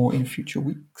archives more in future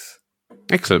weeks.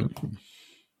 Excellent.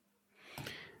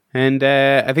 And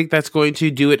I think that's going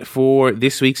to do it for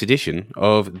this week's edition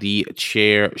of the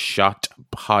Chair Shot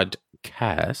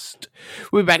Podcast.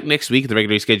 We'll be back next week at the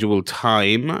regularly scheduled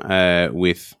time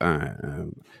with...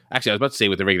 actually, I was about to say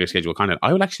with the regular scheduled content.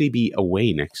 I will actually be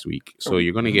away next week. So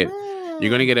you're going to get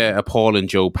a Paul and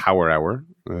Joe Power Hour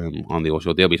on the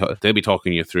show. They'll be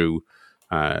talking you through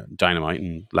Dynamite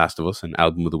and Last of Us and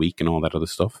Album of the Week and all that other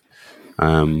stuff.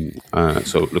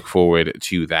 So look forward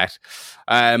to that.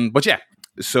 But yeah,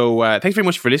 so thanks very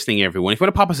much for listening, everyone. If you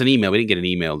want to pop us an email, we didn't get an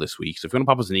email this week. So if you want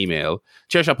to pop us an email,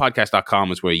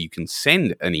 chairshotpodcast.com is where you can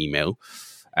send an email.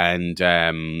 And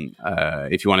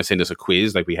if you want to send us a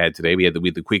quiz like we had today, we had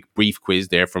the quick brief quiz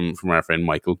there from our friend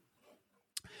Michael.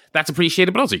 That's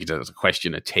appreciated, but also you can send us a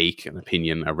question, a take, an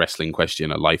opinion, a wrestling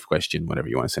question, a life question, whatever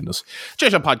you want to send us.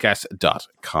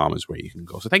 chairshotpodcast.com is where you can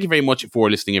go. So thank you very much for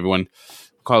listening, everyone.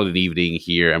 We'll call it an evening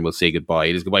here, and we'll say goodbye.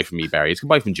 It is goodbye from me, Barry. It's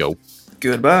goodbye from Joe.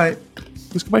 Goodbye.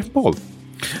 It's goodbye from Paul.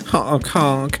 Honk,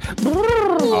 honk.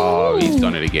 Oh, he's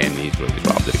done it again. He's really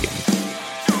robbed it again.